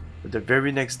knows, but the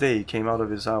very next day he came out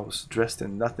of his house dressed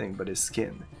in nothing but his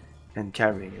skin and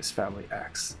carrying his family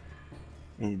axe,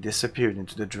 and he disappeared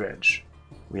into the dredge.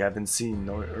 We haven't seen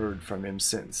nor heard from him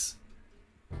since.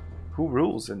 Who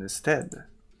rules in his stead?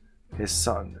 His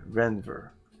son, Renver.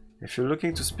 If you're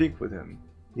looking to speak with him,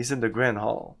 he's in the Grand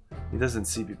Hall. He doesn't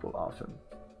see people often.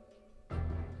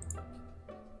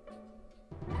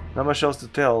 Not much else to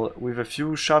tell. We've a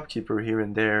few shopkeeper here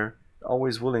and there,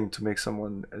 always willing to make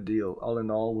someone a deal. All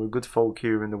in all, we're good folk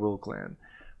here in the Will Clan.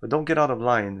 But don't get out of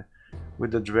line.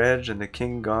 With the dredge and the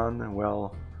king gone,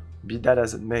 well, be that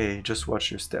as it may, just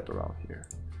watch your step around here.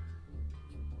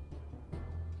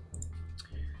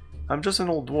 I'm just an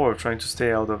old dwarf trying to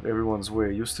stay out of everyone's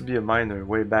way. Used to be a miner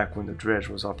way back when the dredge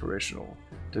was operational.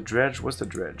 The dredge was the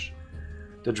dredge.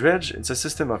 The dredge, it's a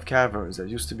system of caverns that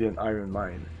used to be an iron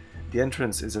mine. The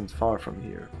entrance isn't far from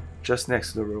here, just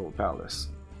next to the royal palace.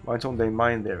 Why don't they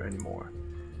mine there anymore?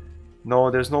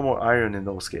 No, there's no more iron in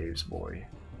those caves, boy.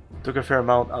 Took a fair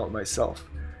amount out myself.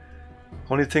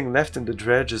 Only thing left in the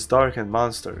dredge is dark and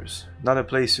monsters. Not a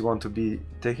place you want to be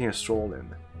taking a stroll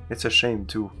in. It's a shame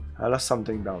too. I lost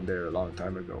something down there a long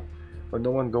time ago, but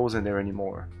no one goes in there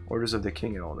anymore. Orders of the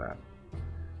king and all that.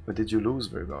 What did you lose,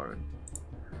 Vegard?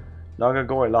 Long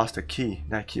ago I lost a key.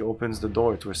 That key opens the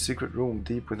door to a secret room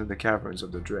deep within the caverns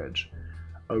of the dredge.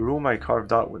 A room I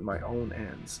carved out with my own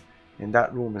hands. In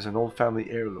that room is an old family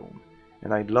heirloom,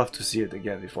 and I'd love to see it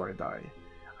again before I die.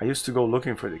 I used to go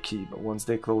looking for the key, but once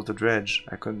they closed the dredge,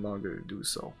 I could no longer do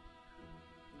so.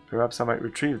 Perhaps I might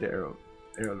retrieve the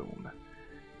heirloom.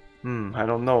 I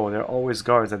don't know. There are always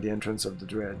guards at the entrance of the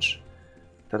dredge.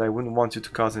 That I wouldn't want you to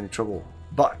cause any trouble.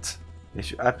 But if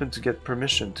you happen to get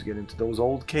permission to get into those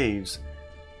old caves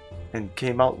and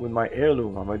came out with my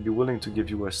heirloom, I might be willing to give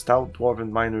you a stout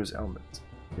dwarven miner's helmet.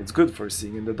 It's good for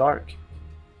seeing in the dark.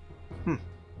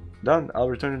 Done. I'll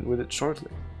return with it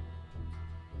shortly.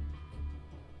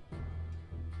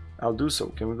 I'll do so.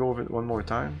 Can we go over it one more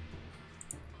time?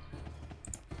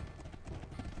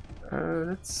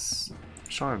 Let's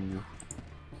charm you.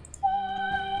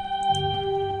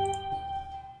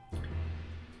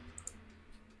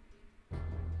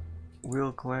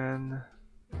 Wheel Clan.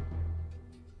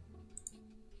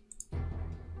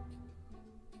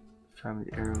 Family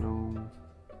heirloom.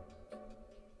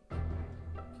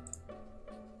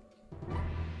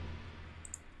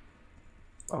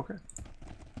 Okay.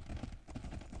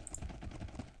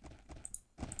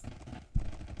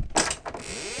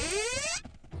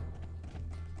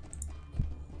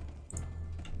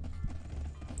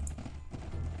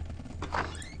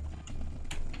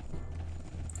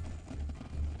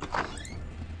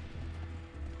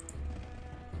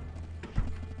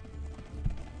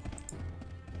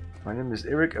 My name is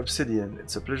Eric Obsidian.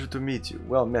 It's a pleasure to meet you.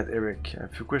 Well met, Eric. I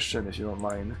have a few questions if you don't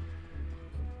mind.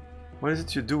 What is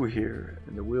it you do here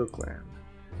in the Wheel Clan?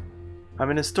 I'm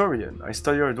an historian. I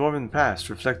study our dwarven past,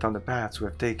 reflect on the paths we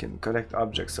have taken, collect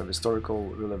objects of historical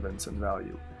relevance and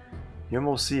value. You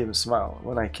almost see him smile.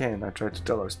 When I can, I try to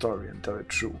tell our story and tell it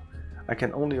true. I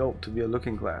can only hope to be a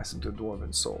looking glass into a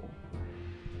dwarven soul.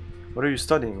 What are you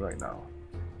studying right now?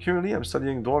 Currently, I'm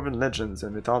studying dwarven legends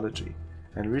and mythology,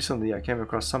 and recently I came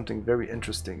across something very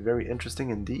interesting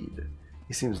indeed.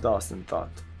 He seems lost in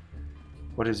thought.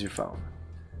 What has you found?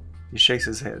 He shakes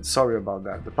his head. Sorry about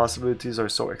that. The possibilities are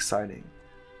so exciting.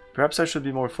 Perhaps I should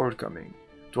be more forthcoming.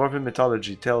 Dwarven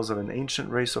mythology tells of an ancient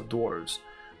race of dwarves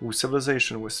whose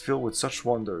civilization was filled with such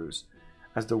wonders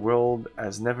as the world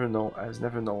has never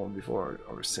known before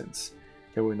or since.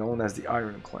 They were known as the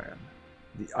Iron Clan.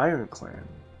 The Iron Clan?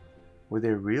 Were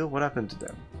they real? What happened to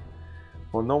them?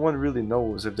 Well, no one really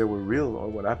knows if they were real or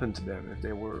what happened to them if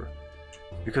they were,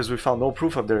 because we found no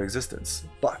proof of their existence.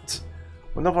 But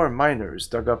one of our miners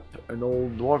dug up an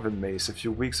old dwarven mace a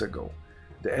few weeks ago.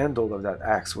 The handle of that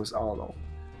axe was hollow,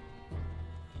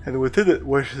 and within it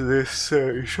was this,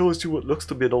 it shows you what looks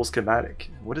to be an old schematic.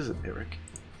 What is it, Eric?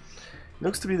 It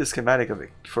looks to be the schematic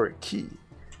for a key.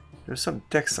 There's some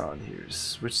text on here,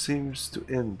 which seems to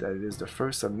hint that it is the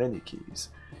first of many keys.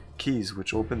 Keys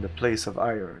which open the place of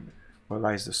iron, where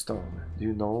lies the stone. Do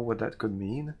you know what that could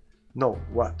mean? No,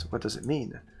 what? What does it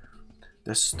mean?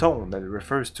 The stone that it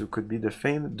refers to could be the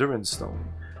famed Durin stone,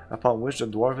 upon which the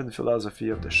dwarven philosophy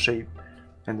of the shape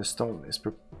and the stone is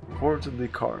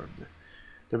purportedly carved.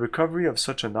 The recovery of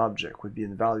such an object would be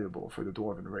invaluable for the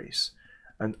dwarven race,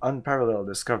 an unparalleled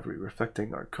discovery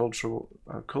reflecting our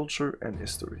culture and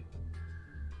history.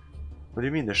 What do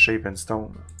you mean the shape and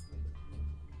stone?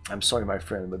 I'm sorry, my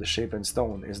friend, but the shape and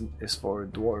stone is for a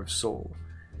dwarf's soul.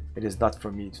 It is not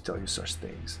for me to tell you such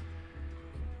things.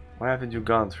 Why haven't you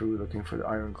gone through looking for the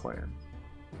Iron Clan?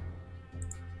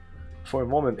 For a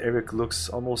moment, Eric looks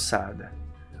almost sad.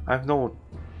 I have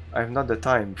not the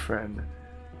time, friend.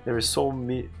 There is so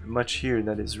much here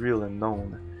that is real and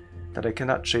known, that I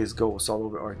cannot chase ghosts all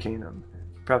over Arcanum.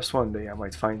 Perhaps one day I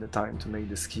might find the time to make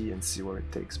this key and see where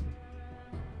it takes me.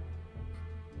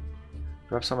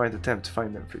 Perhaps I might attempt to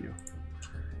find them for you.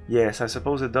 Yes, I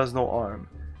suppose it does no harm.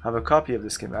 I have a copy of the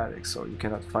schematic, so you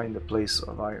cannot find the place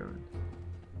of iron.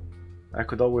 I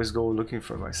could always go looking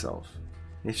for myself.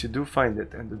 If you do find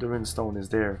it and the Durin stone is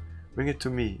there, bring it to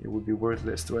me. It would be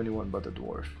worthless to anyone but a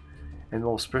dwarf, and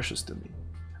most precious to me.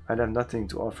 I'd have nothing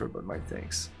to offer but my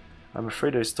thanks. I'm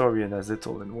afraid a historian has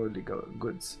little in worldly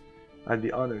goods. I'd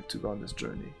be honored to go on this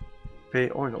journey. Pay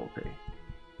or no pay.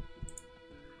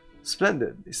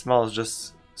 Splendid! He smiles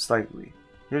just slightly.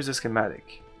 Here's the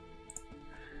schematic.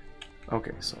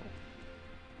 Okay, so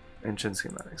ancient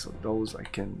schematic. So those I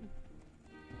can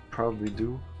probably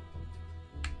do.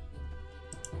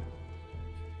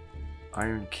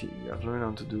 Iron key. I've learned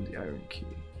how to do the iron key.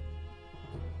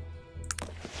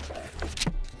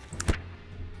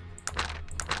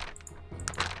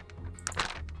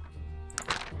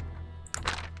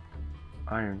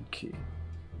 Iron key.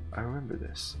 I remember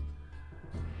this.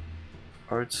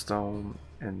 Earthstone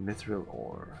and mithril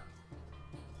ore.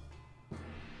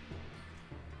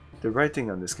 The writing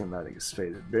on the schematic is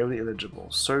faded, barely illegible.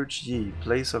 Search ye,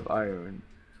 place of iron,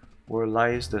 where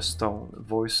lies the stone.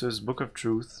 Voices, book of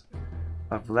truth,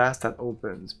 of last that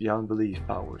opens, beyond belief,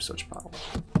 power, such power.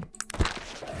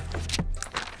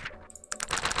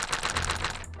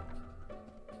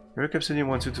 Eric Obsidian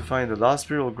wants you to find the lost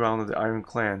burial ground of the Iron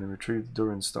Clan and retrieve the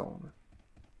Durin stone.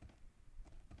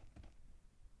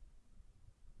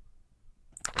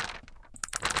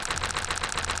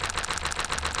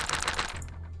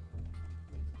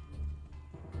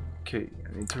 Okay,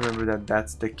 I need to remember that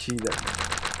that's the key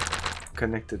that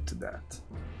connected to that.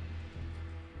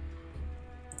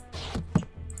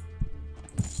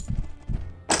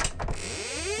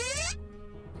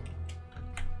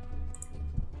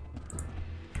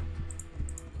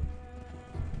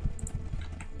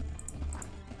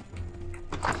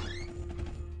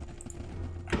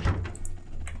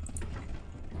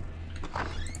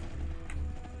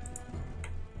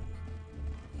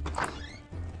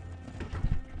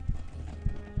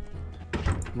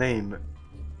 Name.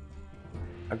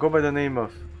 I go by the name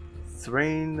of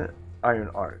Thrain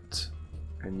Ironheart.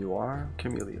 And you are?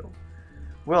 Camilio.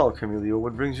 Well, Camilio,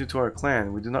 what brings you to our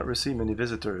clan? We do not receive many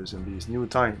visitors in these new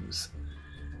times.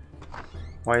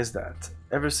 Why is that?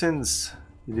 Ever since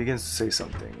he begins to say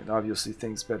something, and obviously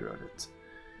thinks better of it.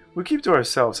 We keep to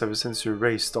ourselves ever since your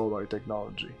race stole our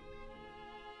technology.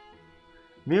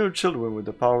 Mere children with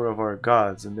the power of our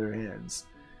gods in their hands.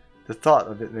 The thought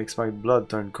of it makes my blood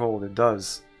turn cold, it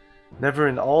does. Never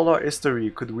in all our history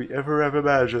could we ever have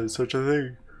imagined such a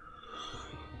thing.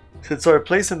 Since our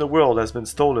place in the world has been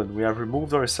stolen, we have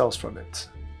removed ourselves from it.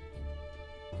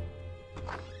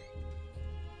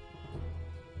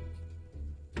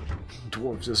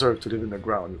 Dwarves deserve to live in the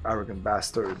ground, you arrogant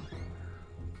bastard.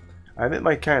 I admit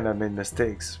my kind have made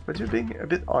mistakes, but you're being a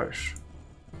bit harsh.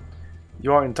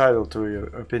 You are entitled to your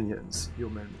opinions,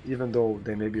 human, even though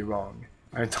they may be wrong.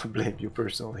 I don't blame you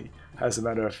personally. As a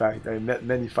matter of fact, I met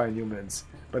many fine humans,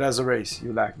 but as a race,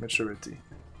 you lack maturity.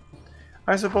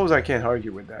 I suppose I can't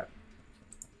argue with that.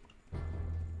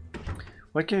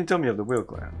 What can you tell me of the Wheel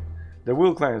Clan? The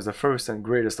Wheel Clan is the first and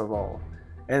greatest of all.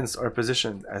 Hence our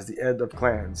position as the head of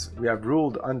clans. We have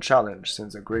ruled unchallenged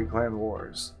since the Great Clan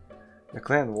Wars. The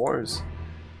Clan Wars?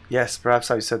 Yes, perhaps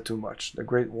I said too much. The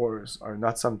Great Wars are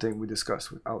not something we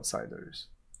discuss with outsiders.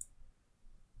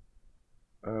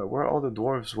 Where are all the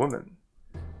dwarves' women?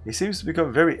 He seems to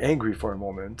become very angry for a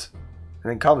moment,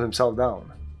 and then calms himself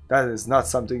down. That is not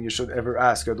something you should ever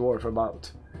ask a dwarf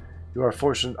about. You are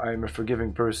fortunate I am a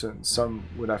forgiving person. Some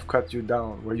would have cut you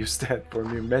down where you stand for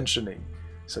mere mentioning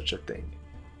such a thing.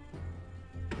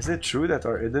 Is it true that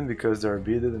are hidden because they are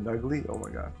bearded and ugly? Oh my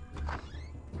god.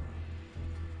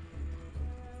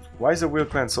 Why is the Wheel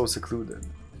Clan so secluded?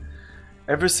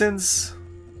 Ever since...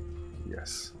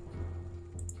 Yes.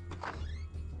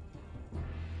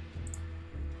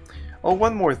 Oh,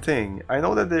 one more thing. I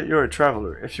know that you're a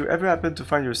traveler. If you ever happen to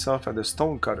find yourself at the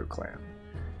Stonecutter clan,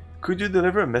 could you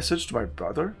deliver a message to my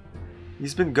brother?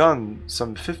 He's been gone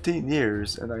some 15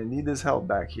 years and I need his help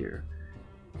back here.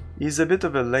 He's a bit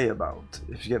of a layabout,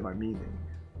 if you get my meaning.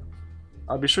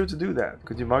 I'll be sure to do that.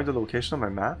 Could you mark the location on my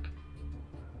map?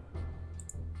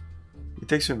 He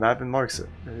takes your map and marks it.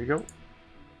 There you go.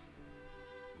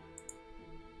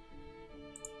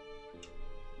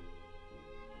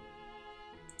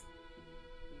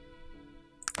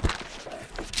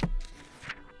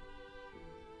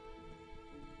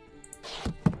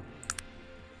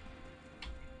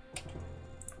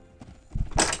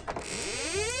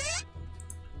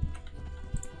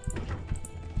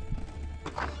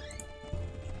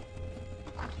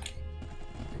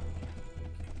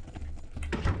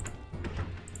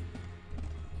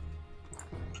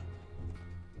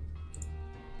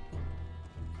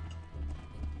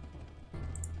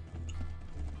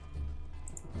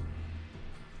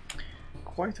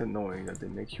 Quite annoying that they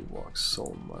make you walk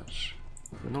so much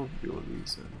for no real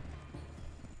reason.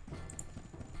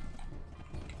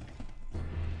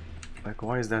 Like,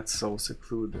 why is that so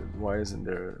secluded? Why isn't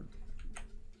there...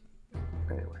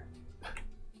 Anyway.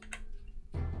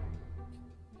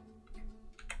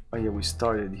 Oh yeah, we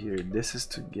started here. This is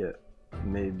to get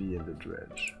maybe in the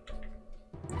dredge.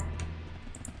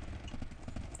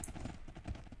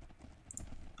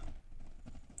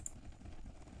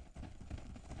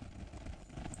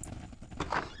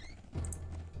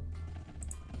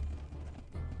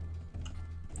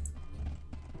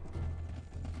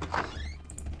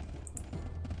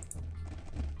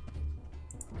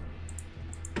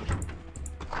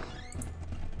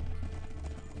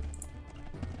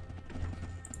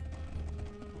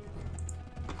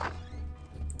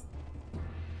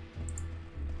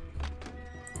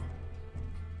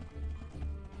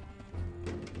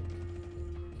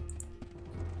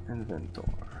 Inventor.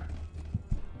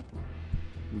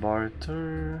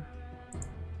 Barter.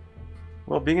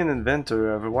 Well, being an inventor,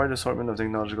 I have a wide assortment of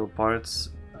technological parts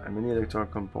and many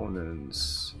electronic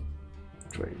components.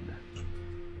 Trade.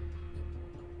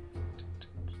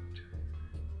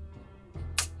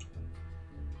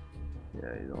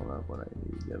 Yeah, you don't have what I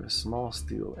need. You have a small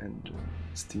steam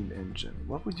engine.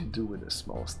 What would you do with a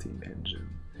small steam engine?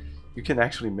 You can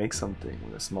actually make something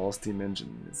with a small steam engine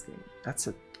in this game. That's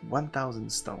a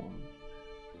 1,000 stone.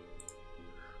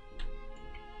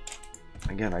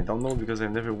 Again, I don't know because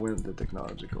I've never went the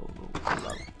technological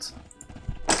route.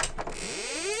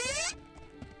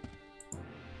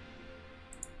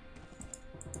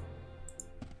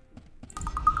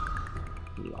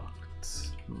 Locked.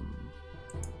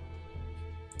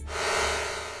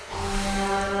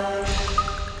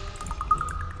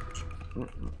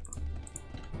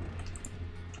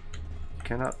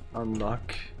 Cannot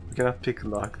unlock. We cannot pick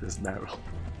lock this barrel.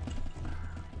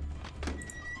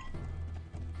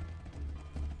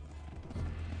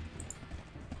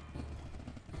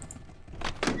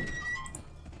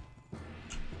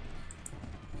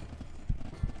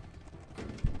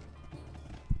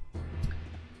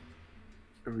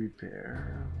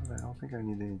 Repair. I don't think I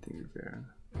need anything repaired.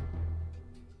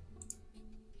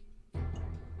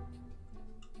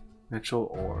 Natural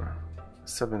ore.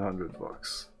 700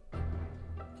 bucks.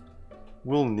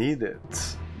 We'll need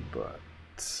it, but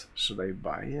should I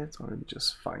buy it or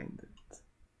just find it?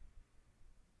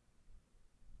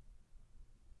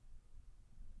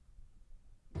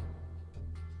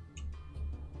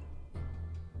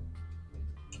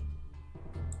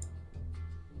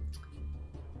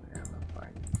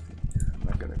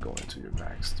 to your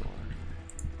backstory.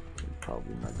 You're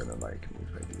probably not gonna like me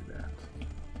if I do that.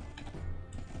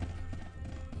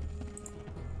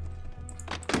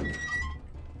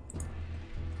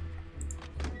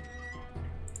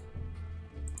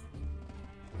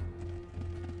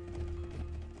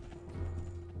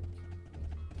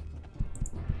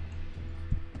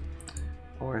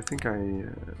 Oh, I think I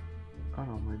don't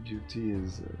know, my duty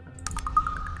is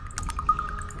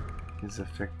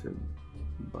affected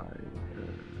by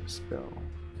a spell.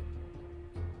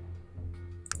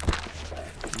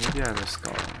 Maybe I have a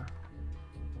scar.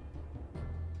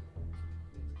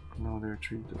 No, they're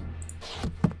treated.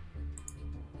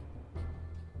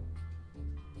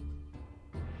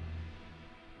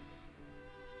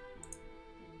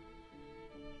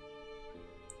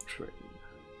 Trade.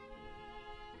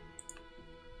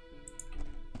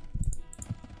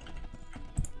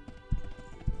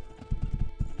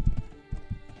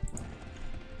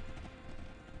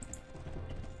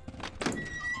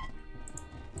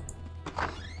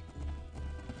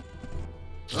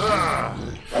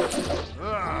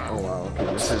 Oh wow,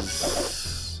 okay, this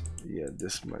is... yeah,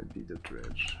 this might be the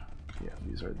dredge. Yeah,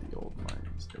 these are the old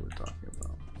mines they were talking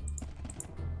about.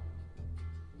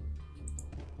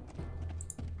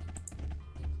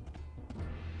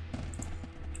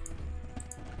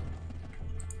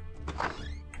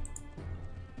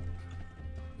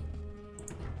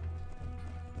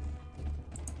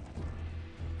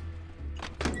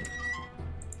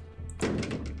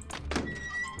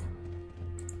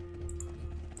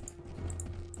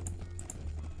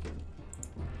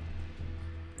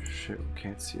 Shit,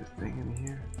 can't see a thing in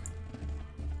here.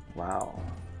 Wow.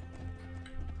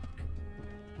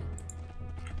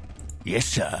 Yes,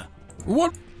 sir.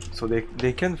 What? So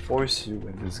they can force you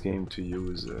in this game to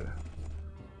use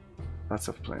lots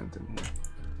of plant in here.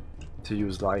 To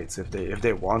use lights if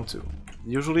they want to.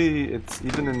 Usually it's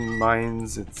even in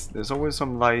mines, there's always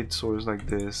some light source like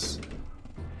this.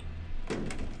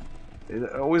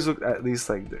 It always look at least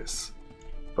like this.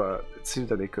 But it seems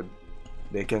that they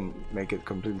can make it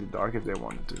completely dark if they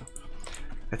wanted to.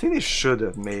 I think they should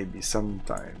have maybe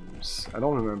sometimes. I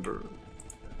don't remember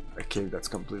a cave that's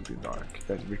completely dark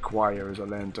that requires a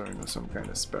lantern or some kind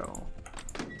of spell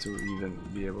to even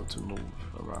be able to move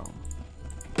around.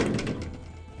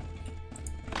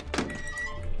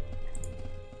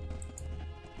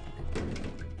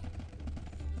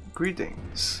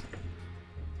 Greetings.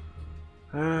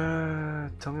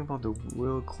 Tell me about the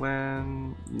Will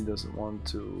clan. He doesn't want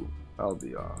to. I'll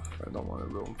be off. I don't want to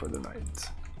roam for the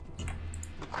night.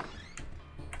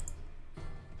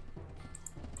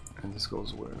 And this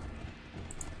goes where?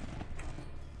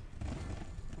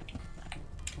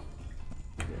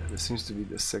 Yeah, this seems to be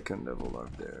the second level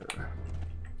up there.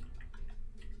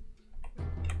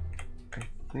 I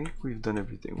think we've done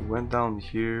everything. We went down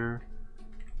here.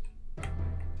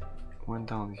 Went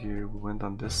down here. We went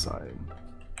on this side.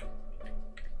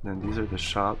 Then these are the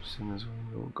shops, and there's a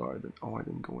little garden. Oh, I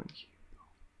didn't go in here.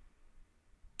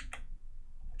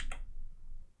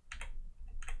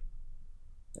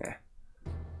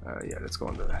 Yeah, let's go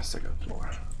on the second floor.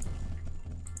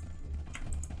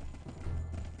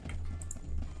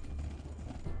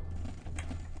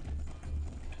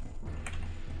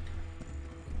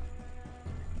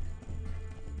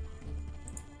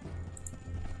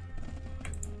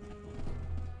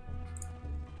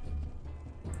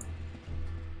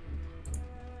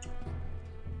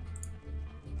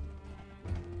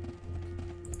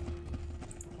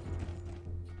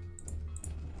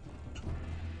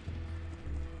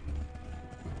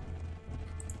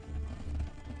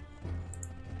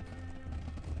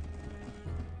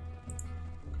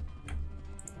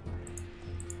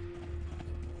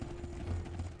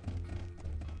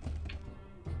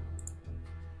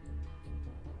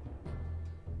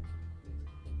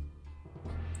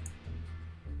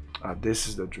 This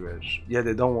is the dredge. Yeah,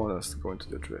 they don't want us to go into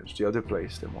the dredge. The other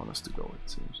place they want us to go, it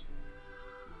seems.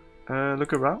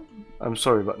 Look around. I'm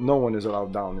sorry, but no one is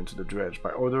allowed down into the dredge by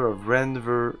order of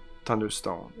Renver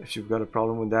Thunderstone. If you've got a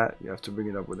problem with that, you have to bring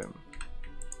it up with him.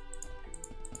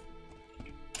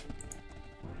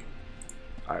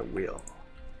 I will.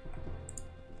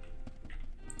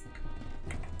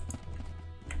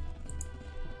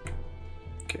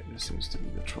 Okay, this seems to be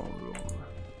the throne room.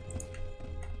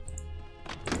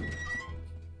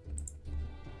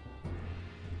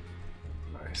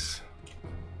 Nice.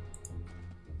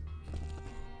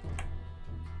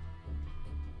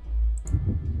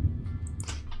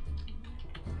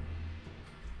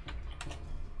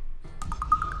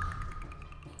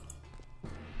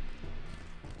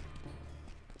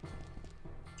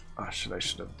 Ah, I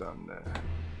should have done that.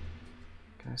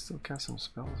 Can I still cast some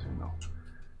spells here? No.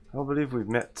 I don't believe we've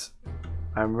met.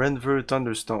 I am Renver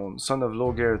Thunderstone, son of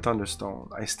Logair Thunderstone.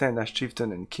 I stand as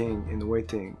chieftain and king in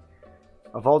waiting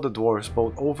of all the dwarfs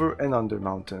both over and under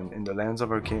mountain in the lands of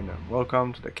Arcanum.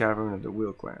 Welcome to the cavern of the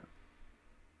Wheel Clan.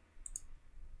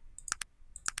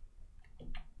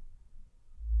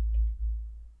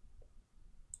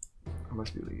 I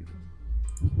must be leaving.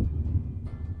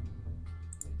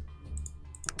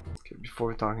 Okay,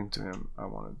 before talking to him, I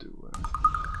want to do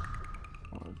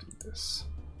this,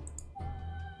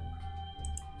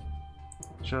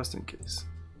 just in case.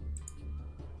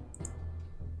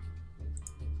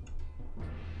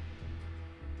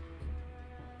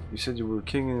 You said you were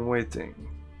king in waiting.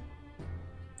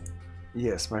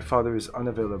 Yes, my father is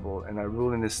unavailable, and I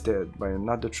rule in his stead, but I am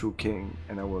not the true king,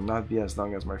 and I will not be as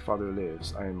long as my father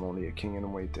lives. I am only a king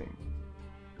in waiting.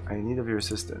 I am in need of your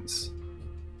assistance.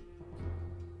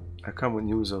 I come with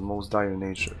news of most dire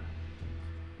nature.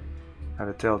 I have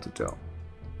a tale to tell.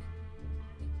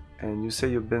 And you say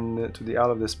you've been to the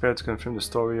Isle of Despair to confirm the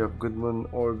story of Goodman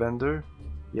Orbender?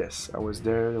 Yes, I was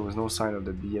there. There was no sign of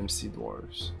the BMC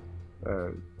dwarves.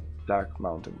 Black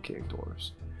Mountain Cave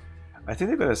dwarves. I think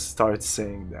they're gonna start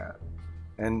saying that.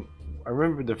 And I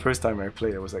remember the first time I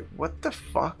played, I was like, what the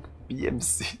fuck?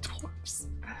 BMC dwarves?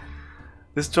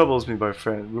 This troubles me, my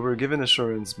friend. We were given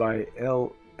assurance by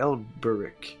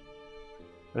Elberic.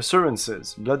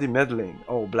 Assurances, bloody meddling.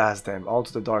 Oh, blast them, all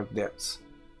to the dark depths.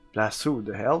 Blast who?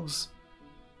 The elves?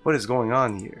 What is going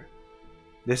on here?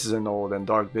 This is an old and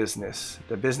dark business.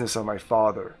 The business of my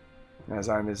father. As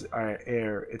I am his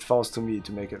heir, it falls to me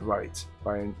to make it right.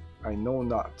 But I know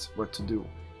not what to do.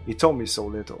 He told me so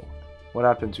little. What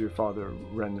happened to your father,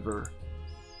 Renver?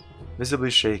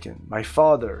 Visibly shaken. My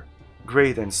father!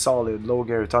 Great and solid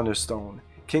Logair Thunderstone,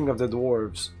 king of the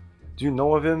dwarves. Do you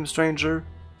know of him, stranger?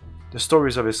 The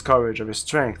stories of his courage, of his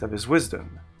strength, of his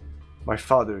wisdom. My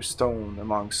father, stone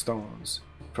among stones.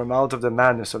 From out of the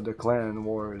madness of the clan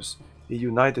wars, he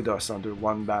united us under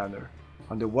one banner,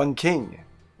 under one king,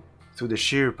 through the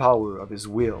sheer power of his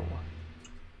will.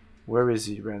 Where is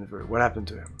he, Renver? What happened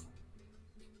to him?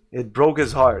 It broke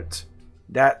his heart,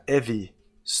 that heavy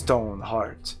stone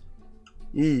heart.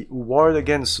 He who warred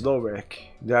against Lorek,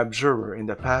 the abjurer in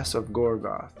the pass of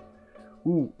Gorgoth,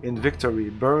 who in victory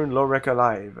burned Lorek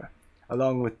alive,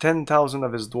 along with 10,000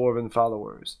 of his dwarven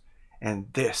followers.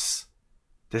 And this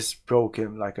broke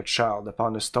him like a child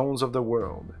upon the stones of the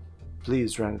world.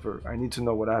 Please, Renver, I need to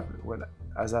know what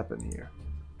has happened here.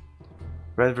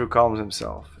 Renver calms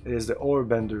himself. It is as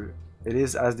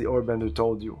the Orbender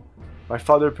told you. My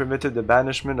father permitted the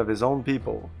banishment of his own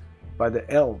people by the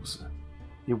elves.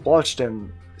 He watched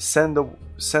them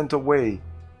sent away,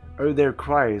 heard their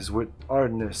cries with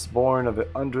hardness born of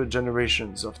 100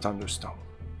 generations of Thunderstone.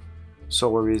 So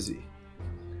where is he?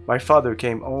 My father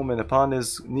came home and upon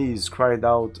his knees cried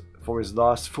out for his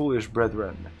lost foolish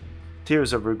brethren.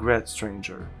 Tears of regret,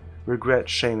 stranger. Regret,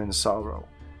 shame, and sorrow.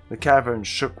 The cavern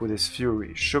shook with his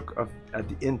fury, shook at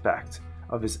the impact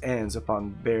of his hands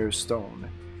upon bare stone.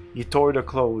 He tore the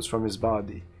clothes from his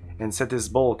body, and set his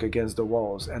bulk against the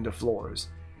walls and the floors,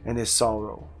 and his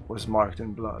sorrow was marked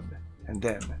in blood. And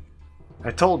then,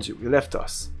 I told you, he left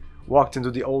us, walked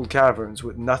into the old caverns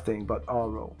with nothing but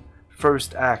Aro,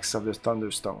 first axe of the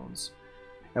Thunderstones.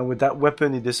 And with that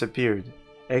weapon he disappeared,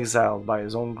 exiled by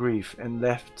his own grief, and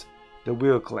left the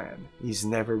Wheel Clan. He's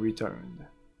never returned.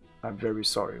 I'm very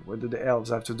sorry. What did the elves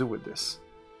have to do with this?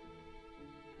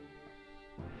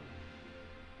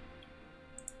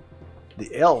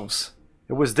 The elves?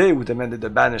 It was they who demanded the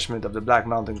banishment of the Black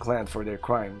Mountain clan for their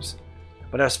crimes.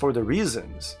 But as for the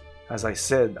reasons, as I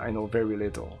said, I know very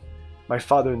little. My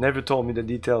father never told me the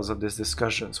details of these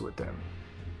discussions with them.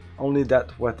 Only that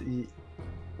what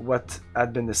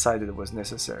had been decided was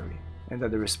necessary, and that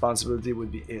the responsibility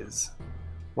would be his.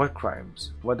 What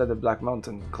crimes? What had the Black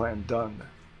Mountain clan done?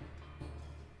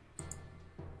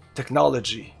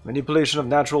 Technology, manipulation of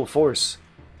natural force,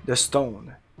 the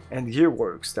stone, and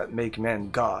gearworks that make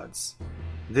men gods.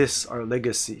 This our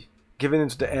legacy, given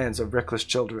into the hands of reckless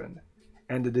children,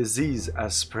 and the disease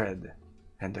has spread,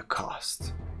 and the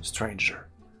cost, stranger.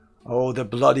 Oh, the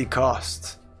bloody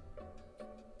cost.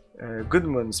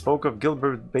 Goodman spoke of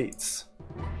Gilbert Bates.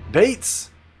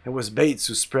 Bates! It was Bates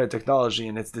who spread technology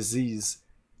and its disease.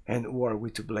 And who are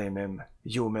we to blame him?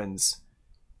 Humans.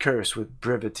 Cursed with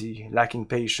brevity, lacking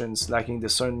patience, lacking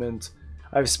discernment.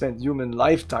 I've spent human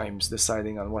lifetimes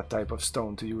deciding on what type of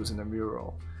stone to use in a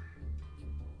mural.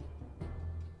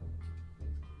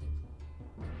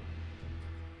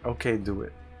 Okay, do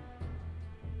it.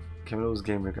 Camilo's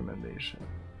game recommendation.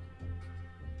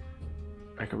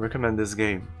 I can recommend this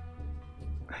game.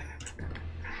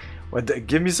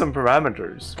 Give me some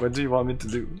parameters. What do you want me to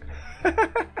do?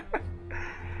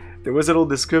 There was a little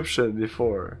description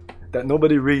before that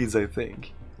nobody reads, I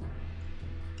think.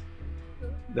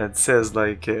 That says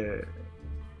like, or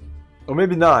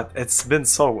maybe not. It's been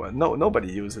so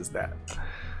nobody uses that.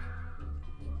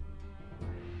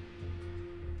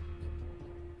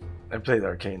 I played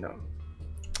Arcanum.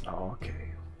 Oh,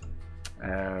 okay.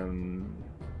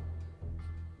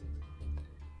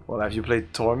 Well, have you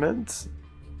played Torment?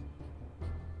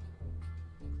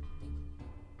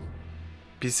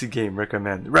 PC game,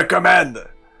 recommend. Recommend!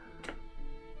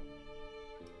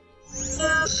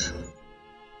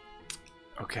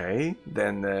 Okay,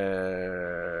 then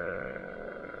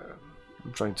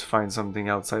I'm trying to find something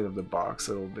outside of the box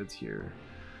a little bit here.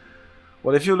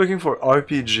 Well, if you're looking for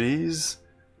RPGs,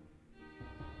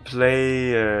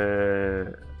 play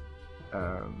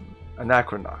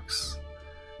Anachronox.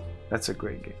 That's a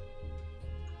great game.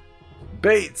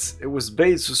 Bates! It was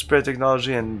Bates who spread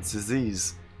technology and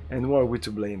disease. And who are we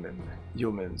to blame him?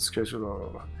 Humans.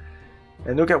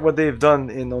 And look at what they've done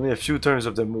in only a few turns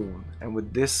of the moon. And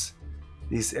with this,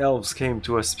 these elves came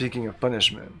to us speaking of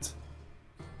punishment.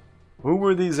 Who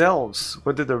were these elves?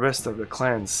 What did the rest of the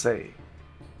clan say?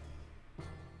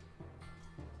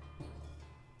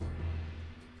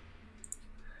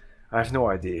 I have no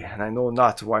idea, and I know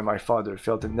not why my father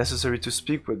felt it necessary to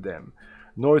speak with them,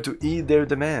 nor to heed their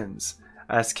demands.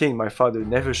 As king, my father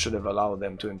never should have allowed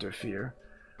them to interfere,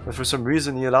 but for some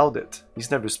reason he allowed it. He's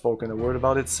never spoken a word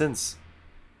about it since.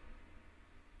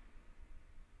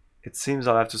 It seems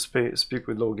I'll have to speak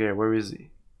with Logair. Where is he?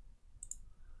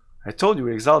 I told you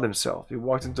he exiled himself. He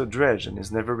walked into a dredge and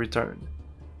has never returned.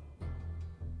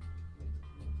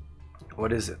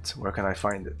 What is it? Where can I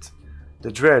find it?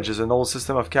 The dredge is an old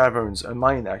system of caverns, a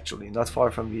mine actually, not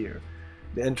far from here.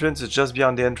 The entrance is just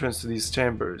beyond the entrance to these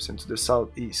chambers, and to the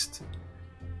southeast.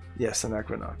 Yes,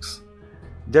 Anachronox.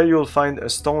 There you will find a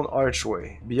stone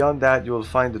archway. Beyond that you will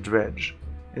find the dredge,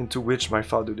 into which my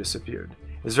father disappeared.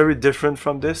 It's very different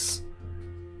from this,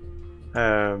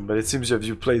 but it seems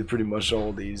you played pretty much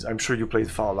all these. I'm sure you played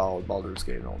Fallout, Baldur's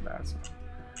Gate, and all that.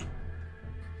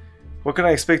 What can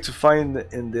I expect to find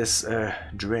in this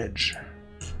dredge?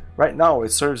 Right now it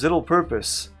serves little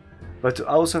purpose, but to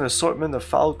house an assortment of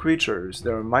foul creatures,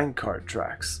 there are minecart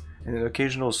tracks and an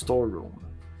occasional storeroom.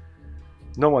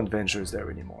 No one ventures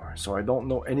there anymore, so I don't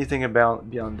know anything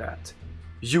beyond that.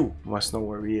 You must know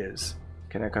where he is.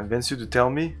 Can I convince you to tell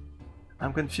me?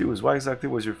 I'm confused. Why exactly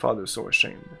was your father so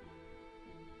ashamed?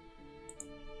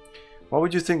 Why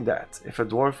would you think that? If a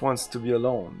dwarf wants to be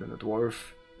alone, then a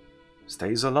dwarf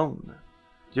stays alone.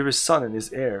 You're his son and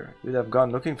his heir. You'd have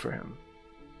gone looking for him.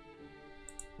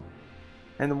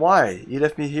 And why? He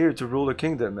left me here to rule a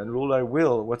kingdom, and rule I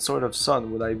will. What sort of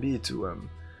son would I be to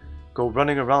go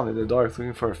running around in the dark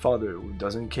looking for a father who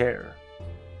doesn't care?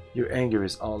 Your anger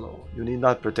is hollow. You need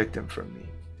not protect him from me.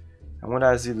 And what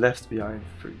has he left behind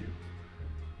for you?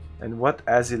 And what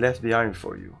has he left behind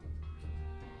for you?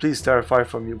 Please clarify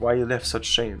for me why he left such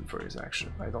shame for his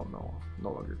action. I don't know.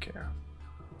 No longer care.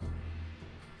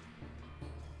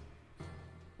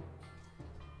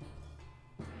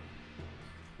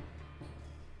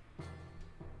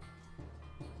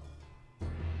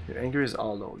 Your anger is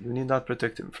hollow. You need not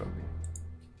protect him from me.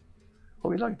 Oh,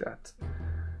 we like that.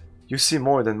 You see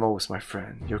more than most, my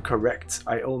friend. You're correct.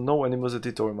 I owe no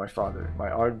animosity toward my father. My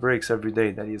heart breaks every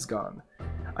day that he is gone.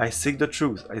 I seek the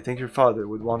truth. I think your father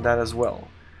would want that as well.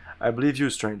 I believe you,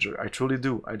 stranger. I truly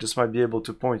do. I just might be able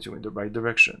to point you in the right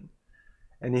direction.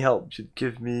 Any help you'd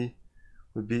give me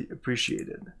would be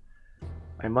appreciated.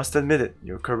 I must admit it.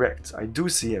 You're correct. I do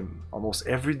see him almost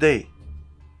every day.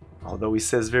 Although he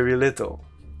says very little.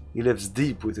 He lives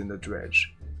deep within the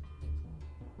dredge.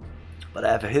 But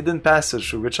I have a hidden passage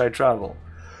through which I travel.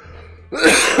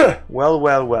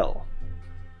 Well.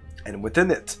 And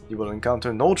within it, you will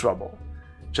encounter no trouble.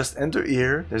 Just enter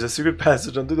here, there's a secret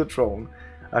passage under the throne.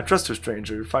 I trust you,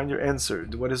 stranger. Find your answer.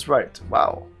 Do what is right.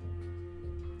 Wow.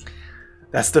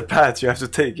 That's the path you have to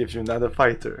take if you're not a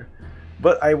fighter.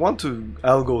 But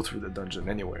I'll go through the dungeon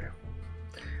anyway.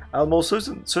 I'll most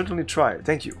certainly try.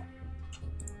 Thank you.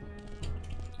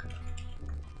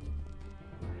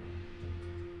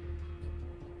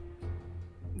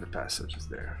 The passage is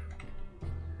there.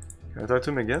 Can I talk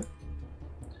to him again?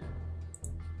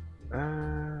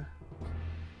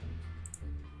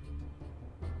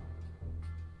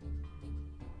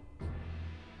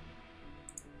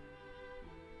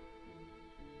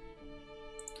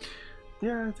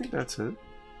 Yeah, I think that's it.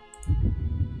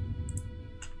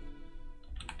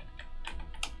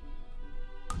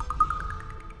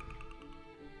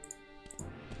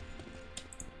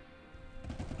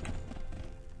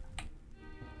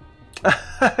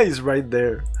 He's right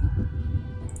there.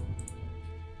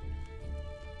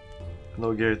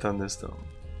 No Garrett on this though.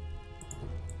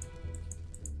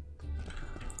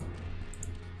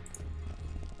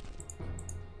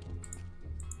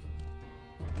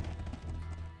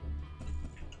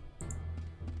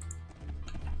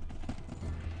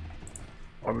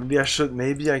 Or maybe I should,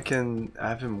 maybe I can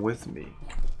have him with me.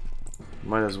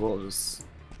 Might as well just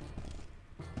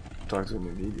talk to him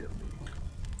immediately.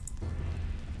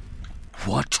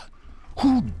 What?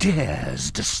 Who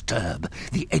dares disturb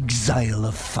the exile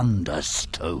of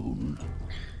Thunderstone?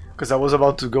 Because I was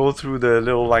about to go through the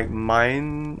little like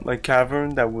mine, like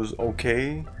cavern that was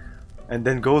okay, and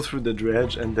then go through the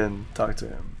dredge and then talk to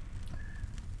him.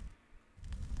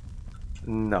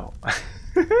 No.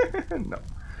 No.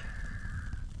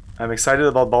 I'm excited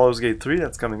about Baldur's Gate 3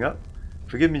 that's coming up.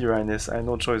 Forgive me, Uranus, I had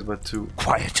no choice but to...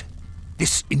 Quiet!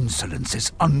 This insolence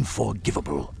is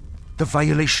unforgivable. The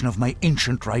violation of my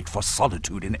ancient right for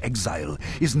solitude in exile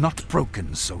is not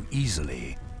broken so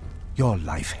easily. Your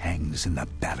life hangs in the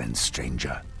balance,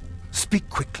 stranger. Speak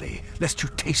quickly, lest you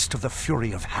taste of the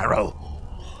fury of Harrow.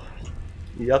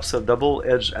 He ups a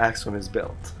double-edged axe from his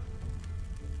belt.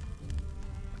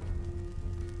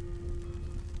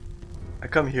 I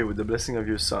come here with the blessing of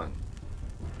your son.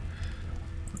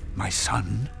 My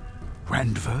son?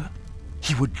 Randver?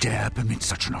 He would dare permit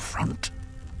such an affront?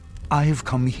 I've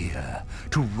come here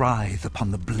to writhe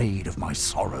upon the blade of my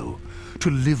sorrow, to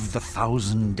live the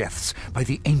 1,000 deaths by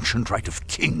the ancient right of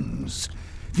kings.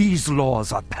 These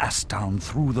laws are passed down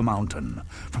through the mountain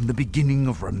from the beginning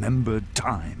of remembered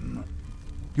time.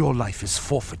 Your life is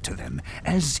forfeit to them,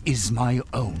 as is my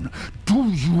own. Do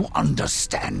you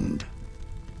understand?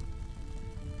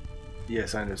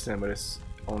 Yes, I understand, but it's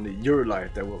only your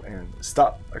life that will end.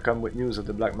 Stop! I come with news of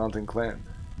the Black Mountain Clan.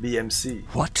 BMC.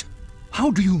 What? How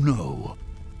do you know?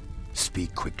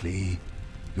 Speak quickly.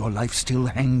 Your life still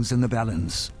hangs in the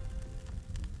balance.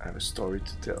 I have a story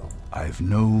to tell. I've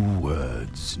no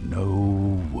words,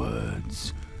 no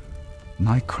words.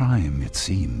 My crime, it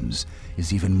seems,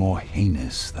 is even more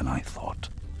heinous than I thought.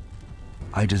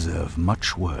 I deserve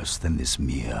much worse than this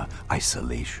mere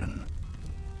isolation.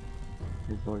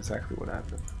 You know exactly what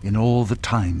happened. In all the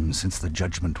time since the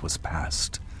judgment was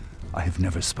passed, I have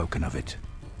never spoken of it.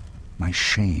 My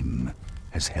shame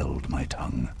has held my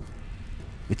tongue.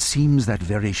 It seems that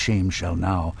very shame shall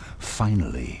now,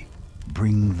 finally,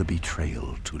 bring the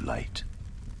betrayal to light.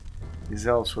 These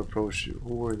elves who approached you,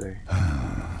 who were they?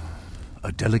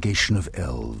 A delegation of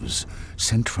elves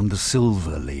sent from the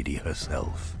Silver Lady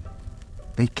herself.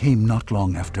 They came not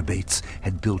long after Bates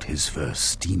had built his first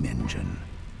steam engine.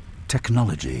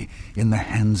 Technology in the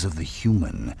hands of the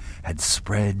human had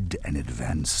spread and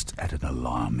advanced at an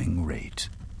alarming rate,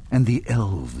 and the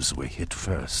elves were hit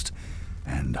first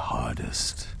and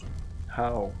hardest.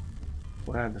 How?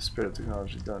 What had the spirit of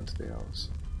technology done to the elves?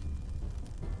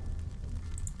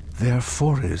 Their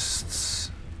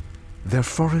forests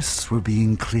were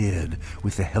being cleared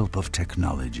with the help of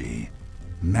technology.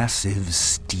 Massive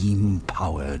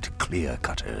steam-powered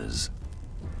clear-cutters.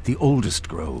 The oldest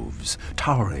groves,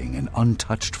 towering and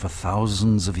untouched for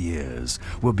thousands of years,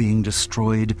 were being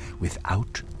destroyed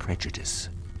without prejudice.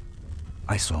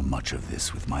 I saw much of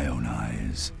this with my own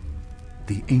eyes.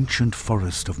 The ancient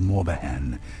forest of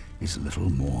Morbahan is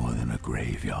little more than a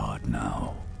graveyard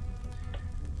now.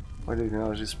 Why did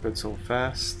technology spread so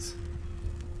fast?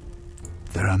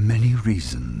 There are many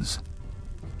reasons.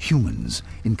 Humans,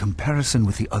 in comparison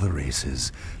with the other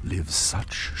races, live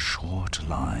such short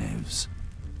lives.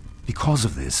 Because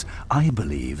of this, I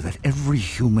believe that every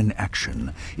human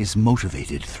action is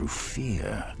motivated through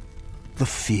fear. The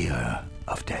fear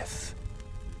of death.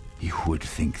 You would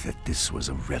think that this was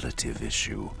a relative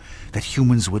issue, that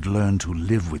humans would learn to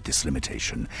live with this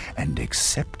limitation and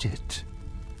accept it.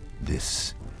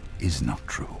 This is not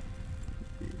true.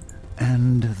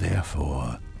 And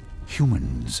therefore,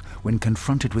 humans, when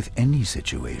confronted with any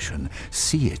situation,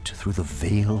 see it through the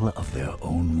veil of their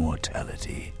own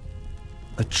mortality.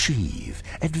 Achieve,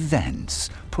 advance,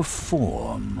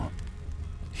 perform.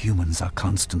 Humans are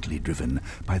constantly driven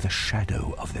by the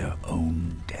shadow of their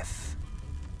own death.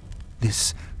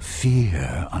 This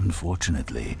fear,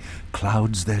 unfortunately,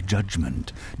 clouds their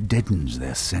judgment, deadens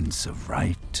their sense of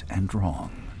right and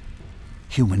wrong.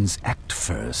 Humans act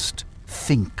first,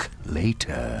 think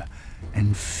later,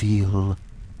 and feel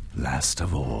last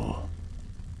of all.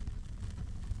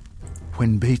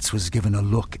 When Bates was given a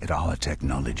look at our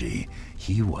technology,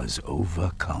 he was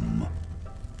overcome.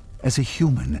 As a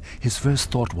human, his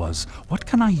first thought was, what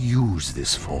can I use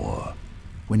this for?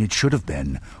 When it should have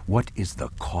been, what is the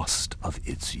cost of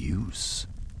its use?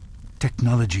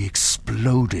 Technology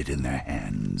exploded in their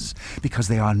hands because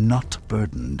they are not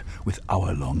burdened with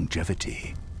our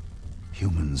longevity.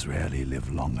 Humans rarely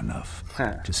live long enough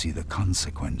to see the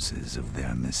consequences of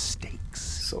their mistakes.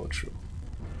 So true.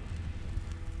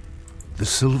 The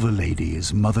Silver Lady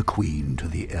is Mother Queen to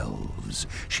the elves.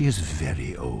 She is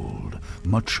very old,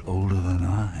 much older than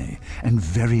I, and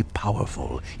very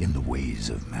powerful in the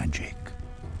ways of magic.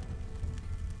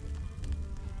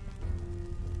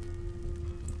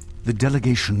 The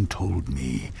delegation told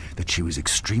me that she was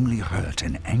extremely hurt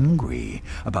and angry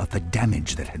about the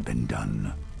damage that had been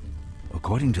done.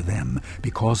 According to them,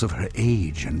 because of her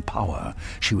age and power,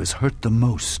 she was hurt the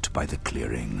most by the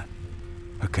clearing.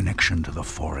 Her connection to the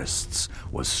forests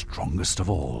was strongest of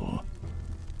all.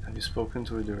 Have you spoken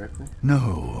to her directly?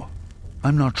 No.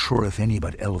 I'm not sure if any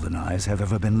but elven eyes have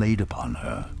ever been laid upon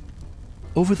her.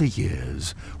 Over the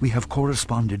years, we have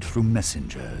corresponded through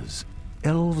messengers.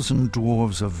 Elves and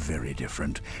dwarves are very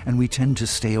different, and we tend to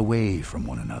stay away from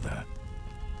one another.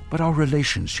 But our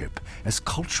relationship, as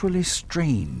culturally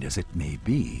strained as it may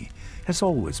be, has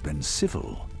always been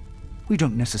civil. We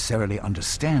don't necessarily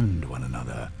understand one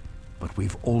another, but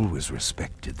we've always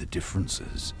respected the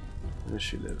differences. Where does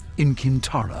she live? In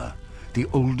Kintara, the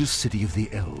oldest city of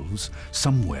the elves,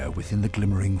 somewhere within the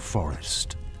Glimmering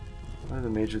Forest. What are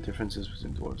the major differences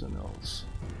between dwarves and elves?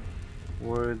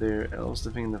 Were there elves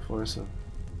living in the forest of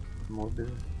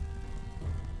Morbihan?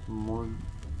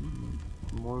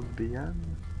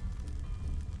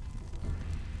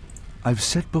 I've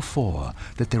said before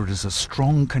that there is a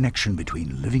strong connection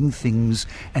between living things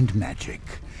and magic,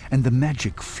 and the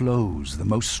magic flows the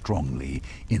most strongly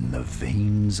in the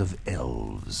veins of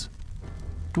elves.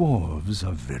 Dwarves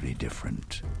are very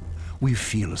different. We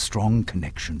feel a strong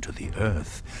connection to the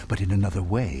earth, but in another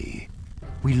way.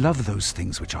 We love those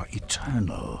things which are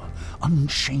eternal,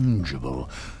 unchangeable.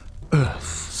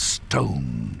 Earth,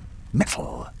 stone,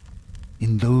 metal.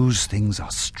 In those things are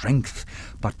strength,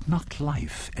 but not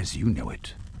life as you know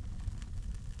it.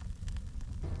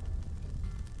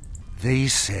 They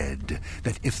said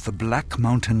that if the Black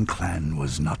Mountain clan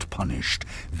was not punished,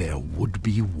 there would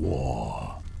be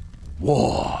war.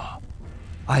 War!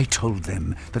 I told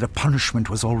them that a punishment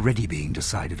was already being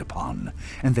decided upon,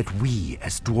 and that we,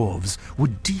 as dwarves,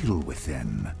 would deal with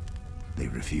them. They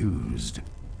refused.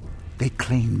 They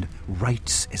claimed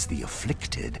rights as the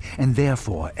afflicted, and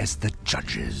therefore as the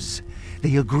judges.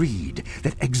 They agreed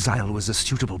that exile was a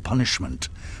suitable punishment,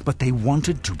 but they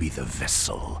wanted to be the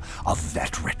vessel of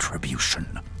that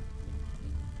retribution.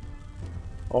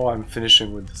 Oh, I'm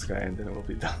finishing with this guy and then it will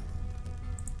be done.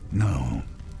 No.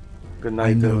 Good night,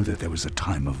 I know that there was a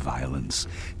time of violence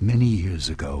many years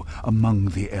ago among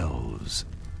the elves.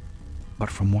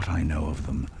 But from what I know of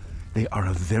them, they are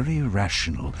a very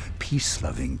rational,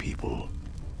 peace-loving people.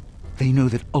 They know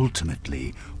that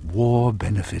ultimately, war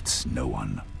benefits no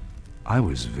one. I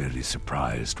was very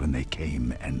surprised when they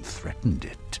came and threatened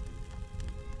it.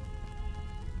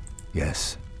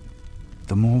 Yes,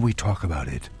 the more we talk about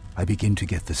it, I begin to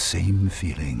get the same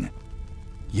feeling.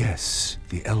 Yes,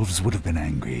 the elves would have been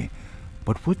angry,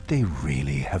 but would they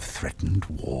really have threatened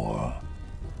war?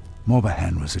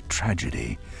 Morbihan was a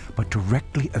tragedy, but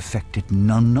directly affected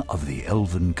none of the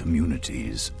elven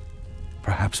communities.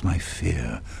 Perhaps my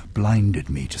fear blinded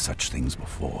me to such things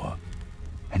before.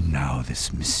 And now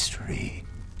this mystery.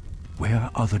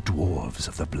 Where are the dwarves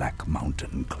of the Black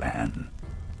Mountain clan?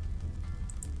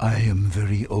 I am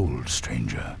very old,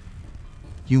 stranger.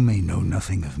 You may know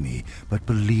nothing of me, but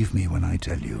believe me when I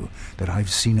tell you that I've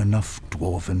seen enough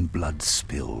dwarven blood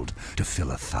spilled to fill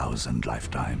 1,000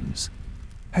 lifetimes.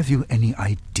 Have you any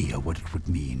idea what it would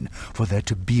mean for there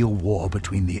to be a war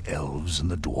between the elves and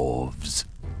the dwarves?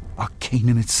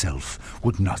 Arcanum itself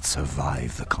would not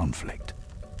survive the conflict.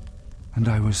 And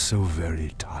I was so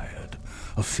very tired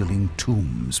of filling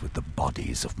tombs with the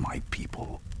bodies of my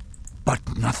people.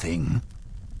 But nothing.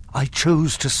 I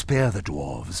chose to spare the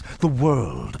dwarves, the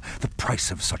world, the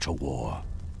price of such a war.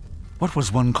 What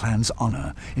was one clan's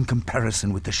honor in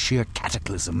comparison with the sheer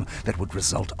cataclysm that would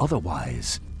result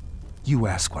otherwise? You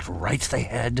ask what right they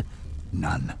had?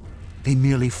 None. They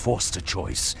merely forced a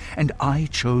choice, and I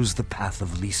chose the path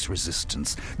of least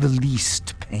resistance, the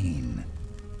least pain.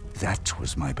 That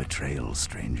was my betrayal,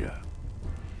 stranger.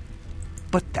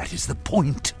 But that is the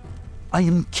point. I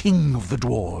am king of the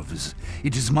dwarves.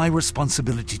 It is my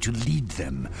responsibility to lead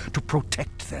them, to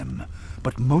protect them.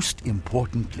 But most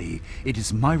importantly, it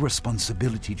is my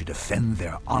responsibility to defend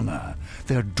their honor,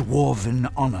 their dwarven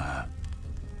honor.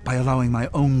 By allowing my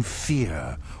own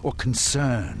fear or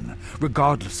concern,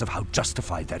 regardless of how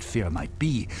justified that fear might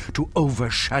be, to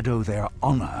overshadow their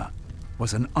honor,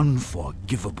 was an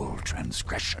unforgivable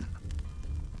transgression.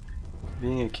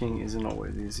 Being a king isn't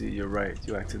always easy. You're right.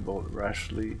 You acted both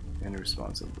rashly and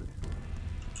irresponsibly.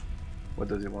 What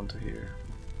does he want to hear?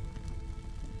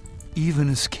 Even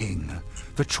as king,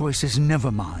 the choice is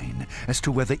never mine as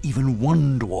to whether even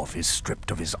one dwarf is stripped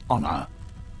of his honor.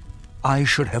 I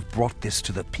should have brought this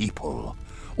to the people,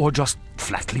 or just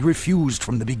flatly refused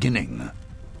from the beginning.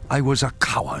 I was a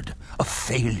coward, a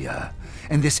failure,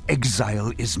 and this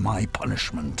exile is my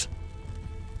punishment.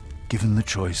 Given the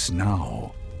choice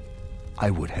now,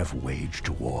 I would have waged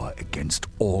war against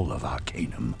all of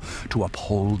Arcanum to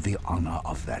uphold the honor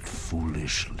of that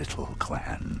foolish little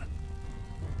clan.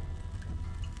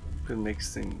 Could make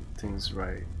things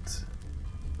right.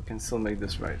 We can still make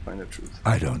this right, find the truth.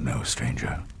 I don't know,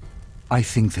 stranger. I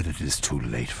think that it is too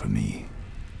late for me.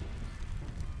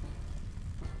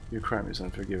 Your crime is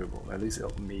unforgivable. At least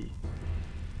help me. You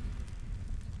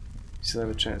still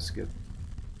have a chance to get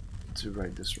to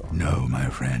right this wrong. No, my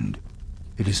friend.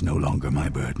 It is no longer my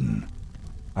burden.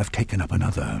 I've taken up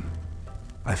another.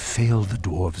 I've failed the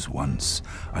dwarves once.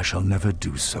 I shall never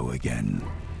do so again.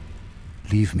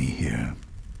 Leave me here.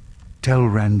 Tell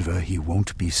Randver he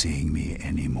won't be seeing me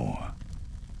anymore.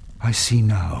 I see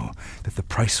now that the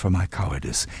price for my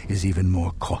cowardice is even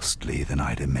more costly than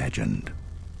I'd imagined.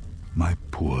 My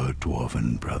poor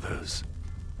dwarven brothers.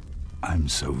 I'm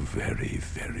so very,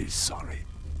 very sorry.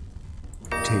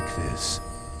 Take this.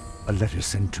 A letter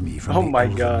sent to me from the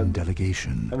Elven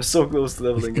delegation. I'm so close to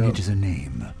leveling Within up. it is a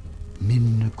name.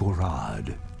 Min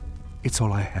Gorad. It's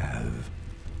all I have,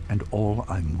 and all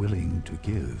I'm willing to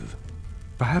give.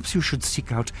 Perhaps you should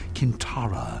seek out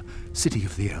Kintara, City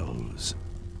of the Elves.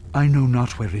 I know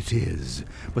not where it is,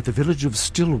 but the village of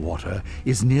Stillwater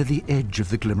is near the edge of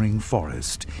the glimmering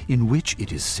forest, in which,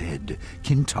 it is said,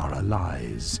 Kintara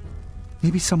lies.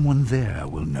 Maybe someone there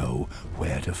will know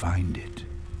where to find it.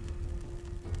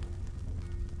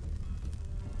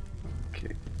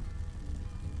 Okay.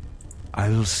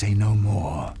 I'll say no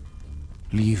more.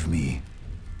 Leave me.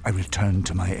 I return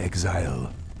to my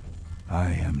exile.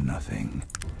 I am nothing.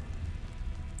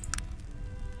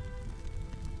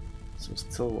 So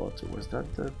Stillwater, was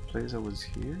that the place I was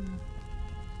here?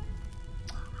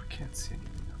 Oh, I can't see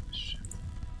anything on this shit.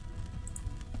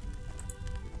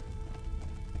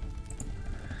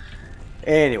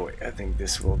 Anyway, I think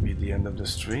this will be the end of the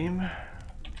stream.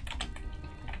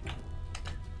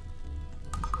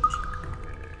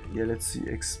 Yeah, let's see,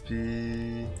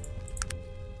 XP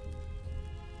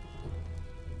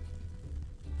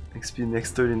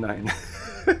next 39.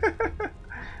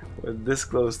 We're this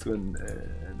close to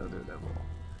another level.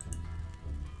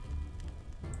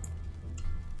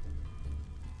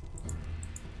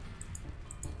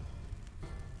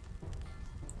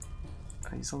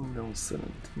 He's on level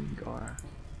 17, Gar.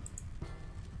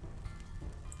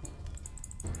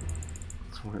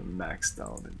 So we're maxed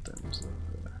out in terms of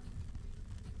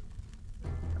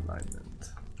alignment.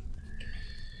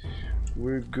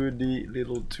 We're goody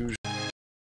little two.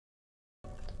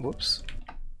 Whoops.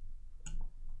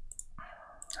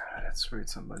 Let's read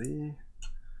somebody.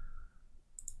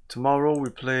 Tomorrow we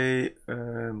play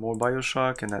more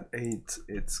Bioshock, and at 8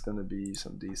 it's gonna be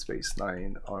some Deep Space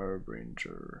Nine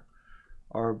Arbinger.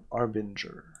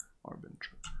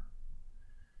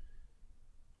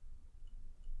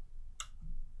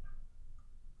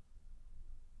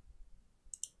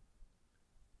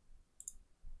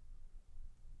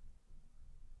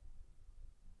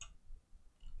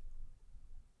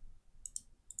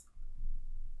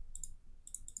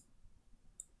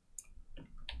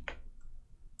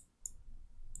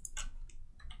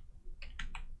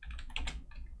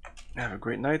 Have a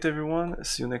great night, everyone.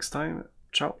 See you next time.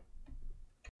 Ciao.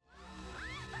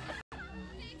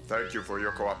 Thank you for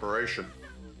your cooperation.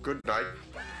 Good night.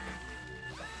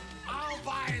 I'll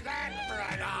buy that,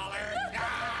 brother!